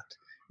sense that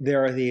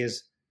there are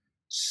these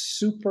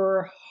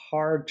super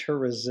hard to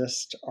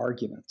resist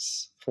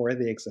arguments for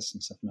the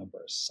existence of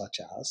numbers, such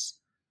as,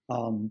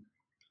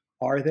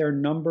 are there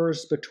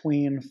numbers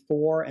between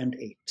 4 and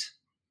 8?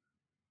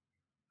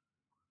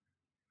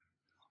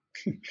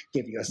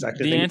 Give you a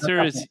second.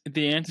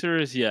 The answer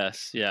is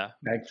yes. Yeah.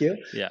 Thank you.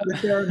 Yeah. But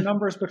if there are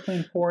numbers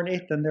between 4 and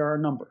 8, then there are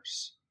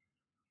numbers.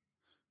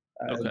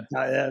 Okay.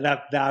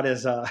 That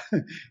is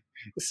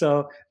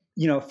so,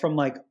 from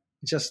like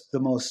just the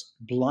most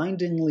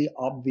blindingly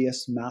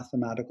obvious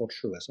mathematical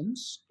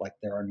truisms, like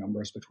there are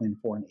numbers between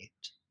 4 and 8,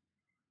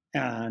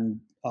 and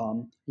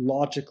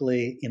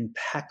logically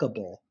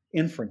impeccable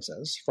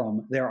inferences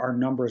from there are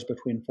numbers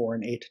between 4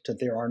 and 8 to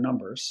there are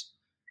numbers,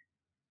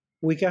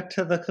 we get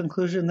to the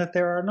conclusion that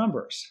there are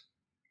numbers.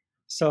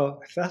 So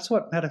if that's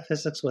what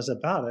metaphysics was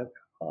about,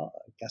 I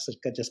guess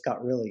it just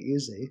got really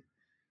easy.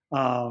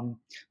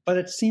 But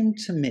it seemed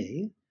to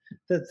me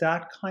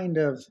that kind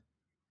of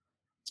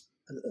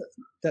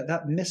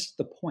that missed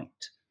the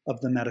point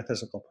of the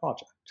metaphysical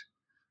project.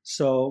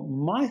 So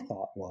my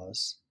thought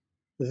was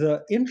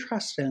the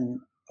interesting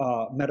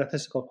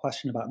metaphysical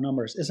question about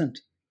numbers isn't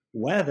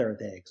whether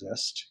they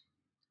exist,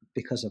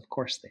 because of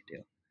course they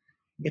do.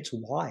 It's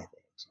why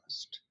they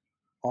exist.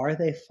 Are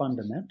they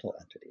fundamental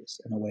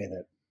entities in a way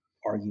that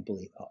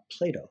arguably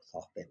Plato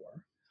thought they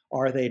were?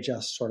 Are they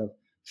just sort of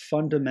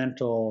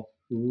fundamental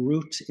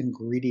root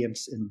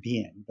ingredients in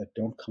being that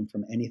don't come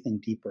from anything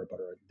deeper but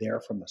are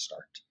there from the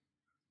start?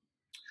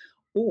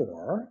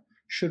 Or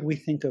should we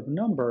think of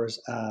numbers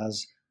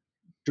as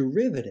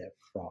derivative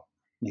from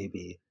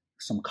maybe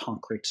some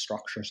concrete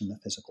structures in the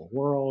physical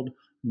world,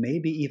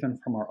 maybe even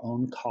from our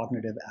own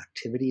cognitive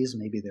activities?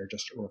 Maybe they're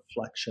just a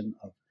reflection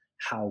of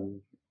how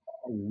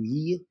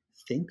we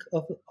think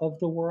of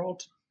the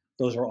world.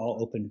 Those are all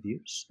open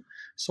views.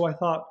 So I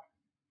thought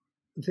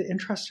the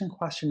interesting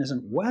question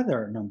isn't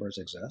whether numbers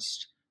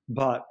exist,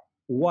 but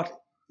what,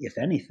 if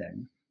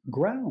anything,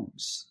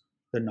 grounds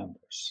the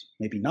numbers.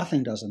 Maybe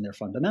nothing does and they're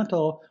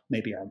fundamental.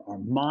 Maybe our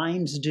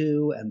minds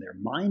do and they're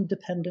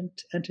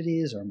mind-dependent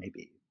entities, or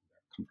maybe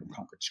they come from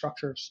concrete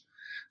structures.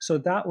 So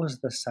that was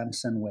the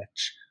sense in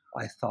which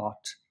I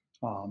thought,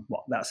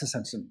 that's the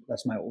sense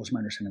what was my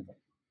understanding of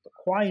the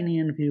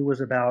Quinean view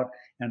was about,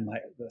 and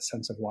the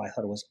sense of why I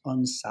thought it was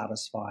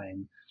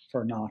unsatisfying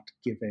for not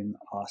giving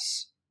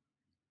us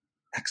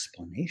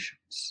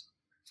explanations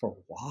for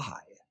why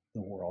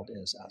the world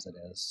is as it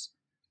is,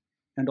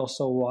 and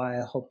also why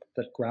I hope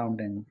that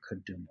grounding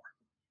could do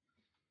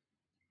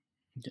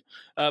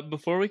more.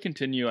 Before we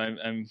continue,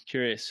 I'm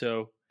curious.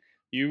 So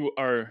you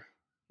are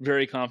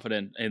very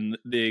confident in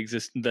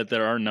that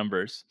there are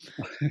numbers,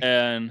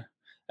 and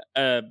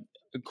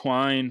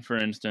Quine, for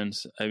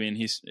instance, I mean,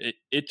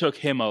 it took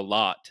him a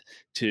lot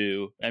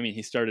to. I mean,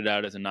 he started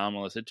out as a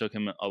nominalist. It took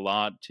him a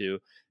lot to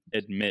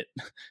admit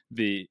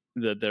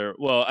that there.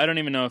 Well, I don't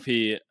even know if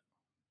he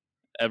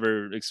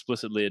ever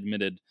explicitly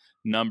admitted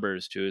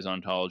numbers to his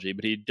ontology,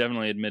 but he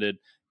definitely admitted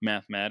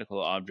mathematical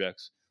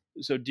objects.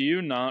 So, do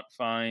you not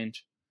find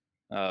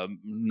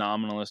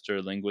nominalist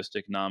or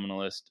linguistic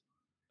nominalist,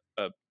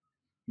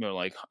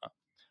 like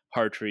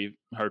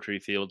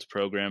Hartree Field's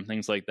program,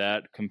 things like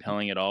that,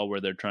 compelling at all,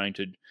 where they're trying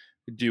to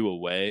do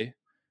away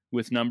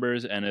with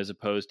numbers, and as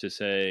opposed to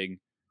saying,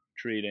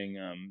 treating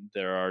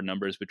there are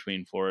numbers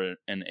between 4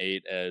 and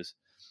 8 as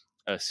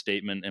a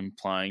statement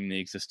implying the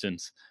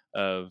existence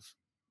of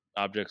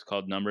objects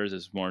called numbers,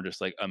 is more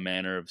just like a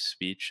manner of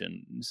speech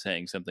and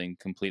saying something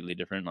completely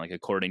different, like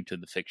according to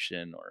the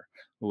fiction or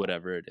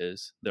whatever it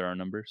is, there are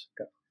numbers.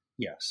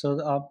 Yeah.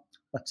 So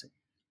let's see.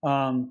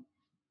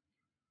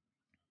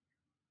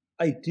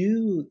 I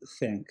do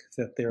think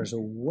that there's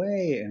a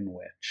way in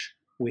which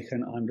we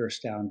can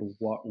understand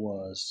what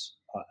was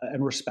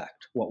and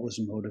respect what was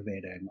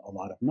motivating a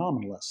lot of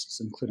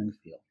nominalists, including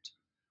Field.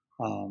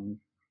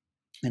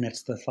 And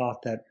it's the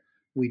thought that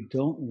we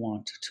don't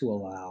want to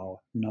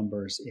allow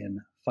numbers in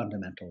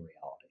fundamental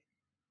reality.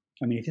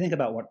 I mean, if you think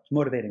about what's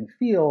motivating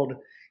Field,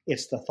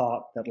 it's the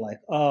thought that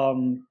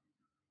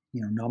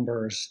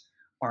numbers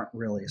aren't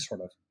really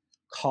sort of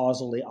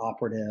causally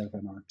operative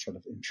and aren't sort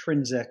of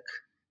intrinsic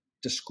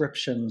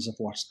descriptions of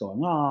what's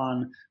going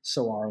on.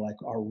 So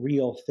our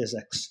real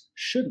physics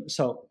shouldn't.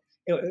 So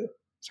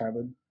sorry, I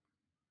would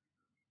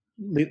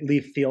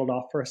leave Field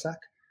off for a sec.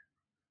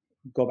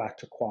 Go back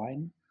to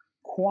Quine.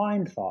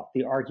 Quine thought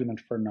the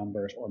argument for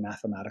numbers or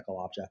mathematical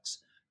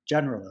objects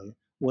generally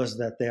was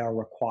that they are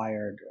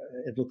required.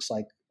 It looks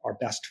like our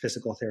best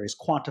physical theories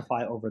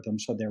quantify over them,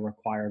 so they're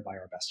required by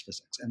our best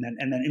physics. And then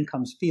in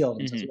comes Field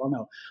and says, well,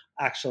 no,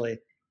 actually,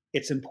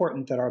 it's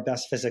important that our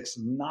best physics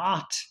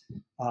not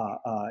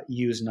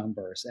use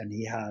numbers. And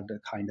he had a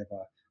kind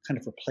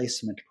of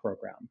replacement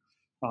program.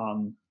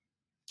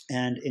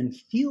 And in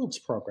Field's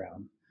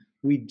program,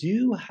 we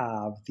do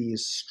have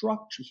these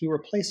structures. He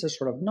replaces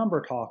sort of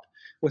number talk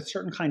with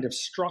certain kind of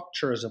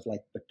structures of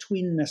like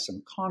betweenness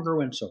and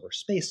congruence over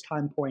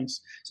space-time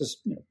points. So it's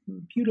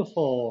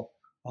beautiful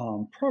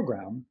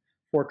program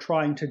for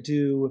trying to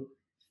do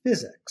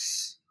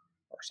physics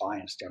or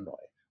science generally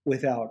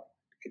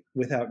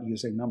without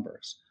using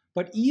numbers.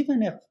 But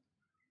even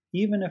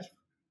if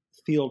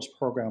Field's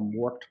program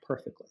worked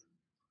perfectly,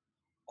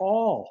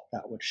 all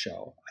that would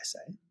show, I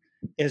say,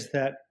 is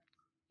that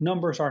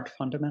numbers aren't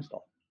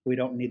fundamental. We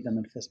don't need them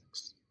in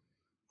physics.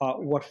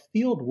 What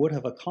Field would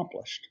have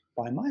accomplished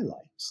by my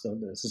lights, so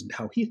this isn't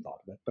how he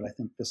thought of it, but I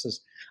think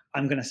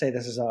I'm going to say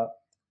this is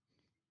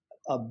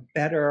a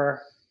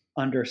better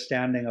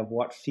understanding of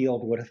what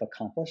Field would have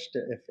accomplished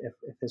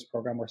if his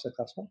program were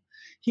successful.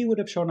 He would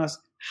have shown us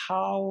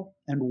how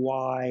and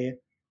why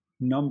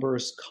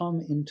numbers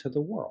come into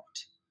the world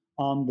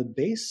on the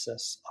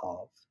basis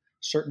of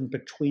certain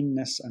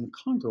betweenness and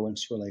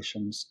congruence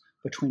relations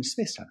between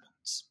space-time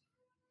points.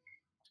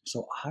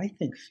 So I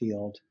think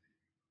Field,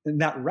 and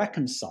that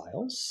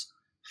reconciles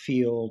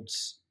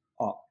Field's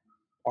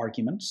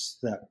arguments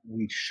that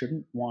we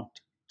shouldn't want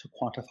to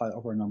quantify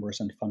over numbers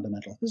in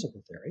fundamental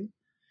physical theory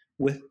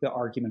with the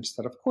arguments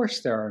that, of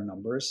course, there are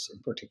numbers.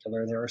 In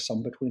particular, there are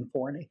some between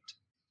 4 and 8.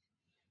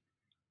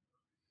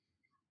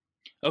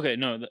 Okay,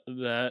 no,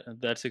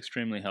 that's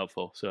extremely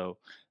helpful. So,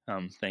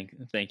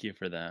 thank you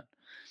for that.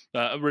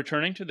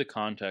 Returning to the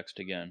context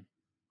again.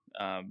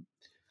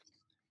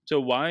 So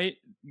why?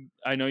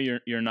 I know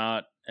you're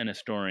not an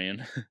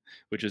historian,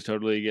 which is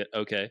totally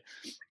okay,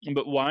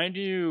 but why do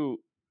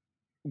you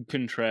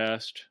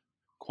contrast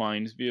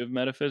Quine's view of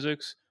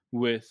metaphysics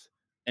with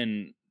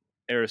an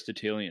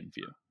Aristotelian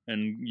view,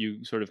 and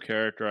you sort of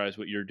characterize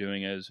what you're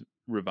doing as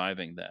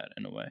reviving that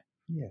in a way?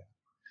 Yeah,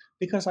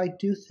 because I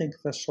do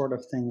think the sort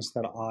of things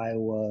that I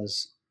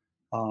was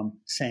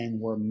saying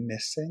were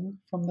missing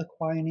from the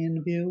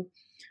Quinean view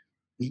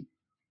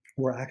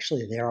were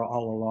actually there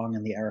all along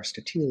in the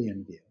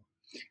Aristotelian view.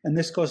 And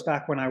this goes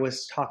back when I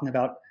was talking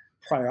about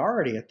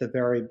priority at the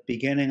very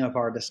beginning of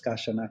our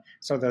discussion.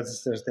 So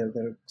there's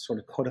the sort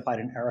of codified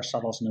in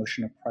Aristotle's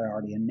notion of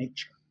priority in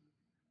nature.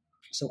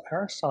 So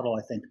Aristotle,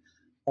 I think,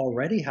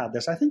 already had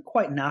this, I think,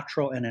 quite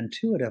natural and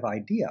intuitive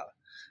idea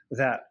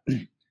that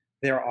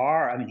there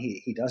are, I mean,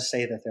 he does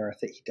say that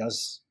he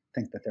does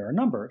think that there are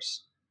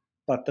numbers,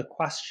 but the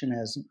question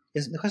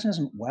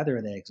isn't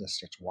whether they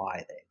exist, it's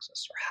why they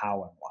exist, or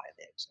how and why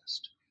they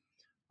exist.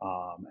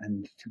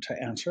 And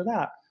to answer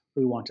that,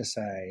 we want to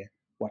say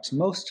what's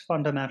most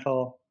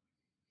fundamental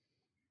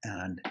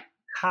and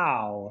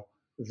how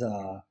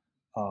the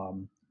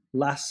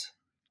less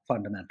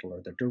fundamental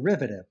or the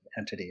derivative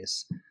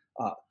entities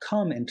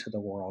come into the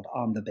world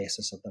on the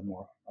basis of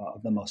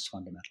the most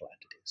fundamental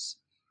entities.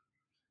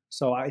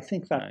 So I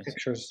think that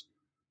pictures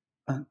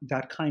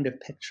that kind of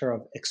picture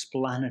of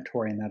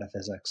explanatory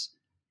metaphysics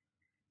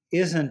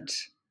isn't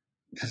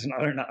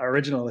not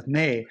original with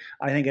me.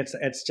 I think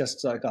it's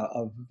just like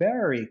a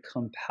very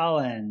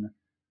compelling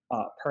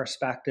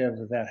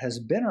perspective that has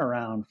been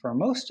around for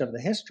most of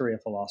the history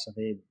of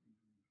philosophy,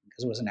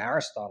 because it was in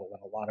Aristotle,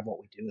 and a lot of what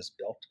we do is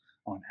built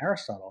on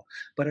Aristotle.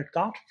 But it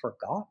got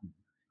forgotten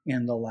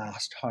in the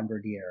last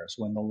 100 years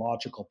when the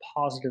logical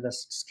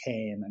positivists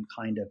came and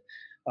kind of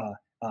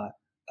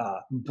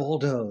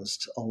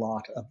bulldozed a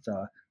lot of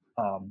the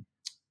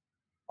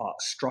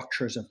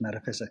structures of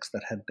metaphysics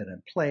that had been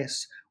in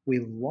place. We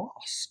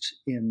lost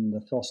in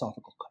the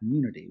philosophical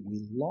community.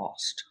 We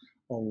lost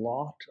a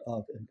lot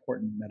of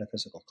important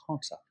metaphysical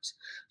concepts.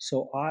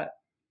 So I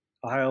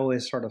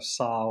always sort of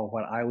saw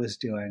what I was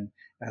doing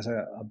as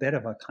a bit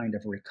of a kind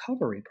of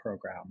recovery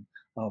program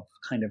of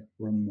kind of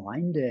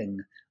reminding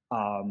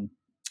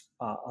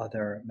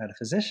other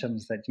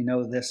metaphysicians that,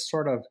 this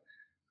sort of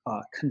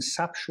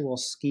conceptual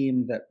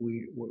scheme that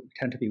we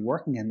tend to be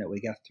working in, that we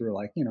get through,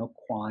 like,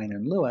 Quine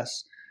and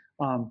Lewis,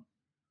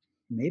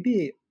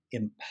 maybe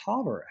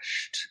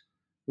impoverished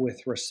with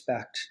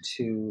respect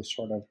to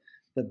sort of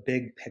the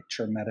big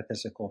picture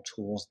metaphysical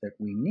tools that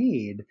we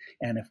need.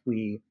 And if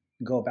we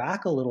go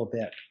back a little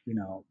bit,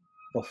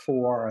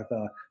 before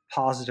the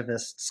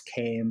positivists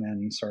came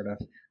and sort of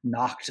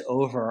knocked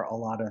over a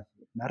lot of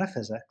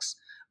metaphysics,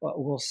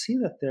 we'll see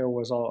that there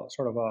was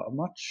a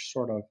much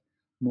sort of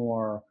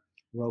more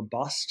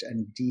robust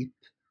and deep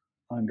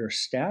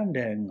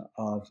understanding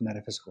of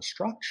metaphysical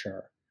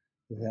structure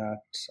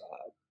that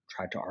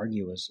tried to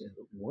argue is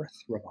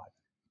worth reviving.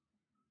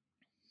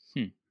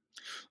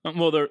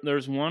 Well,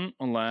 there's one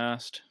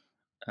last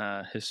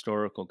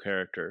historical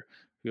character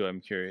who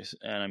I'm curious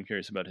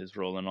about his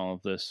role in all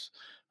of this,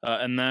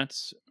 and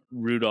that's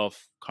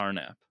Rudolf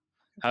Carnap.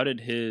 How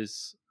did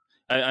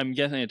I'm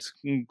guessing it's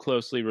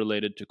closely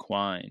related to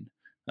Quine,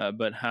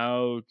 but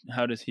how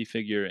does he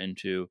figure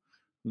into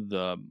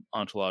the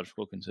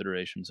ontological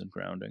considerations and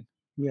grounding?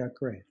 Yeah,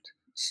 great.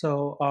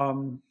 So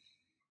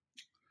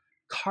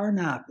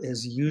Carnap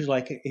is usually,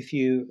 like, if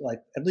you,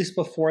 like, at least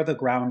before the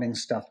grounding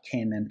stuff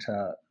came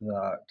into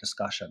the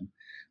discussion,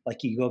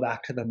 like, you go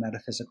back to the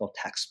metaphysical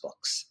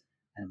textbooks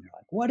and you're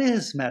like, what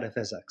is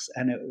metaphysics?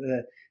 And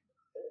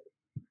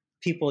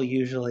people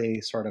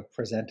usually sort of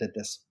presented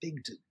this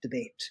big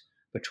debate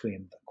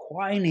between the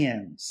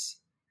Quinians,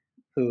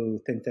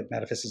 who think that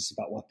metaphysics is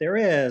about what there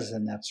is,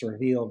 and that's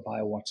revealed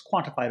by what's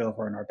quantified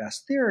over in our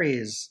best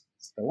theories.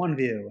 It's the one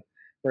view,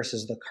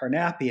 versus the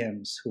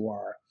Carnapians, who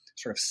are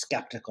sort of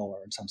skeptical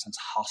or in some sense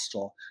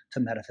hostile to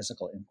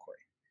metaphysical inquiry.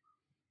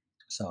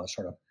 So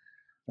sort of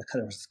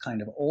there was this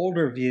kind of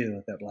older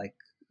view that, like,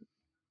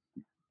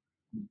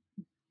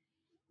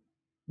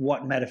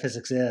 what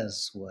metaphysics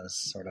is was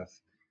sort of,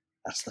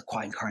 that's the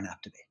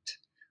Quine-Carnap debate.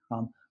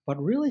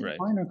 But really, right,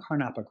 Quine and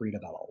Carnap agreed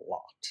about a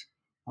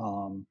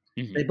lot.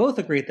 They both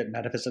agreed that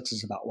metaphysics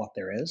is about what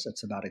there is.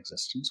 It's about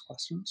existence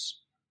questions.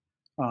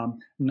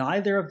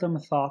 Neither of them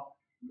thought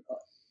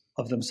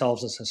of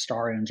themselves as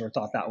historians or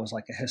thought that was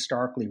like a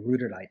historically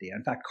rooted idea.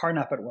 In fact, Quine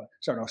at one point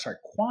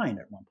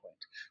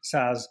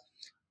says,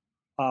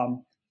 I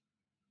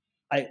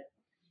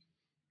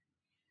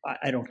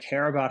don't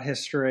care about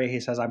history. He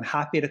says, I'm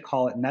happy to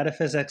call it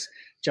metaphysics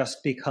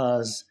just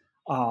because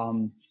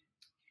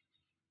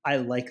I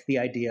like the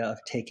idea of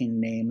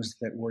taking names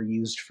that were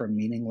used for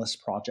meaningless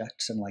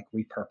projects and like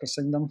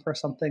repurposing them for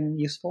something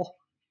useful.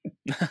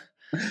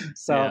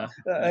 So,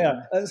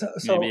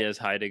 maybe as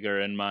Heidegger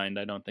in mind,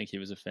 I don't think he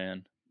was a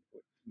fan.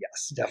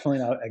 Yes, definitely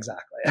not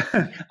exactly.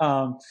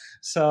 Quine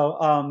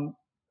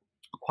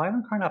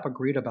and Carnap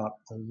agreed about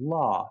a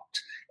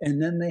lot,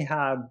 and then they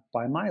had,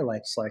 by my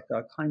lights, like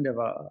a kind of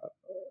a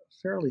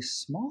fairly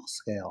small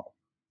scale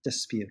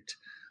dispute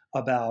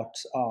about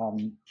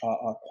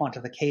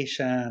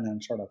quantification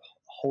and sort of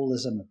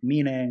holism of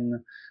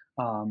meaning,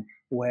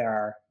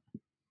 where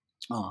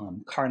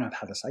Carnap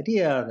had this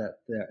idea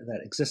that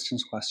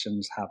existence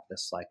questions have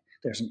this, like,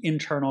 there's an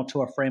internal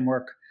to a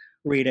framework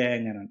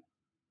reading and an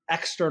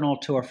external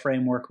to a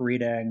framework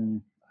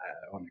reading. I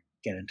don't want to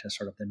get into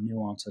sort of the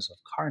nuances of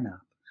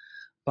Carnap,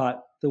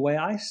 but the way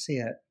I see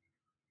it,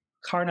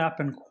 Carnap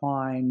and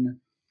Quine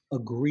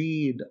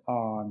agreed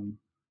on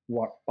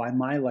what, by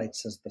my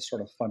lights, is the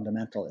sort of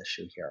fundamental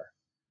issue here,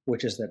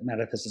 which is that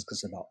metaphysics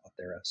is about what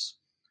there is.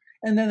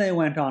 And then they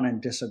went on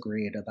and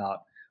disagreed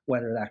about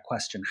whether that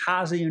question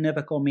has a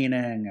univocal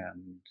meaning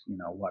and, you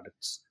know, what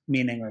its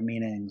meaning or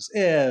meanings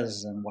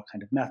is and what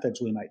kind of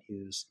methods we might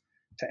use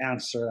to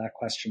answer that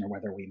question, or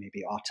whether we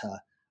maybe ought to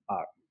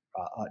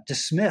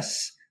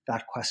dismiss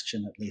that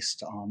question, at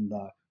least on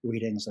the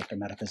readings that the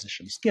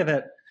metaphysicians give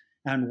it.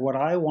 And what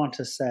I want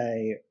to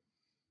say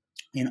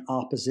in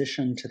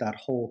opposition to that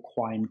whole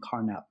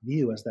Quine-Carnap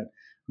view is that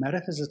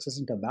metaphysics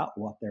isn't about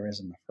what there is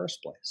in the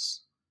first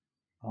place.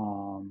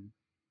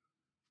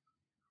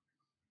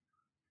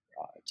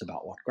 It's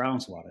about what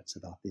grounds what. It's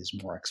about these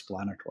more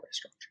explanatory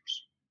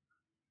structures.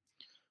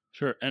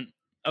 Sure. And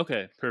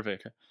okay,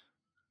 perfect.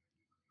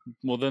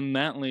 Well, then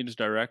that leads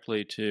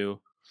directly to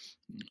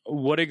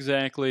what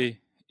exactly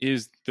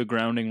is the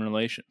grounding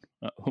relation?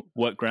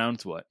 What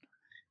grounds what?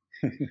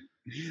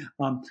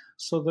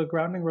 So the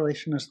grounding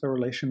relation is the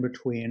relation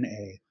between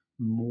a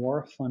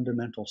more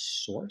fundamental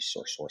source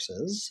or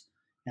sources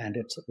and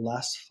its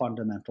less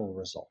fundamental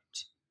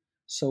result.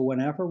 So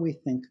whenever we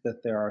think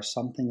that there are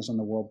some things in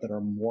the world that are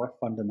more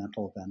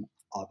fundamental than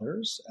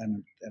others,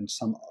 and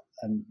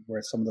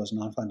where some of those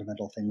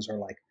non-fundamental things are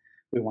like,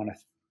 we want to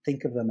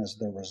think of them as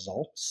the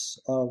results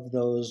of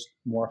those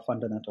more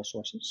fundamental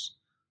sources.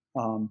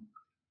 Let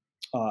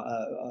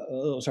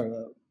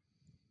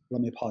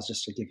me pause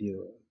just to give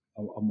you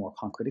a more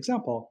concrete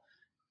example.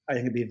 I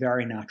think it'd be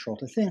very natural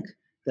to think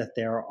that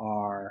there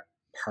are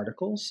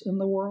particles in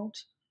the world,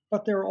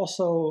 but there are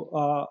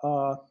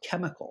also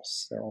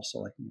chemicals. There are also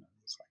like, you know,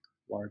 these like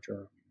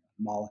larger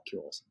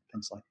molecules and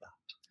things like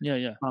that.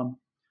 Yeah.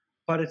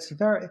 But it's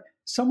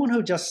someone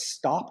who just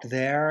stopped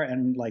there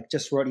and like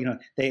just wrote, you know,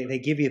 they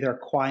give you their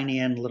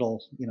Quinean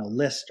little, you know,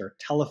 list or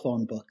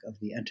telephone book of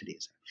the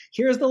entities.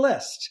 Here's the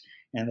list,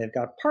 and they've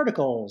got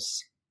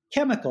particles,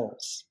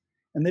 chemicals,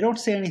 and they don't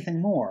say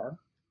anything more.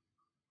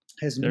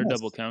 They're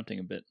double counting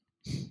a bit.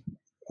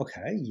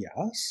 Okay,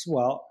 yes.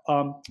 Well,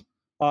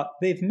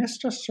 they've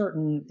missed a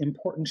certain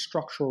important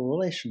structural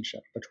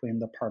relationship between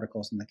the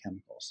particles and the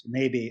chemicals.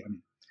 Maybe,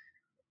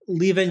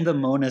 leaving the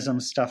monism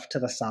stuff to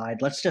the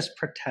side, let's just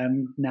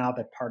pretend now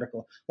that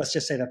let's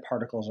just say that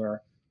particles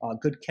are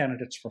good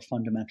candidates for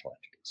fundamental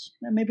entities.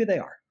 And maybe they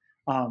are.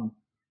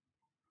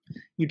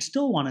 You'd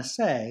still want to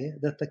say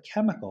that the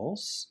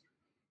chemicals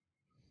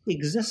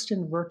exist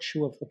in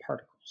virtue of the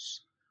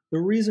particles. The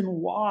reason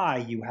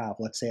why you have,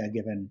 let's say, a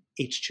given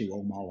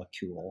H2O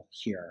molecule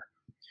here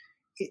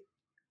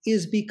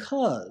is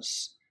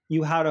because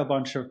you had a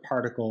bunch of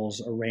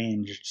particles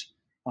arranged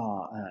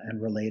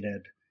and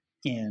related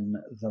in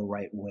the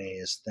right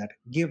ways that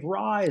give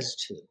rise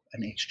to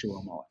an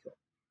H2O molecule.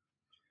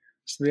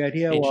 So the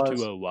idea was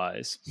H2O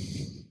wise.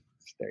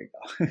 There you go.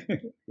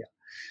 Yeah.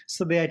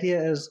 So the idea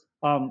is,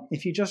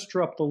 if you just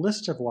drew up the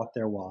list of what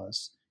there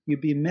was, you'd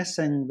be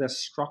missing the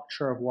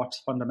structure of what's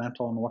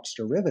fundamental and what's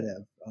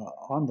derivative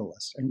on the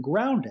list. And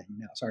grounding,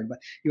 but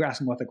you're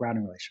asking what the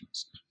grounding relation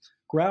is.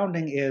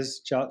 Grounding is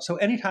just, so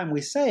anytime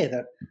we say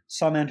that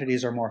some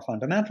entities are more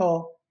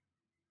fundamental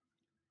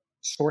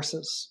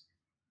sources,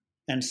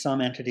 and some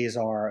entities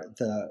are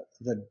the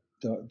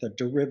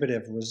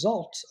derivative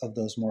result of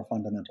those more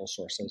fundamental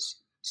sources,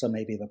 so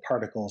maybe the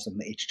particles in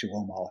the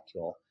H2O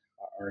molecule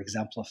are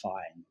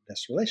exemplifying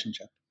this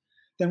relationship,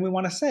 then we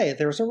want to say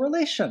there's a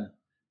relation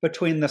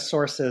between the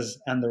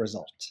sources and the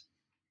result.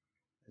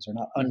 These are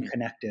not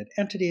unconnected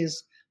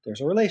entities.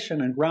 There's a relation,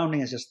 and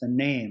grounding is just the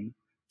name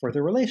for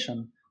the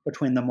relation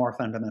between the more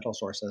fundamental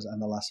sources and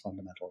the less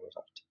fundamental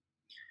result.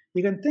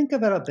 You can think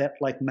of it a bit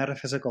like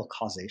metaphysical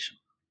causation.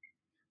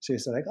 So you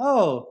say like,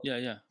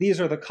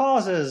 these are the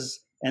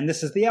causes, and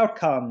this is the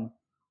outcome.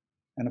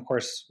 And of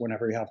course,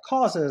 whenever you have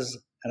causes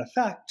and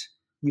effect,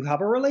 you have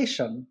a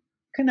relation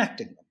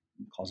connecting them,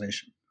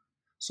 causation.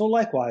 So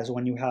likewise,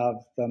 when you have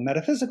the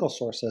metaphysical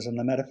sources and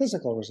the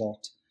metaphysical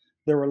result,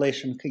 you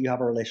have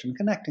a relation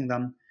connecting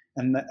them,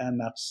 and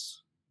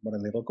that's what I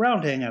label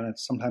grounding, and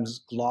it's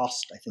sometimes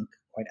glossed, I think,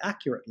 quite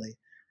accurately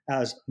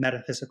as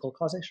metaphysical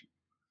causation.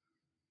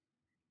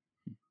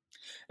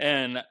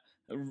 And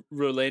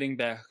relating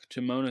back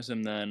to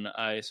monism, then,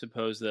 I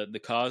suppose that the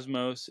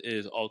cosmos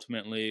is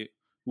ultimately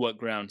what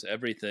grounds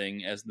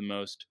everything as the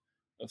most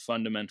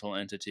fundamental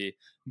entity,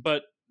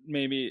 but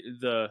maybe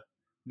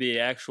the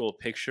actual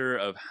picture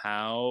of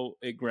how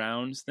it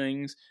grounds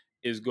things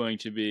is going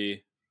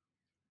to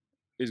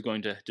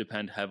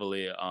depend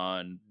heavily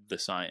on the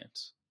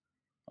science,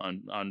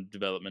 on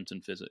developments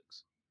in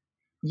physics.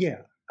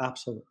 Yeah,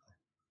 absolutely.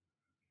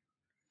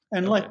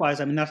 And Okay. likewise,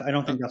 I mean, I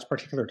don't think that's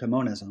particular to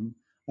monism.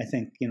 I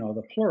think,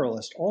 the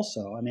pluralist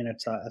also, I mean,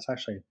 it's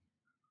actually,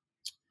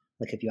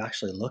 like, if you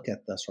actually look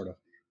at the sort of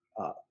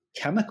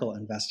chemical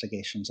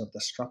investigations of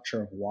the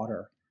structure of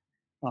water,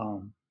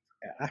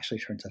 it actually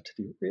turns out to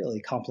be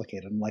really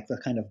complicated. And like the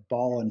kind of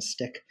ball and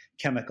stick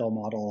chemical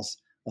models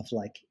of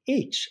like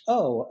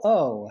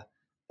H-O-O,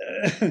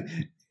 it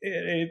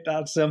ain't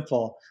that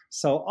simple.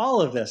 So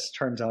all of this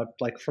turns out,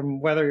 like, from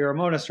whether you're a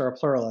monist or a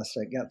pluralist,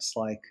 it gets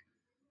like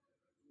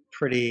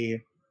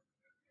pretty,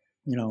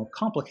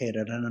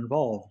 complicated and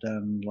involved,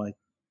 and like,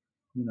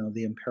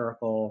 the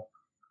empirical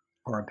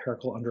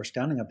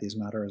understanding of these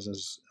matters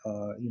is,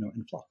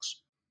 in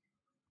flux.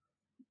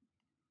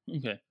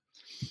 Okay.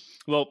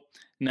 Well,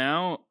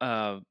 now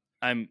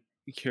I'm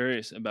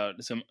curious about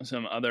some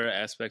other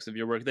aspects of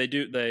your work. They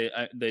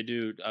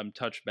do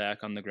touch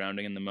back on the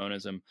grounding and the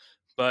monism,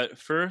 but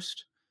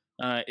first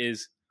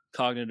is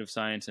cognitive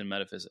science and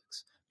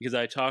metaphysics,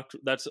 because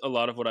that's a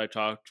lot of what I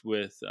talked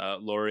with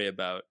Lori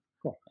about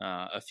Cool.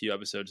 a few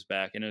episodes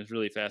back, and it was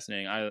really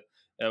fascinating. I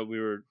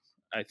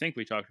think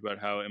we talked about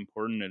how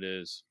important it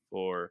is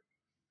for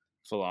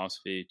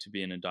philosophy to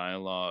be in a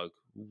dialogue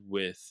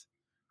with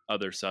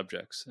other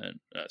subjects, and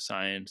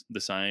the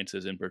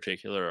sciences in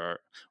particular,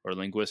 or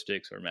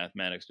linguistics or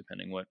mathematics,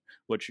 depending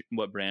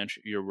what branch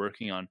you're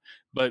working on.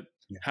 But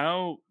Yeah.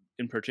 how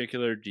in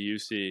particular do you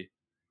see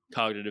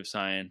cognitive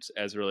science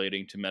as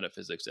relating to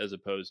metaphysics, as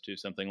opposed to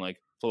something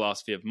like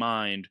philosophy of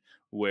mind,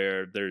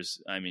 where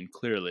there's, I mean,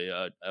 clearly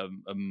a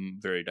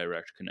very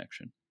direct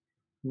connection?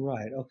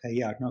 Right. Okay.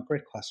 Yeah. No,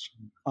 great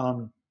question.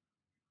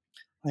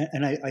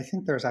 And I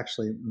think there's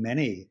actually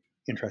many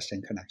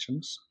interesting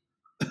connections.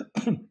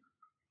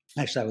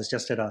 Actually, I was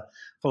just at a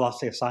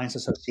Philosophy of Science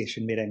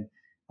Association meeting,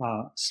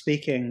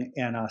 speaking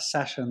in a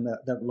session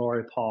that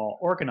Lori Paul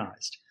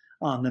organized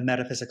on the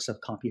metaphysics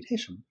of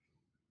computation,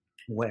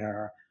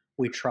 where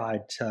we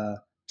tried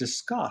to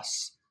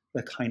discuss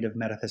the kind of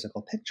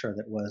metaphysical picture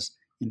that was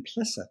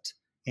implicit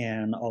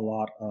in a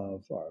lot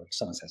of, or in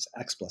some sense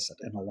explicit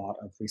in a lot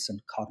of recent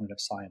cognitive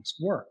science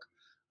work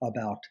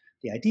about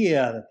the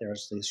idea that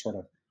there's these sort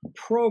of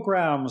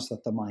programs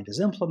that the mind is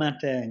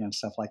implementing and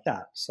stuff like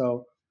that.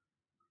 So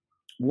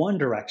one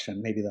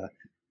direction, maybe the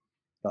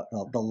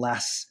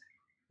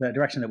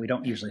direction that we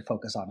don't usually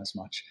focus on as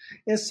much,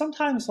 is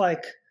sometimes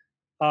like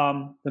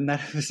the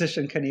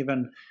metaphysician can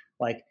even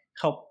like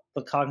help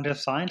the cognitive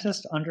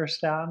scientist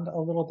understand a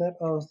little bit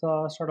of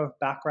the sort of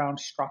background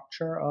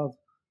structure of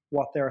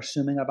what they're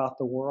assuming about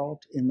the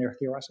world in their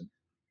theorizing.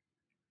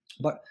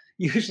 But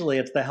usually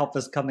it's the help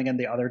is coming in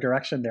the other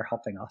direction. They're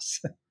helping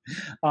us.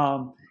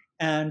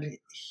 And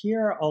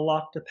here a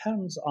lot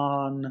depends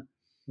on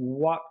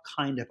what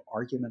kind of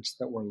arguments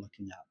that we're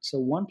looking at. So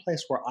one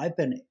place where I've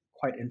been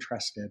quite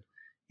interested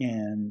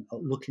in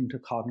looking to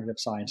cognitive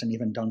science, and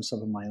even done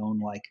some of my own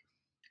like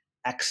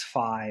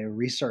XFi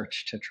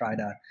research to try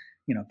to,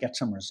 get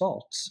some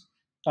results,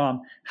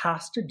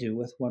 has to do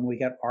with when we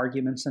get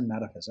arguments in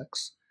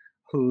metaphysics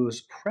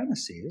whose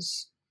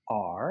premises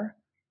are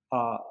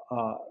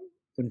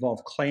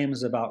involve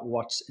claims about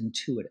what's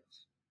intuitive.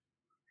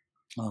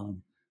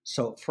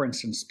 So, for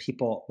instance,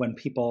 when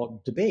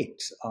people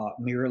debate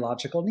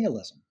mereological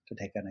nihilism, to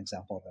take an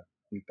example that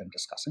we've been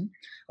discussing,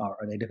 or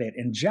they debate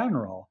in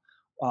general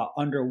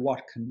under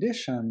what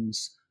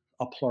conditions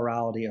a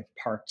plurality of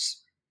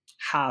parts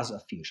has a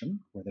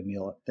fusion, where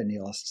the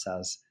nihilist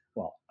says,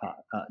 well,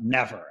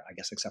 never, I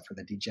guess, except for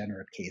the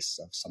degenerate case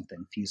of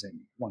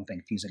one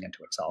thing fusing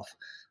into itself.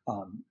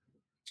 And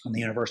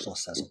the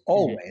universalist says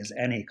always,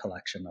 any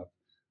collection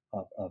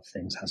of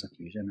things has a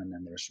fusion. And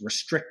then there's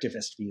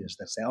restrictivist views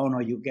that say, oh no,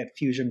 you get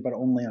fusion, but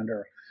only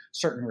under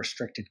certain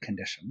restricted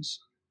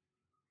conditions.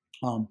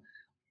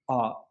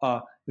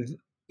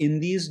 In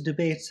these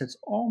debates, it's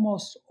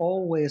almost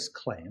always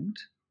claimed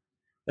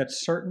that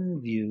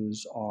certain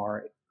views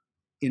are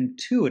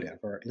intuitive,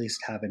 or at least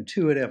have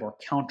intuitive or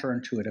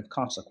counterintuitive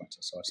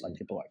consequences. So it's like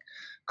people like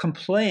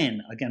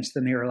complain against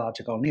the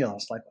mereological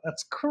nihilist, like,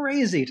 that's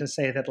crazy to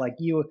say that like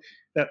you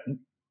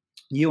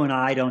and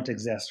I don't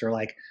exist, or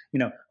like,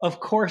 of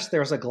course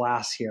there's a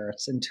glass here,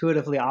 it's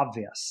intuitively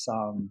obvious.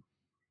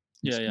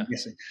 Yeah.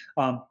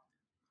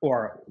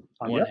 Or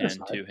on One the other hand,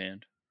 side, two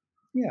hand.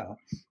 Yeah,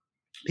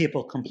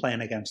 people complain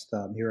against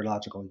the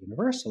mereological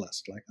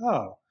universalist, like,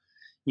 oh,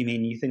 you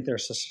mean you think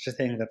there's such a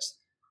thing that's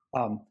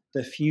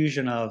the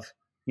fusion of,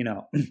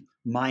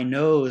 my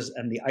nose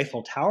and the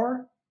Eiffel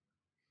Tower.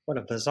 What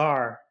a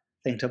bizarre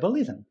thing to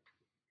believe in.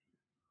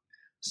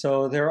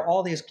 So there are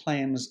all these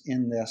claims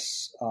in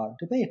this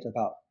debate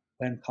about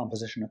when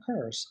composition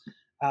occurs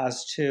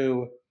as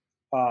to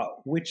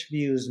which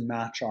views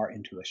match our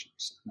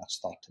intuitions. And that's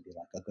thought to be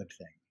like a good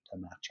thing, to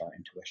match our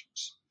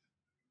intuitions.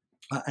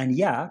 And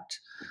yet,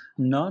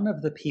 none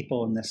of the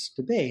people in this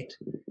debate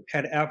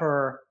had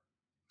ever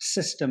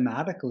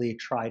systematically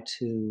tried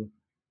to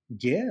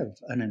give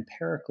an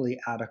empirically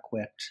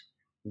adequate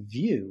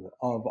view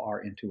of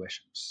our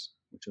intuitions,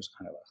 which was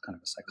kind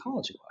of a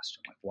psychology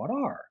question. Like, what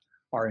are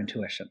our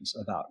intuitions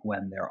about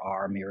when there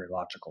are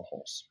mereological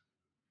holes?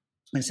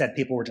 Instead,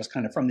 people were just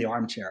kind of from the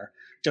armchair,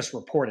 just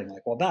reporting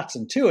like, well, that's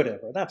intuitive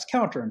or that's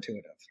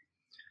counterintuitive.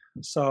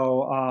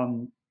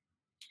 So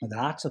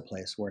that's a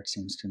place where it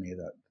seems to me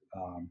that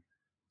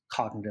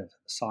cognitive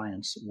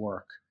science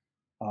work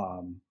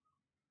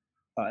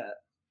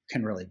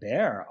can really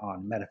bear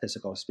on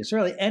metaphysical disputes.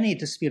 Really, any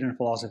dispute in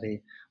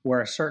philosophy where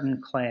a certain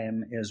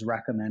claim is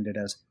recommended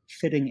as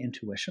fitting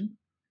intuition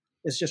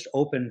is just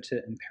open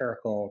to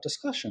empirical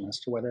discussion as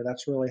to whether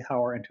that's really how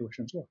our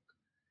intuitions work.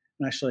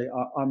 And actually,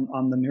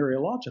 on the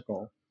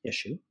mereological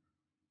issue,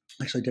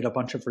 I actually did a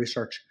bunch of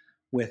research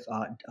with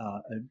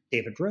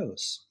David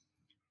Rose.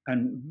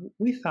 And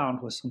we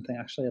found was something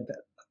actually a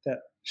bit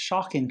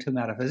shocking to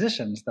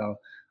metaphysicians, though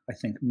I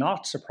think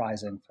not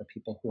surprising for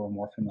people who are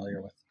more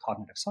familiar with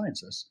cognitive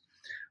sciences,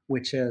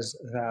 which is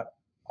that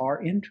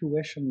our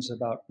intuitions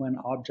about when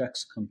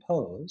objects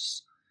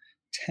compose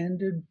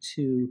tended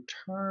to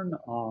turn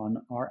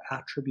on our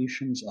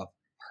attributions of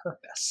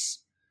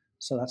purpose.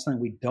 So that's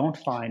something we don't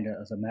find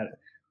as a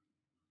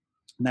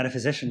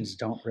metaphysicians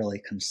don't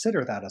really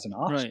consider that as an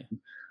option, right.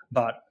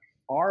 But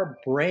our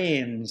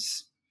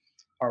brains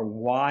are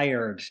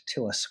wired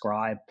to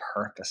ascribe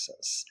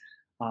purposes.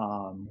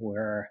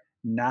 We're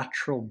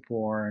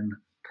natural-born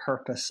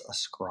purpose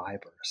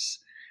ascribers.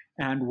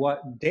 And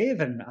what Dave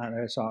and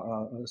there's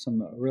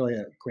some really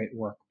great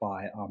work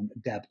by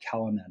Deb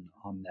Kellerman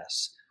on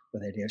this,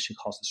 with the idea she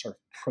calls the sort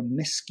of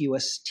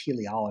promiscuous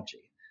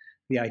teleology,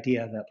 the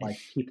idea that like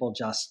people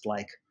just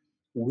like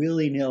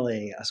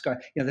willy-nilly ascribe.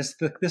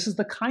 This is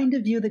the kind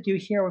of view that you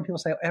hear when people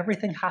say, oh,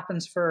 everything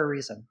happens for a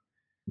reason.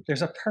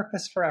 There's a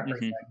purpose for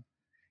everything. Mm-hmm.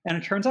 And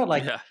it turns out,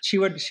 like,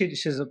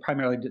 she's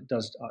primarily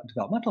does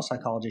developmental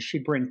psychology.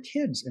 She'd bring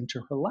kids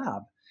into her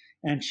lab,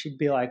 and she'd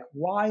be like,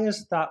 "Why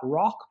is that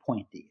rock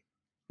pointy?"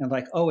 And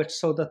like, "Oh, it's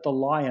so that the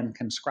lion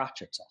can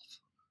scratch itself."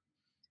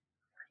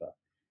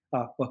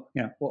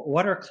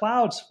 What are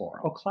clouds for?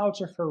 Oh,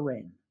 clouds are for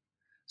rain.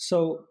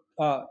 So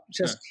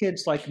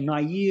kids like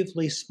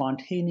naively,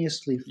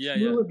 spontaneously,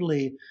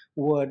 fluidly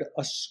would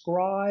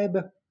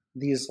ascribe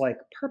these like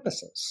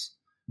purposes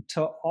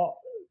to all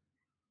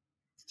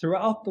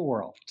throughout the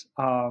world.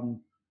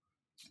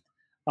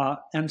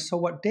 And so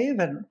what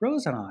David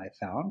Rose and I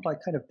found, like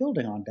kind of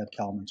building on Deb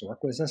Kellerman's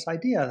work, was this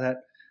idea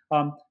that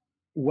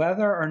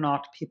whether or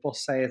not people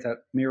say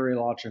that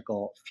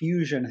mereological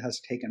fusion has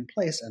taken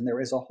place and there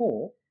is a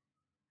whole,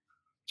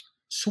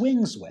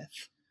 swings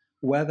with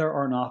whether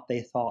or not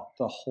they thought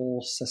the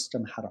whole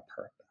system had a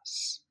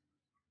purpose.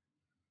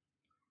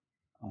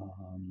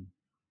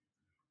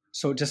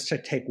 So just to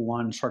take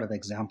one sort of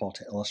example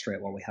to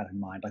illustrate what we had in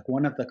mind, like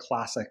one of the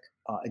classic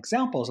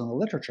examples in the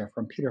literature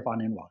from Peter van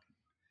Inwagen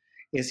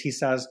is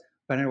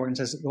Van Inwagen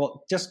says,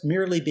 well, just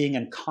merely being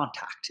in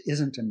contact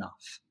isn't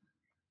enough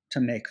to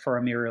make for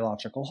a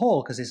mereological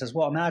whole, because he says,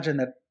 well, imagine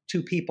that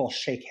two people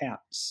shake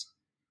hands.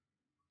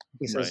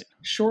 He says,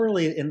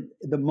 surely in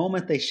the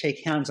moment they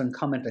shake hands and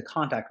come into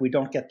contact, we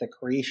don't get the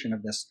creation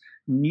of this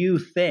new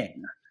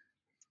thing,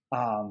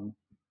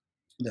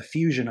 the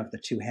fusion of the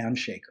two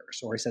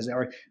handshakers. Or he says,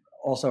 or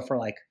also for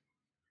like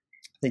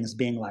things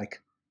being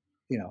like,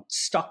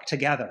 stuck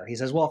together. He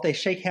says, well, if they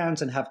shake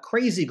hands and have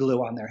crazy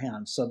glue on their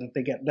hands so that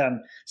they get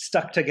them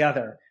stuck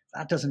together,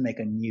 that doesn't make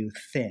a new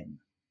thing.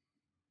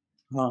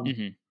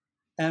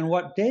 And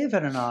what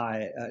David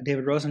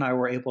Rose and I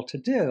were able to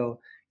do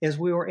is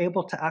we were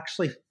able to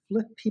actually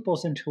flip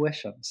people's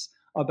intuitions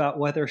about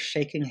whether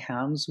shaking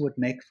hands would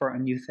make for a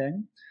new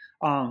thing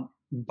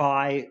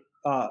by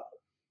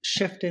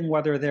shifting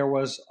whether there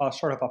was a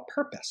sort of a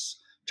purpose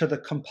to the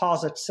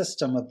composite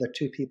system of the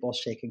two people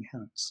shaking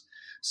hands.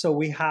 So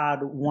we had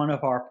one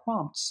of our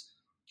prompts,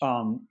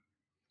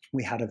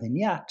 we had a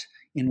vignette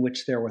in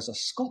which there was a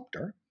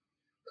sculptor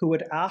who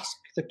would ask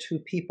the two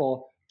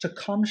people to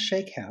come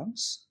shake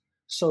hands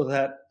so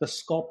that the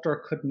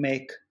sculptor could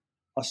make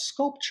a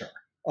sculpture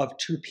of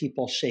two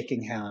people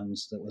shaking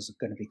hands that was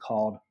going to be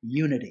called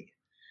Unity.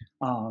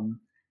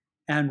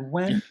 And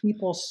when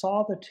people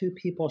saw the two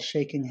people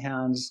shaking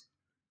hands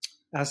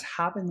as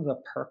having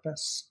the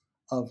purpose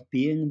of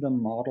being the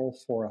model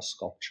for a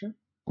sculpture,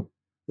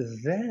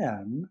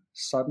 then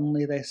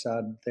suddenly they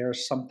said,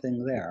 there's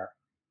something there.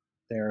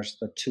 There's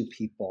the two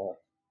people.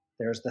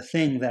 There's the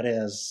thing that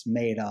is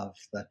made of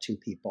the two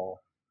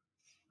people,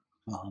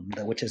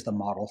 which is the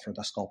model for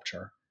the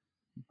sculpture.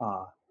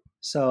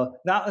 So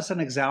that was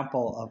an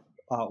example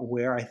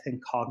where I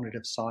think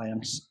cognitive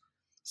science,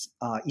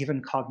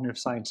 even cognitive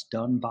science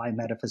done by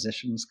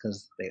metaphysicians,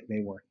 because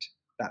they weren't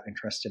that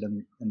interested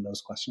in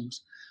those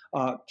questions,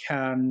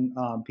 can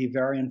be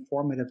very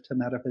informative to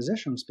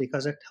metaphysicians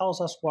because it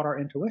tells us what our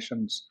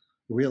intuitions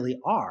really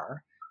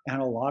are. And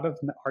a lot of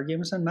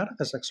arguments in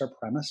metaphysics are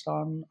premised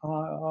on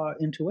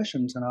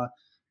intuitions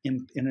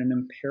in an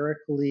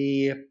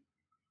empirically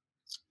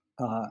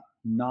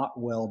not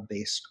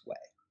well-based way.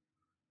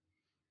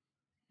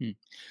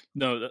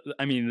 No,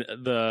 I mean,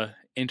 the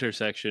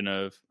intersection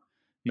of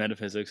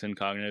metaphysics and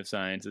cognitive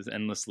science is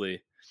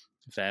endlessly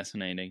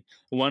fascinating.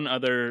 One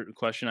other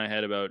question I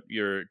had about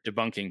your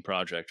debunking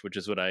project, which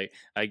is what I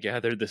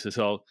gathered this is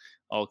all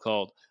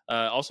called,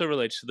 also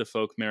relates to the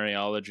folk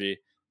Mariology.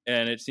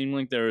 And it seemed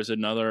like there was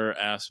another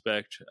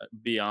aspect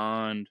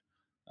beyond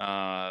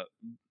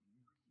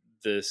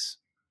this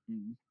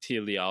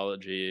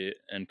teleology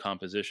and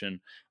composition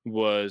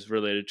was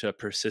related to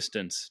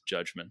persistence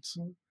judgments.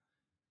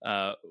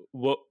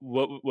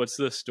 What's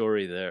the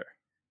story there?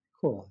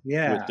 Cool.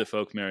 Yeah. With the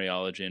folk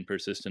Mariology and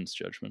persistence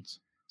judgments.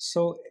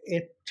 So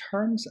it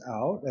turns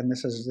out, and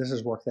this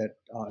is work that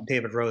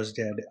David Rose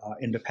did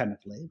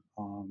independently,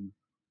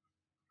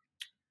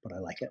 but I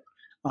like it,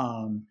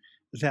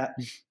 that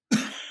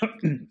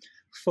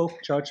folk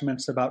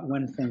judgments about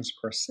when things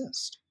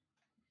persist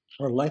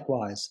are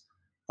likewise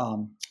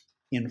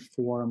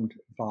informed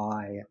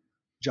by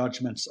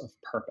judgments of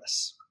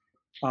purpose.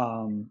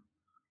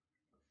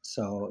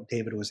 So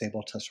David was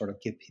able to sort of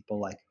give people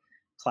like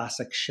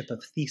classic Ship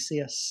of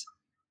Theseus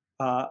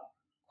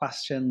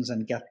questions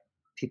and get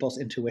people's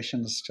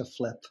intuitions to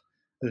flip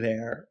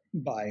there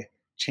by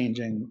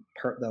changing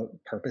the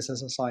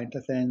purposes assigned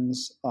to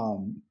things.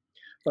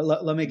 But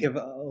let me give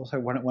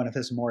one of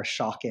his more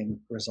shocking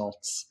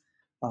results.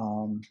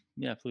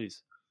 Yeah,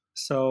 please.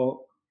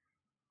 So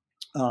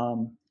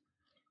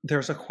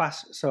there's a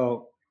question.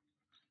 So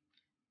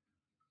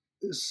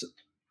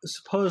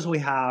suppose we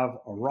have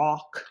a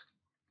rock,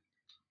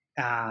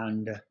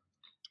 and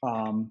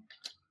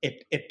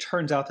it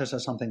turns out this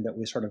is something that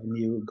we sort of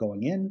knew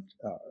going in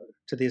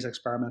to these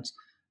experiments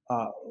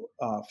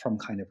from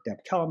kind of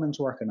Deb Kellerman's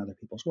work and other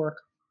people's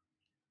work,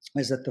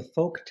 is that the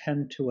folk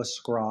tend to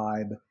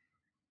ascribe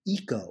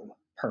eco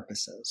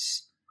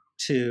purposes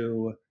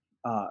to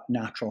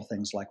natural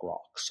things like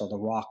rocks. So the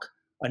rock,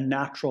 a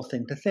natural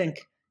thing to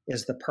think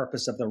is the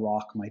purpose of the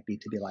rock might be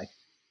to be like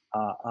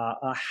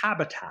a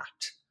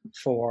habitat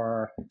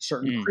for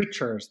certain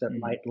creatures that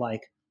might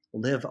like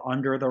live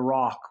under the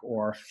rock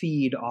or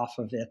feed off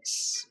of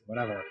its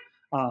whatever.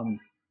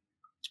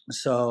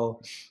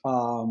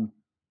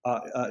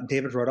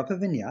 David wrote up a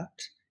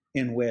vignette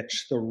in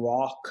which the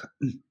rock,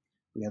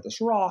 we had this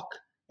rock,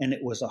 and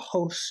it was a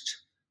host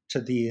to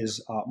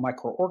these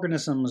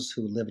microorganisms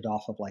who lived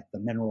off of like the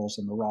minerals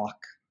in the rock.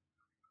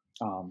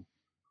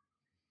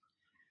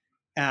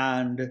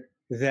 And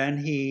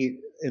then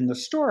in the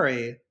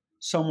story,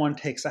 someone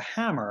takes a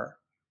hammer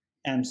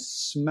and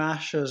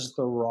smashes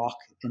the rock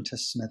into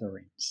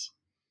smithereens.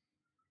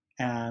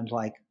 And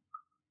like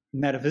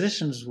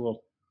metaphysicians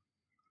will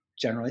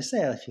generally say,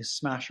 if you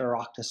smash a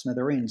rock to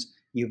smithereens,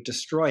 you've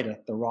destroyed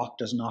it. The rock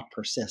does not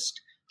persist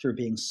through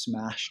being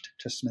smashed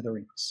to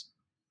smithereens.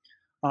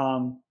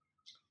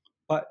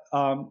 But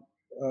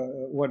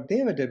what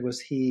David did was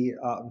he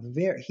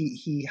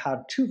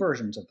had two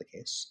versions of the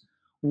case.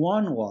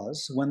 One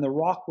was when the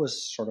rock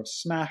was sort of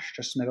smashed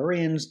to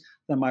smithereens,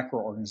 the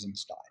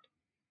microorganisms died.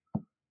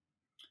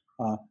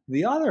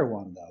 The other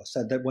one, though,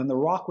 said that when the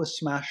rock was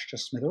smashed to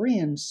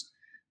smithereens,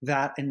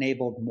 that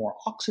enabled more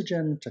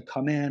oxygen to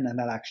come in, and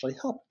that actually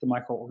helped the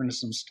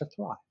microorganisms to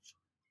thrive.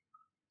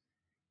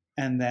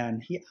 And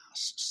then he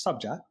asked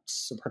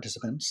subjects,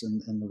 participants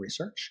in the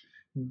research,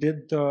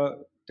 did the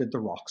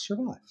rock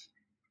survive?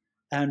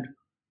 And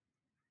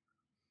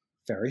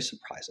very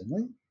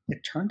surprisingly,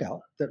 it turned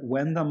out that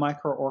when the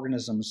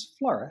microorganisms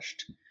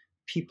flourished,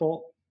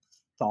 people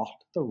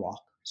thought the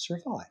rock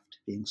survived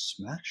being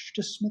smashed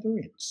to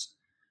smithereens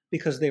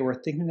because they were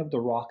thinking of the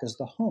rock as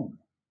the home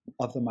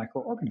of the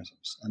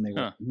microorganisms, and they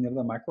were thinking of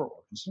the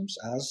microorganisms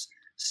as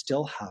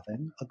still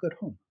having a good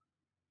home.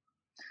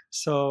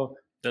 So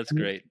that's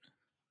great.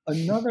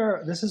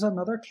 This is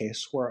another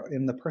case where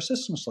in the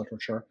persistence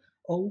literature,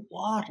 a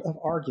lot of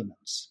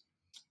arguments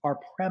are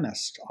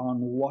premised on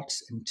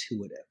what's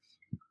intuitive.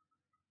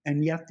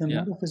 And yet the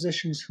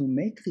metaphysicians who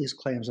make these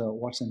claims about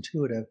what's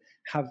intuitive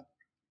have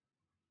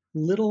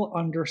little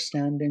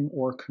understanding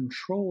or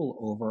control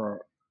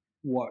over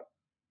what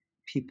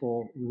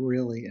people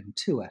really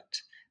intuit.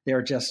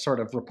 They're just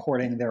sort of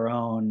reporting their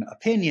own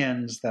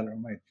opinions that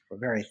are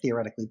very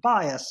theoretically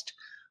biased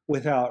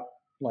without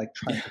like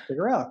trying to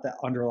figure out the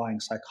underlying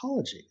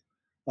psychology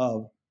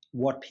of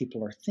what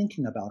people are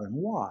thinking about and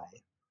why.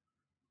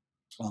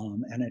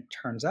 And it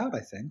turns out,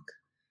 I think,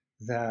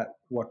 that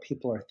what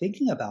people are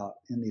thinking about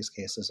in these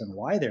cases and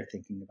why they're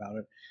thinking about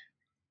it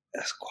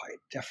is quite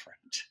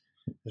different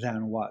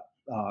than what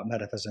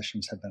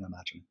metaphysicians have been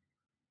imagining.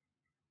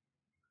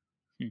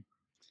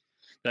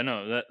 I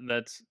know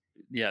that's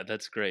Yeah,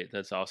 that's great.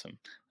 That's awesome.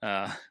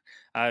 Uh,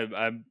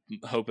 I'm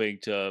hoping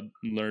to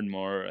learn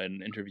more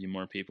and interview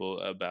more people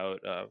about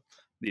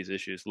these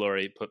issues.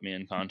 Lori put me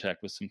in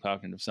contact with some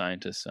cognitive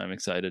scientists. I'm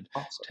excited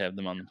Awesome. to have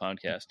them on the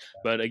podcast.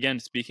 But again,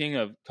 speaking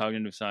of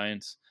cognitive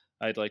science,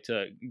 I'd like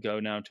to go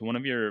now to one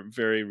of your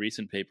very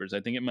recent papers.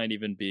 I think it might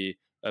even be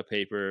a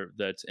paper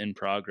that's in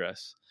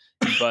progress.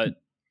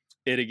 But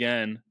it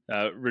again,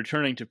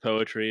 returning to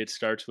poetry, it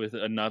starts with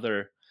a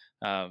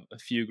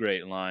few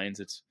great lines.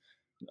 It's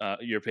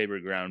your paper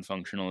ground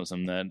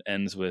functionalism that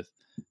ends with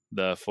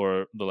the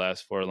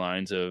last four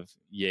lines of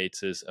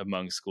Yeats's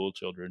 "Among School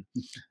Children,"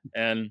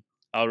 and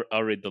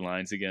I'll read the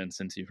lines again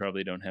since you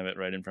probably don't have it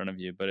right in front of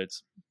you. But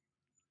it's,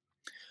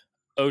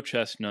 "O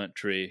chestnut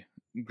tree,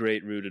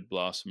 great rooted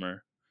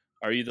blossomer,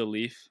 are you the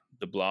leaf,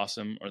 the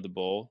blossom, or the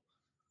bowl?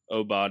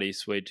 O body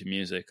swayed to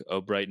music, O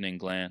brightening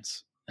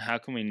glance, how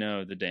can we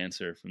know the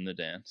dancer from the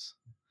dance?"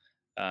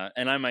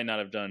 And I might not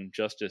have done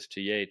justice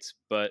to Yeats,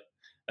 but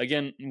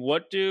again,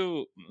 what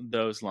do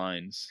those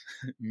lines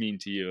mean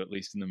to you, at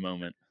least in the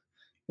moment?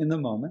 In the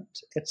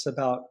moment, it's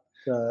about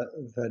the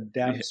Yeah.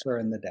 dancer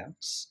and the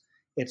dance.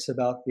 It's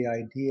about the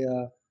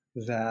idea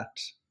that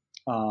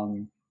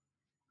um,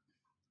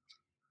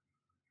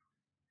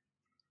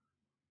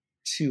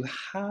 to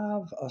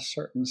have a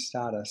certain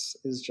status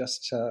is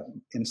just to,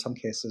 in some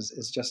cases,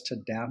 is just to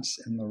dance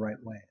in the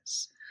right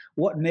ways.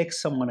 What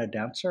makes someone a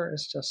dancer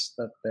is just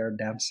that they're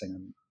dancing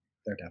and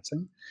they're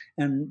dancing.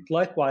 And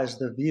likewise,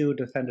 the view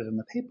defended in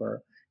the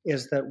paper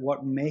is that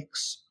what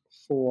makes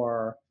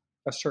for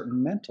a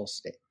certain mental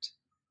state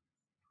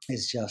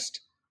is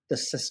just the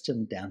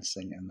system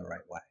dancing in the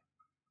right way.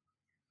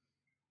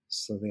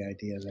 So the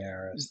idea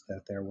there is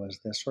that there was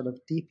this sort of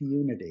deep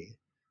unity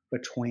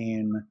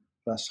between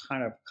this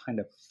kind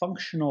of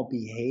functional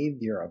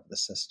behavior of the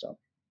system,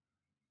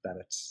 that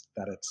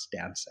it's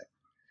dancing,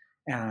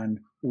 and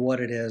what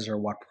it is or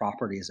what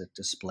properties it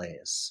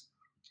displays.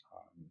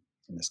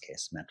 In this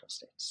case, mental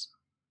states.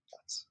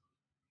 That's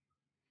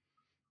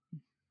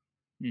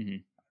Mm-hmm.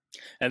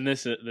 And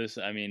this,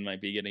 I mean,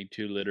 might be getting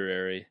too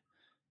literary,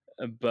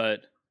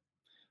 but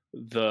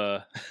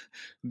the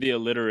the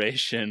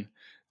alliteration,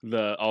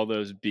 the all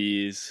those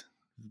B's,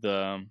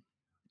 the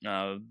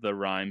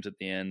rhymes at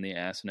the end, the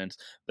assonance,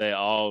 they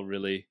all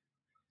really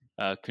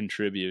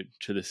contribute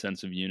to the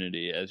sense of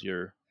unity as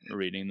you're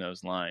reading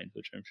those lines,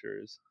 which I'm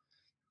sure is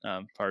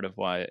part of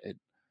why it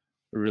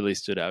really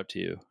stood out to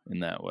you in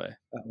that way.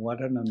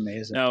 what an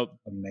amazing, Now,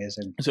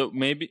 amazing. so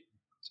maybe,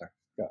 Sorry,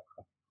 go.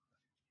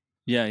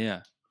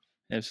 yeah,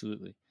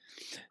 absolutely.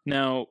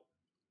 Now,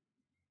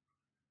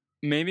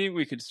 maybe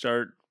we could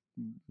start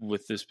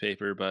with this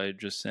paper by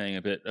just saying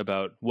a bit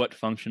about what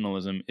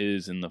functionalism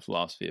is in the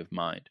philosophy of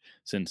mind,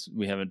 since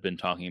we haven't been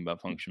talking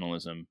about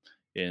functionalism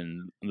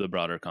in the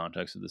broader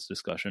context of this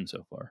discussion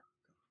so far.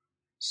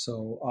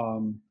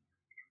 So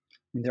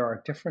there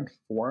are different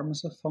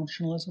forms of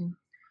functionalism,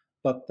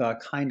 but the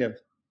kind of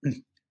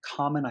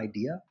common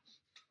idea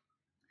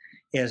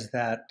is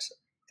that,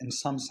 in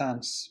some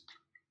sense,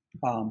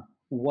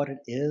 what it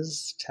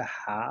is to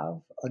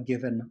have a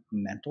given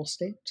mental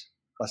state,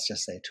 let's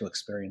just say to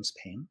experience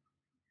pain,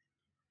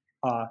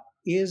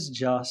 is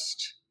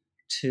just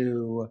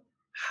to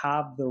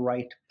have the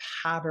right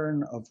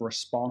pattern of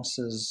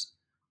responses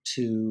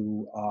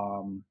to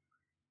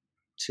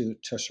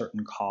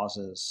certain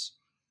causes.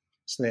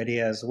 So the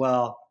idea is,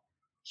 well,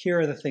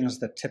 here are the things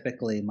that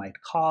typically might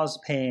cause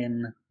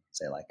pain,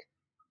 say like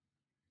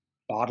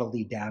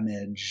bodily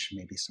damage,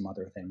 maybe some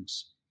other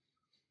things.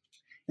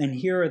 And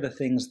here are the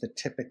things that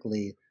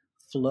typically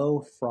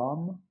flow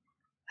from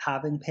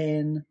having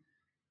pain.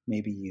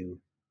 Maybe you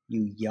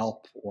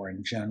yelp, or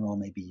in general,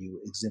 maybe you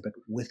exhibit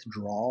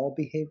withdrawal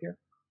behavior.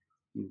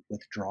 You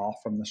withdraw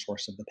from the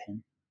source of the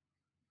pain.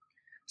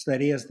 So the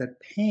idea is that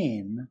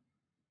pain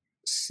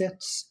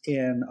sits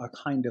in a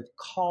kind of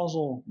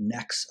causal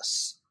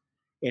nexus.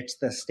 It's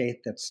the state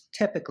that's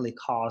typically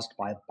caused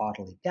by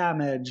bodily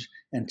damage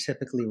and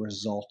typically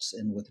results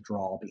in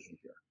withdrawal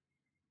behavior.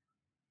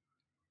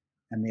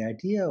 And the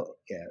idea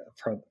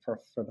for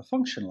the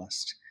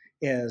functionalist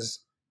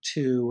is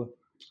to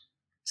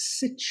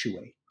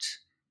situate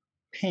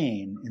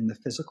pain in the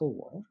physical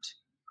world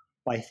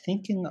by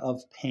thinking of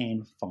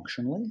pain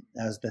functionally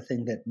as the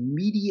thing that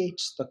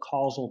mediates the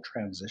causal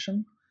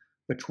transition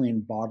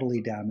between bodily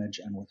damage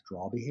and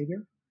withdrawal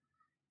behavior,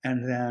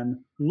 and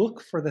then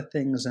look for the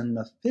things in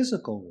the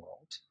physical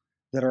world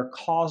that are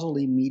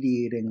causally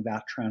mediating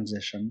that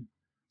transition.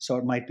 So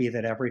it might be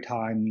that every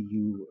time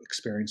you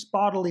experience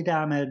bodily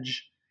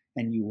damage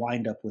and you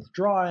wind up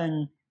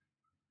withdrawing,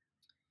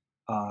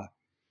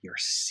 your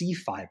C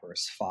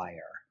fibers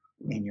fire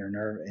in your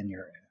nerve.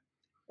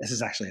 This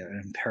is actually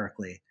an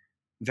empirically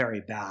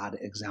very bad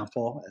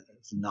example.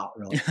 It's not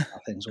really how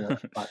things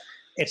work, but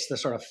it's the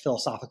sort of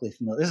philosophically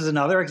familiar. This is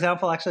another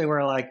example, actually,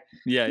 where like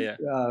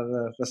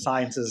the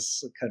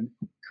sciences can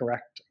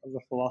correct the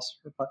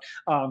philosopher. But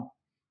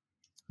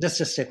just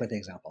to stick with the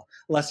example,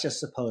 let's just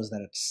suppose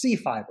that it's C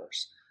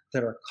fibers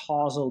that are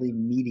causally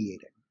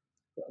mediating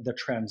the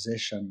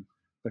transition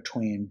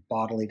between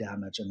bodily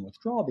damage and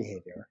withdrawal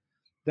behavior,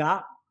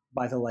 that,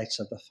 by the lights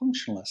of the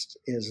functionalist,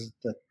 is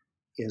the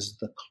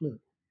clue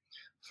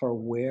for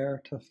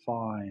where to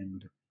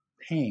find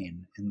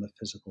pain in the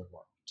physical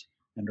world,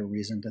 and a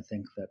reason to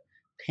think that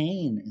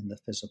pain in the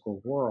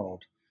physical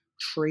world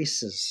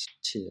traces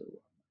to,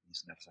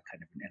 using that as a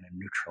kind of in a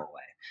neutral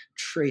way,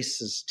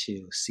 traces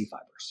to C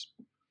fibers.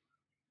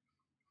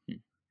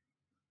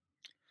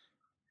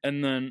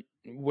 And then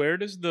where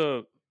does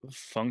the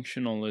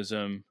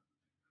functionalism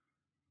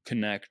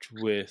connect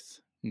with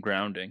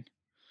grounding?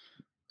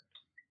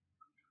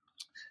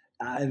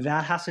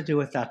 That has to do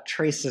with that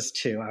traces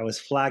to. I was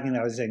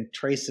saying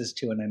traces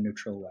to in a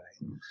neutral way.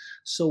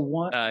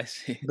 So I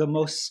see. the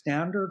most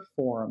standard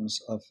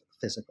forms of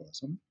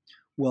physicalism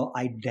will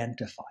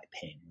identify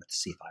pain with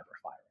C fiber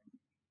firing,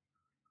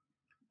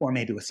 or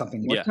maybe with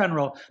something more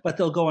general, but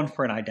they'll go in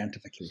for an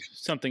identification.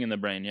 Something in the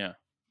brain, yeah.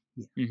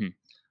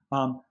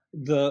 Mm-hmm.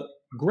 The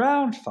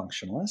ground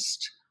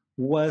functionalist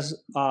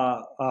was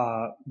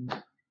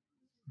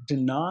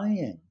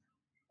denying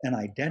an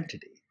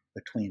identity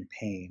between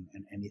pain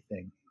and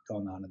anything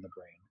going on in the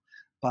brain,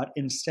 but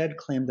instead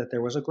claimed that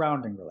there was a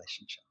grounding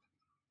relationship,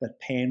 that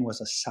pain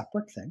was a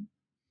separate thing,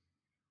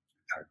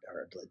 or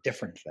a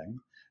different thing,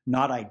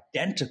 not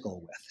identical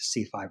with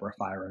C fiber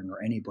firing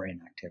or any brain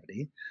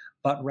activity,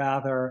 but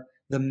rather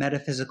the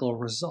metaphysical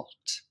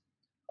result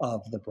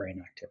of the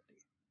brain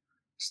activity.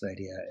 So the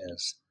idea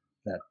is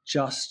that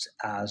just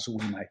as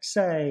we might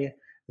say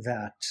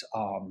that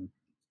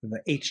the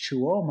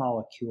H2O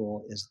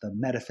molecule is the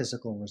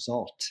metaphysical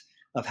result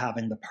of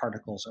having the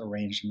particles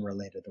arranged and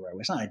related the right way.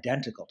 It's not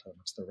identical to them,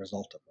 it's the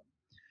result of them.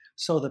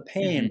 So the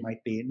pain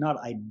might be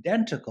not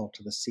identical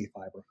to the C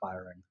fiber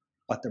firing,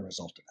 but the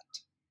result of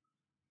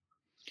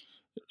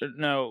it.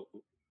 Now,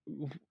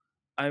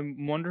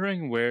 I'm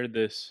wondering where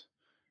this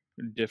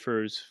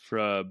differs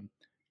from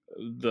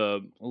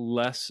the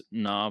less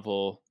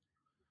novel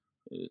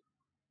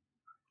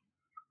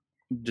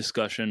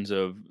discussions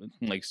of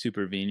like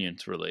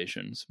supervenience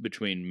relations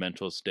between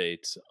mental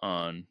states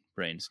on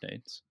brain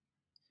states.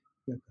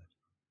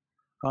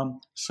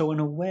 So in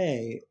a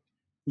way,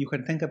 you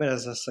can think of it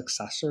as a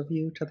successor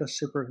view to the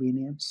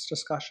supervenience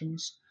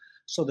discussions.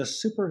 So the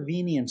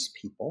supervenience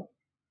people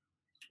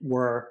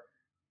were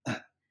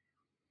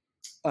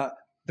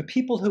the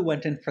people who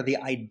went in for the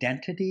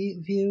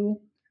identity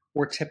view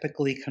were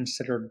typically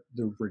considered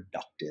the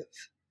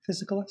reductive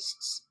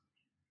physicalists.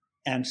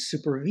 And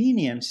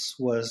supervenience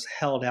was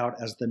held out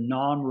as the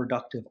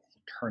non-reductive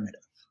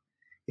alternative.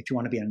 If you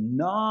want to be a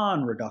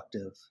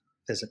non-reductive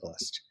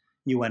physicalist,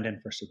 you went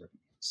in for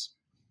supervenience.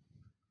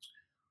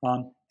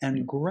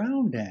 And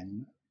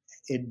grounding,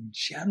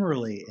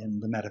 generally in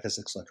the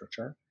metaphysics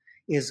literature,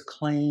 is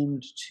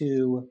claimed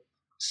to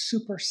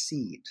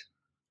supersede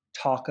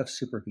talk of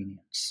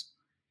supervenience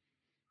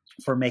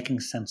for making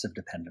sense of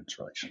dependence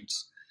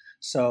relations.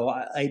 So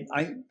I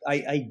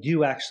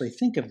do actually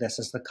think of this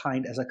as a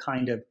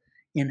kind of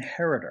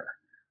inheritor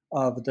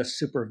of the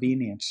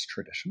supervenience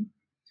tradition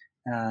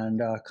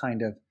and a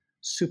kind of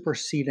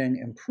superseding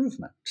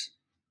improvement.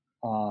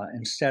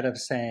 Instead of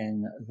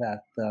saying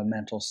that the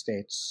mental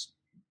states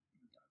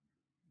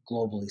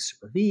globally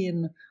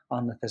supervene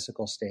on the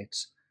physical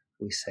states,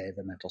 we say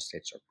the mental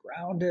states are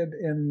grounded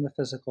in the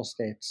physical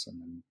states, and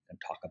then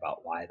talk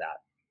about why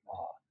that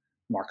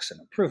marks an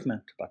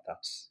improvement.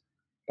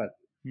 But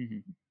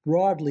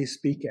broadly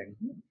speaking,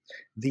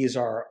 these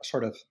are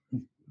sort of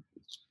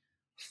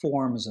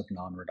forms of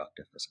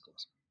non-reductive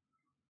physicalism.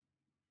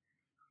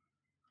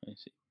 I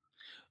see.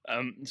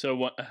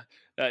 So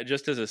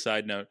just as a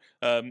side note,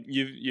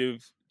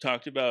 you've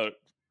talked about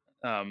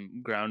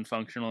ground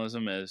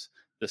functionalism as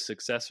the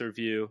successor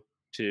view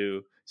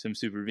to some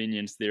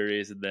supervenience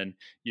theories, and then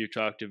you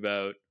talked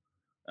about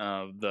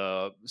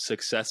the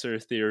successor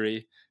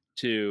theory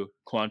to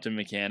quantum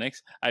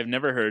mechanics. I've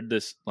never heard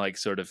this like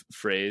sort of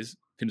phrase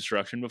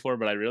construction before,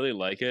 but I really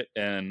like it,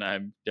 and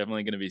I'm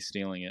definitely going to be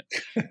stealing it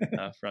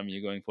from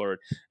you going forward.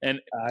 And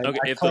okay,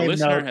 if the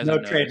listener hasn't no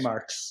noticed,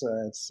 trademarks,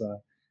 it's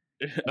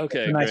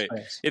okay, it's a nice great.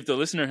 phrase. If the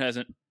listener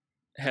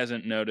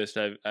hasn't noticed,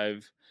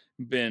 I'm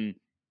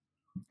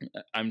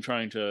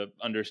trying to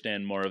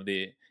understand more of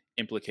the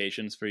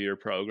implications for your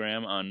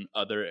program on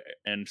other,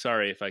 and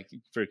sorry if I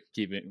for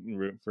keeping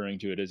referring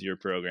to it as your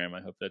program, I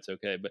hope that's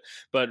okay,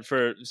 but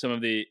for some of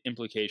the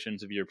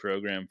implications of your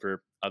program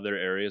for other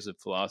areas of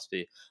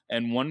philosophy.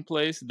 And one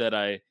place that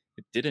I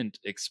didn't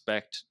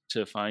expect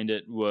to find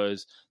it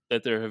was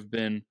that there have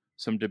been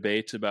some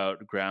debates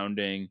about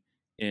grounding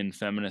in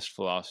feminist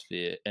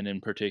philosophy, and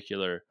in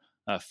particular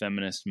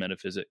feminist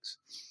metaphysics.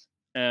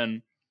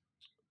 And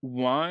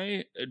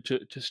why,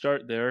 to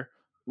start there,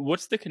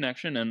 what's the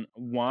connection, and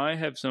why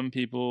have some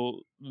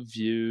people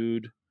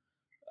viewed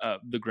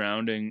the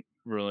grounding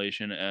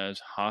relation as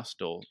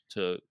hostile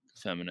to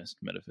feminist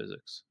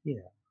metaphysics?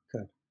 Yeah,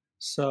 good.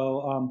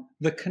 So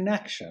the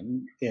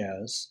connection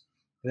is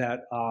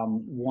that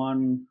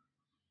one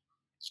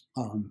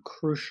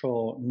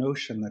crucial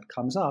notion that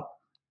comes up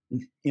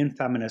in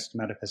feminist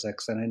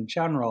metaphysics and in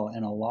general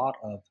in a lot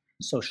of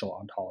social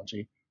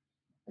ontology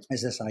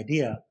is this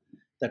idea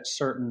that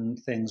certain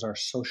things are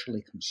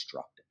socially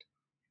constructed.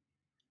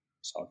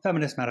 So in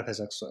feminist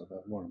metaphysics,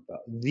 one of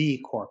the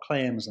core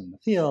claims in the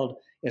field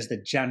is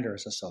that gender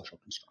is a social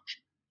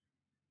construction.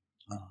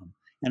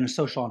 And in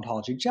social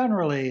ontology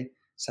generally,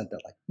 said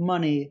that like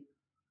money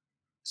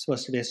is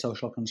supposed to be a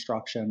social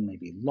construction,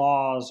 maybe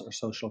laws are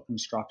social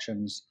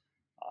constructions,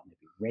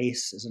 maybe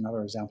race is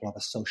another example of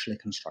a socially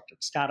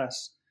constructed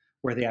status,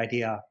 where the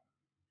idea,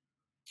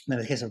 in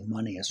the case of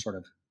money, is sort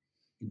of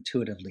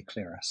intuitively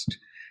clearest.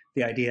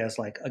 The idea is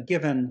like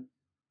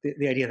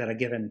the idea that a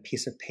given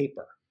piece of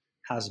paper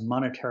has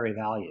monetary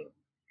value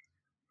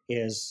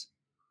is,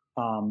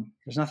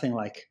 there's nothing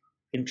like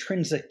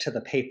intrinsic to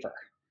the paper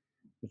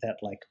that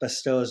like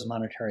bestows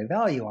monetary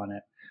value on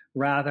it.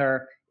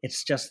 Rather,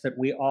 it's just that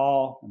we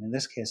all, in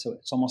this case, so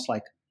it's almost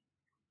like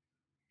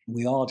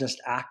we all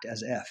just act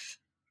as if,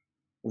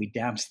 we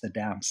dance the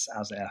dance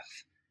as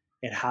if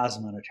it has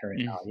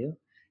monetary value.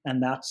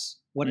 And that's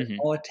what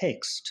all it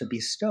takes to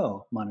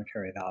bestow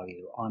monetary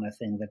value on a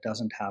thing that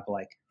doesn't have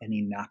like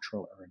any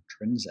natural or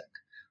intrinsic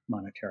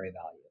monetary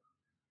value.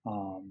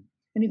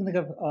 And you can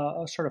think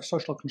of sort of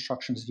social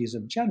constructions views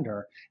of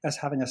gender as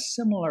having a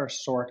similar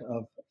sort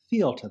of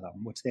feel to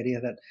them, which is the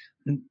idea that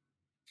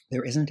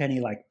there isn't any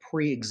like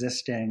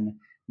pre-existing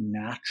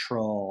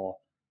natural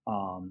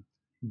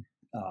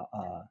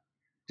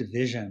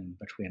division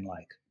between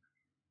like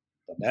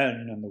the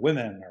men and the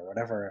women or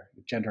whatever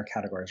gender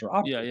categories are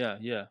operating.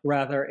 Yeah.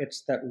 Rather,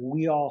 it's that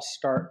we all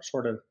start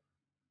sort of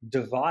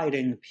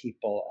dividing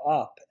people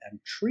up and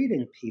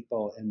treating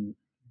people in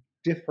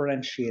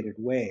differentiated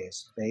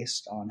ways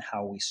based on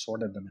how we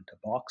sorted them into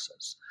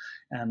boxes.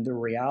 And the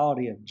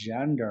reality of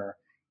gender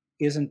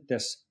isn't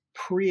this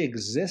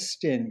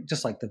pre-existing,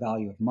 just like the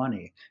value of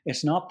money,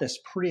 it's not this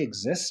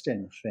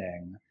pre-existing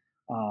thing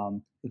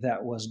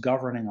that was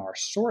governing our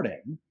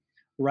sorting.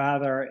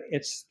 Rather,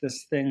 it's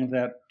this thing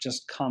that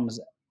just comes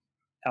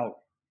out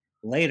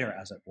later,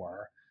 as it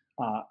were,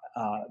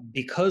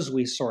 because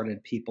we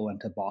sorted people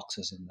into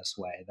boxes in this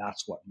way.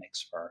 That's what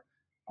makes for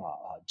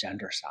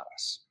gender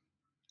status.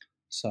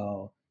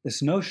 So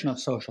this notion of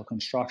social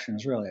construction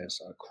is really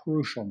a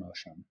crucial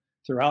notion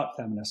throughout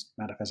feminist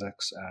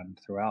metaphysics and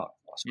throughout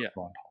social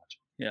ontology.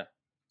 Yeah,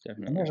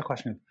 definitely. And there's a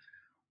question of,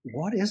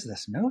 what is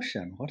this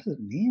notion? What does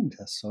it mean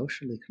to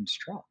socially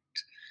construct?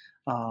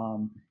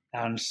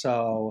 And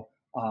so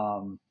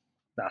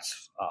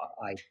that's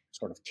I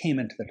sort of came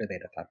into the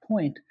debate at that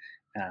point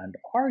and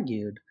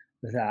argued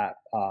that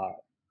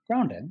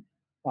grounding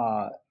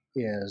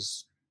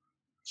is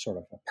sort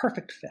of a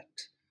perfect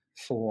fit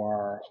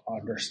for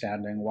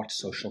understanding what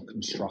social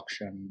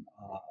construction,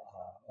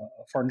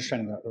 for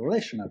understanding the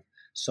relation of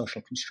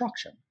social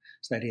construction.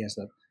 So the idea is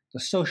that the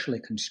socially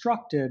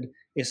constructed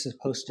is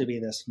supposed to be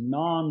this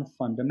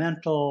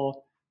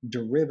non-fundamental,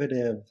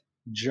 derivative,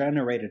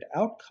 generated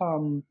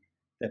outcome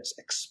that's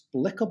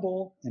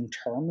explicable in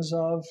terms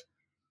of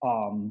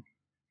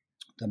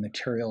the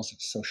materials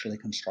it's socially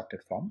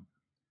constructed from.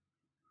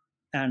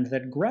 And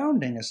that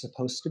grounding is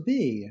supposed to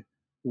be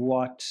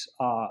what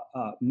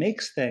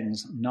makes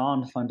things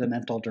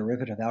non-fundamental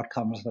derivative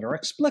outcomes that are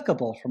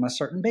explicable from a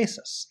certain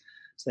basis.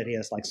 So that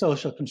is like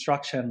social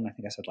construction, I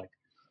think I said like,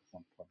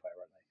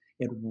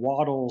 it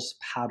waddles,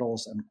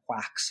 paddles, and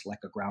quacks like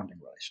a grounding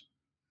relation.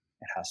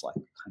 It has like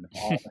kind of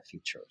all the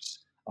features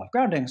of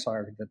grounding. So I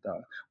argued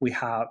that we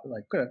have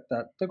like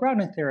that the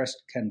grounding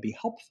theorist can be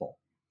helpful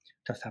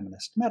to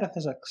feminist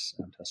metaphysics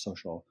and to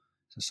social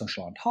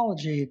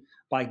ontology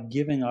by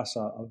giving us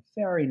a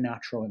very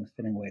natural and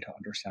fitting way to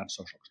understand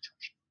social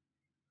construction.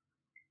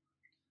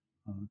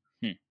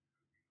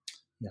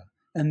 Yeah,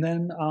 and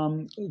then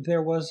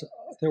there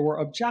were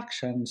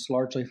objections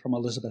largely from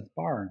Elizabeth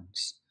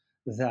Barnes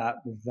that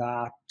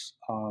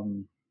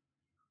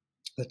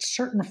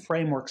certain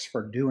frameworks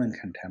for doing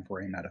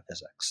contemporary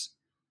metaphysics,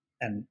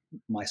 and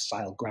my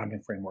style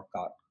grounding framework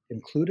got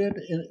included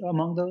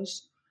among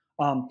those,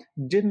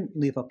 didn't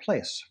leave a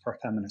place for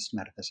feminist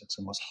metaphysics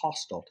and was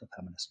hostile to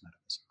feminist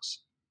metaphysics.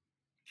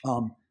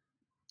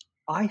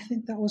 I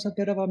think that was a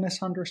bit of a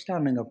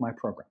misunderstanding of my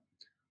program.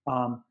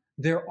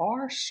 There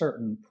are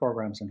certain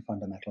programs in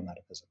fundamental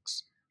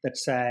metaphysics that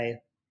say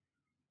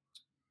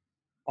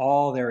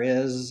all there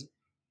is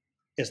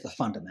the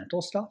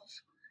fundamental stuff,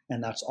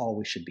 and that's all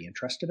we should be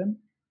interested in.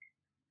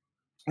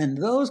 And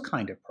those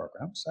kind of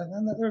programs,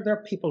 and there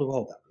are people who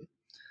hold that view,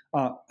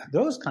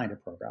 those kind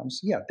of programs,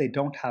 they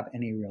don't have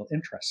any real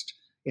interest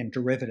in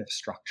derivative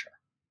structure.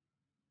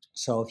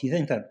 So if you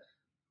think that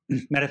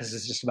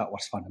metaphysics is just about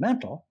what's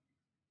fundamental,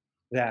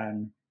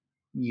 then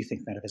you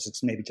think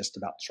metaphysics may be just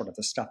about sort of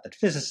the stuff that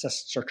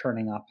physicists are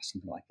turning up,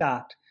 something like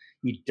that.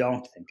 You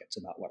don't think it's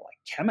about what like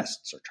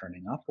chemists are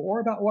turning up or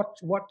about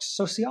what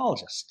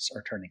sociologists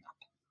are turning up.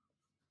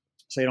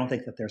 So you don't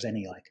think that there's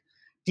any like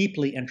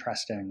deeply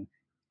interesting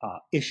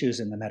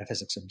issues in the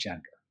metaphysics of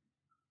gender.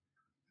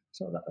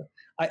 So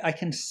I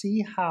can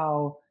see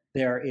how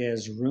there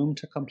is room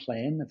to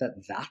complain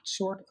that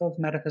sort of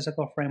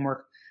metaphysical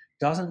framework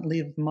doesn't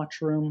leave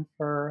much room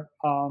for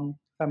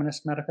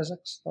feminist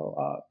metaphysics. So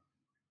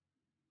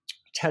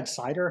Ted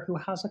Sider, who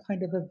has a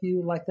kind of a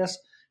view like this,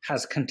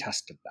 has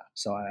contested that.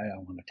 So I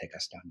don't want to take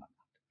us down on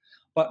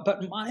that.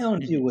 But my own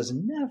view was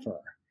never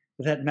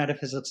that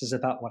metaphysics is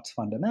about what's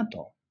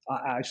fundamental.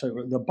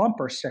 Actually, the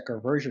bumper sticker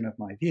version of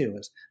my view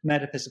is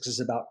metaphysics is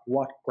about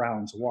what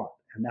grounds what.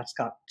 And that's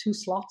got 2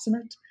 slots in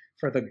it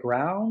for the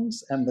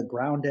grounds and the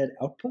grounded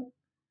output.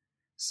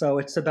 So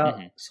it's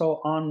about,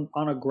 so on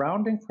a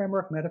grounding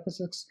framework,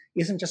 metaphysics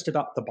isn't just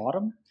about the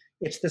bottom.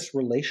 It's this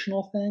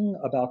relational thing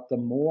about the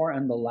more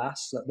and the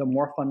less, the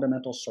more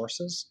fundamental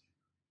sources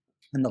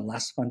and the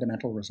less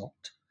fundamental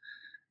result.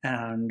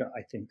 And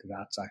I think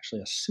that's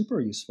actually a super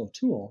useful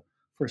tool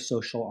for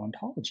social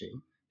ontology,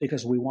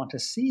 because we want to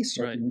see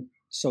certain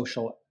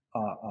social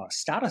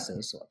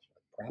statuses,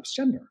 perhaps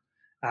gender,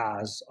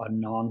 as a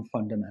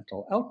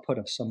non-fundamental output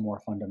of some more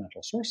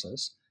fundamental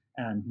sources.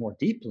 And more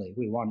deeply,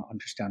 we want to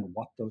understand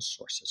what those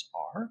sources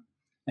are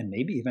and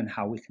maybe even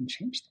how we can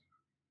change them.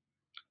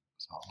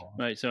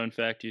 Right. So in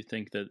fact, you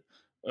think that,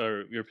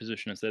 or your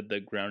position is that the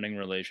grounding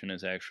relation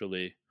is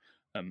actually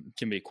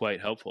can be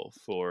quite helpful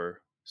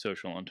for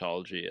social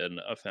ontology and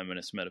a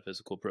feminist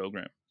metaphysical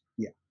program.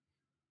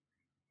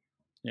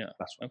 Yeah.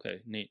 That's right.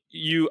 Okay. Neat.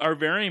 You are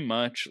very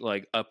much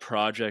like a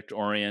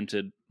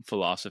project-oriented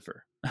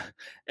philosopher,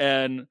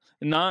 and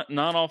not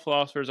all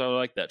philosophers are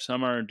like that.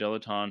 Some are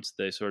dilettantes.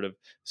 They sort of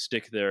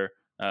stick their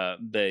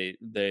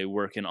they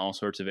work in all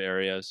sorts of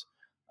areas.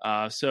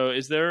 So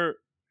is there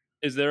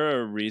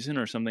a reason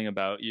or something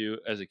about you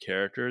as a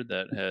character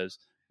that has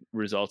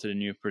resulted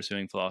in you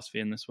pursuing philosophy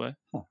in this way?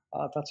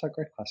 That's a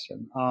great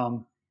question.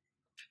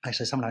 I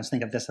actually sometimes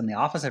think of this in the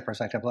opposite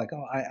perspective, like,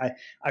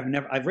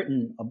 I've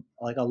written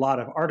a lot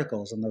of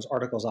articles, and those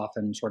articles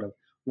often sort of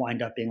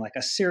wind up being like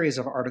a series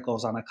of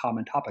articles on a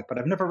common topic, but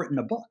I've never written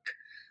a book.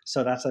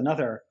 So that's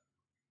another,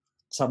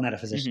 some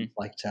metaphysicians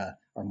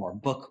are more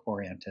book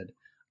oriented.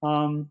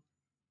 I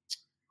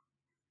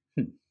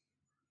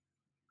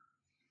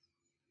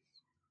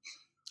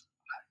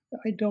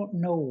don't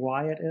know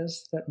why it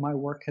is that my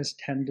work has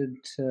tended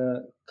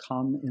to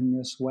come in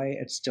this way.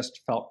 It's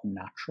just felt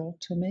natural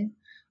to me.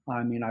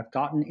 I mean, I've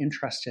gotten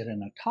interested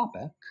in a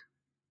topic,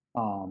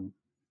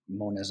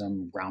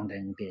 monism,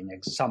 grounding being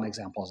some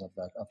examples of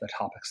the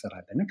topics that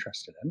I've been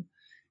interested in.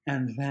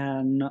 And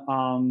then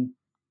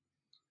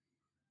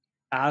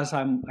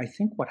I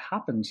think what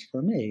happens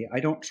for me, I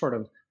don't sort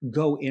of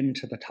go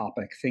into the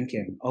topic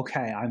thinking,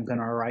 okay, I'm going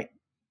to write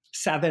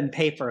 7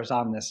 papers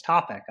on this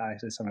topic. I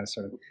sometimes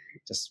sort of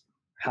just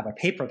have a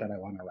paper that I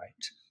want to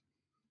write.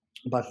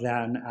 But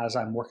then as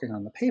I'm working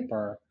on the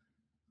paper,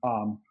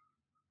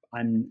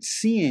 I'm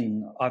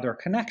seeing other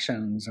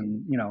connections,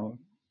 and,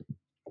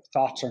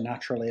 thoughts are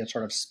naturally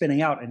sort of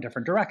spinning out in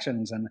different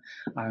directions. And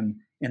I'm,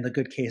 in the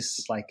good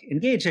case, like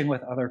engaging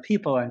with other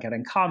people and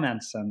getting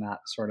comments, and that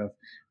sort of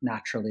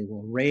naturally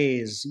will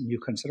raise new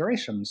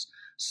considerations.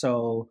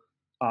 So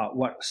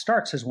what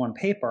starts as one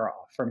paper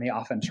for me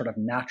often sort of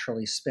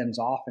naturally spins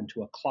off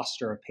into a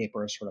cluster of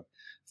papers, sort of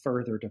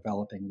further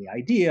developing the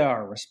idea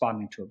or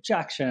responding to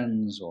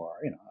objections, or,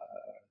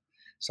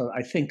 so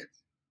I think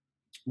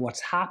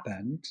what's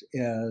happened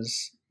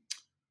is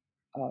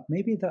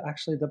maybe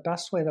the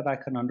best way that I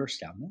can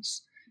understand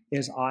this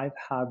is I've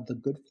had the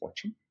good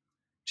fortune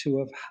to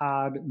have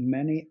had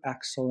many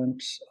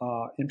excellent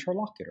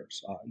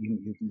interlocutors.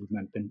 You've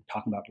been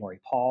talking about Lori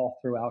Paul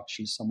throughout.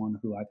 She's someone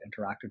who I've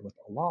interacted with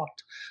a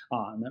lot.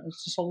 And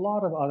there's just a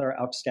lot of other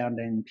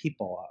outstanding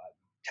people.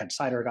 Ted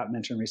Sider got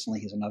mentioned recently.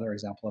 He's another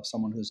example of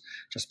someone who's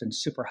just been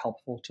super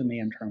helpful to me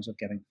in terms of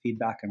getting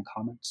feedback and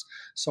comments.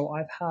 So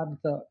I've had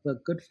the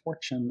good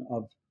fortune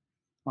of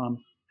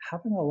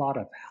having a lot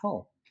of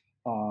help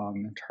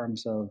in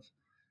terms of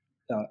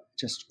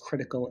just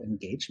critical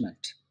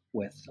engagement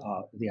with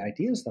the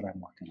ideas that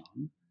I'm working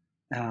on.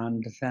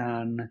 And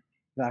then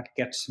that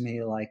gets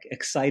me like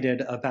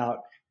excited about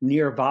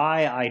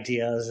nearby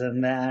ideas.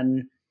 And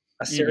then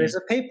a series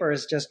of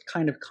papers just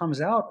kind of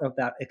comes out of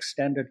that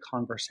extended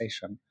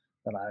conversation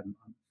that I'm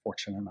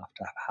fortunate enough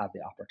to have had the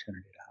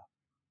opportunity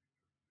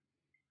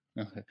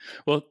to have. Okay.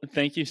 Well,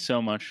 thank you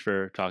so much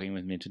for talking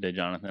with me today,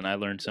 Jonathan. I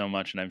learned so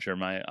much, and I'm sure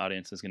my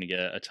audience is going to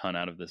get a ton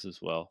out of this as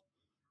well.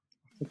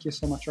 Thank you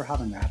so much for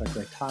having me. I had a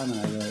great time, and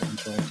I really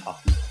enjoyed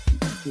talking.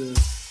 Thank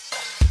you.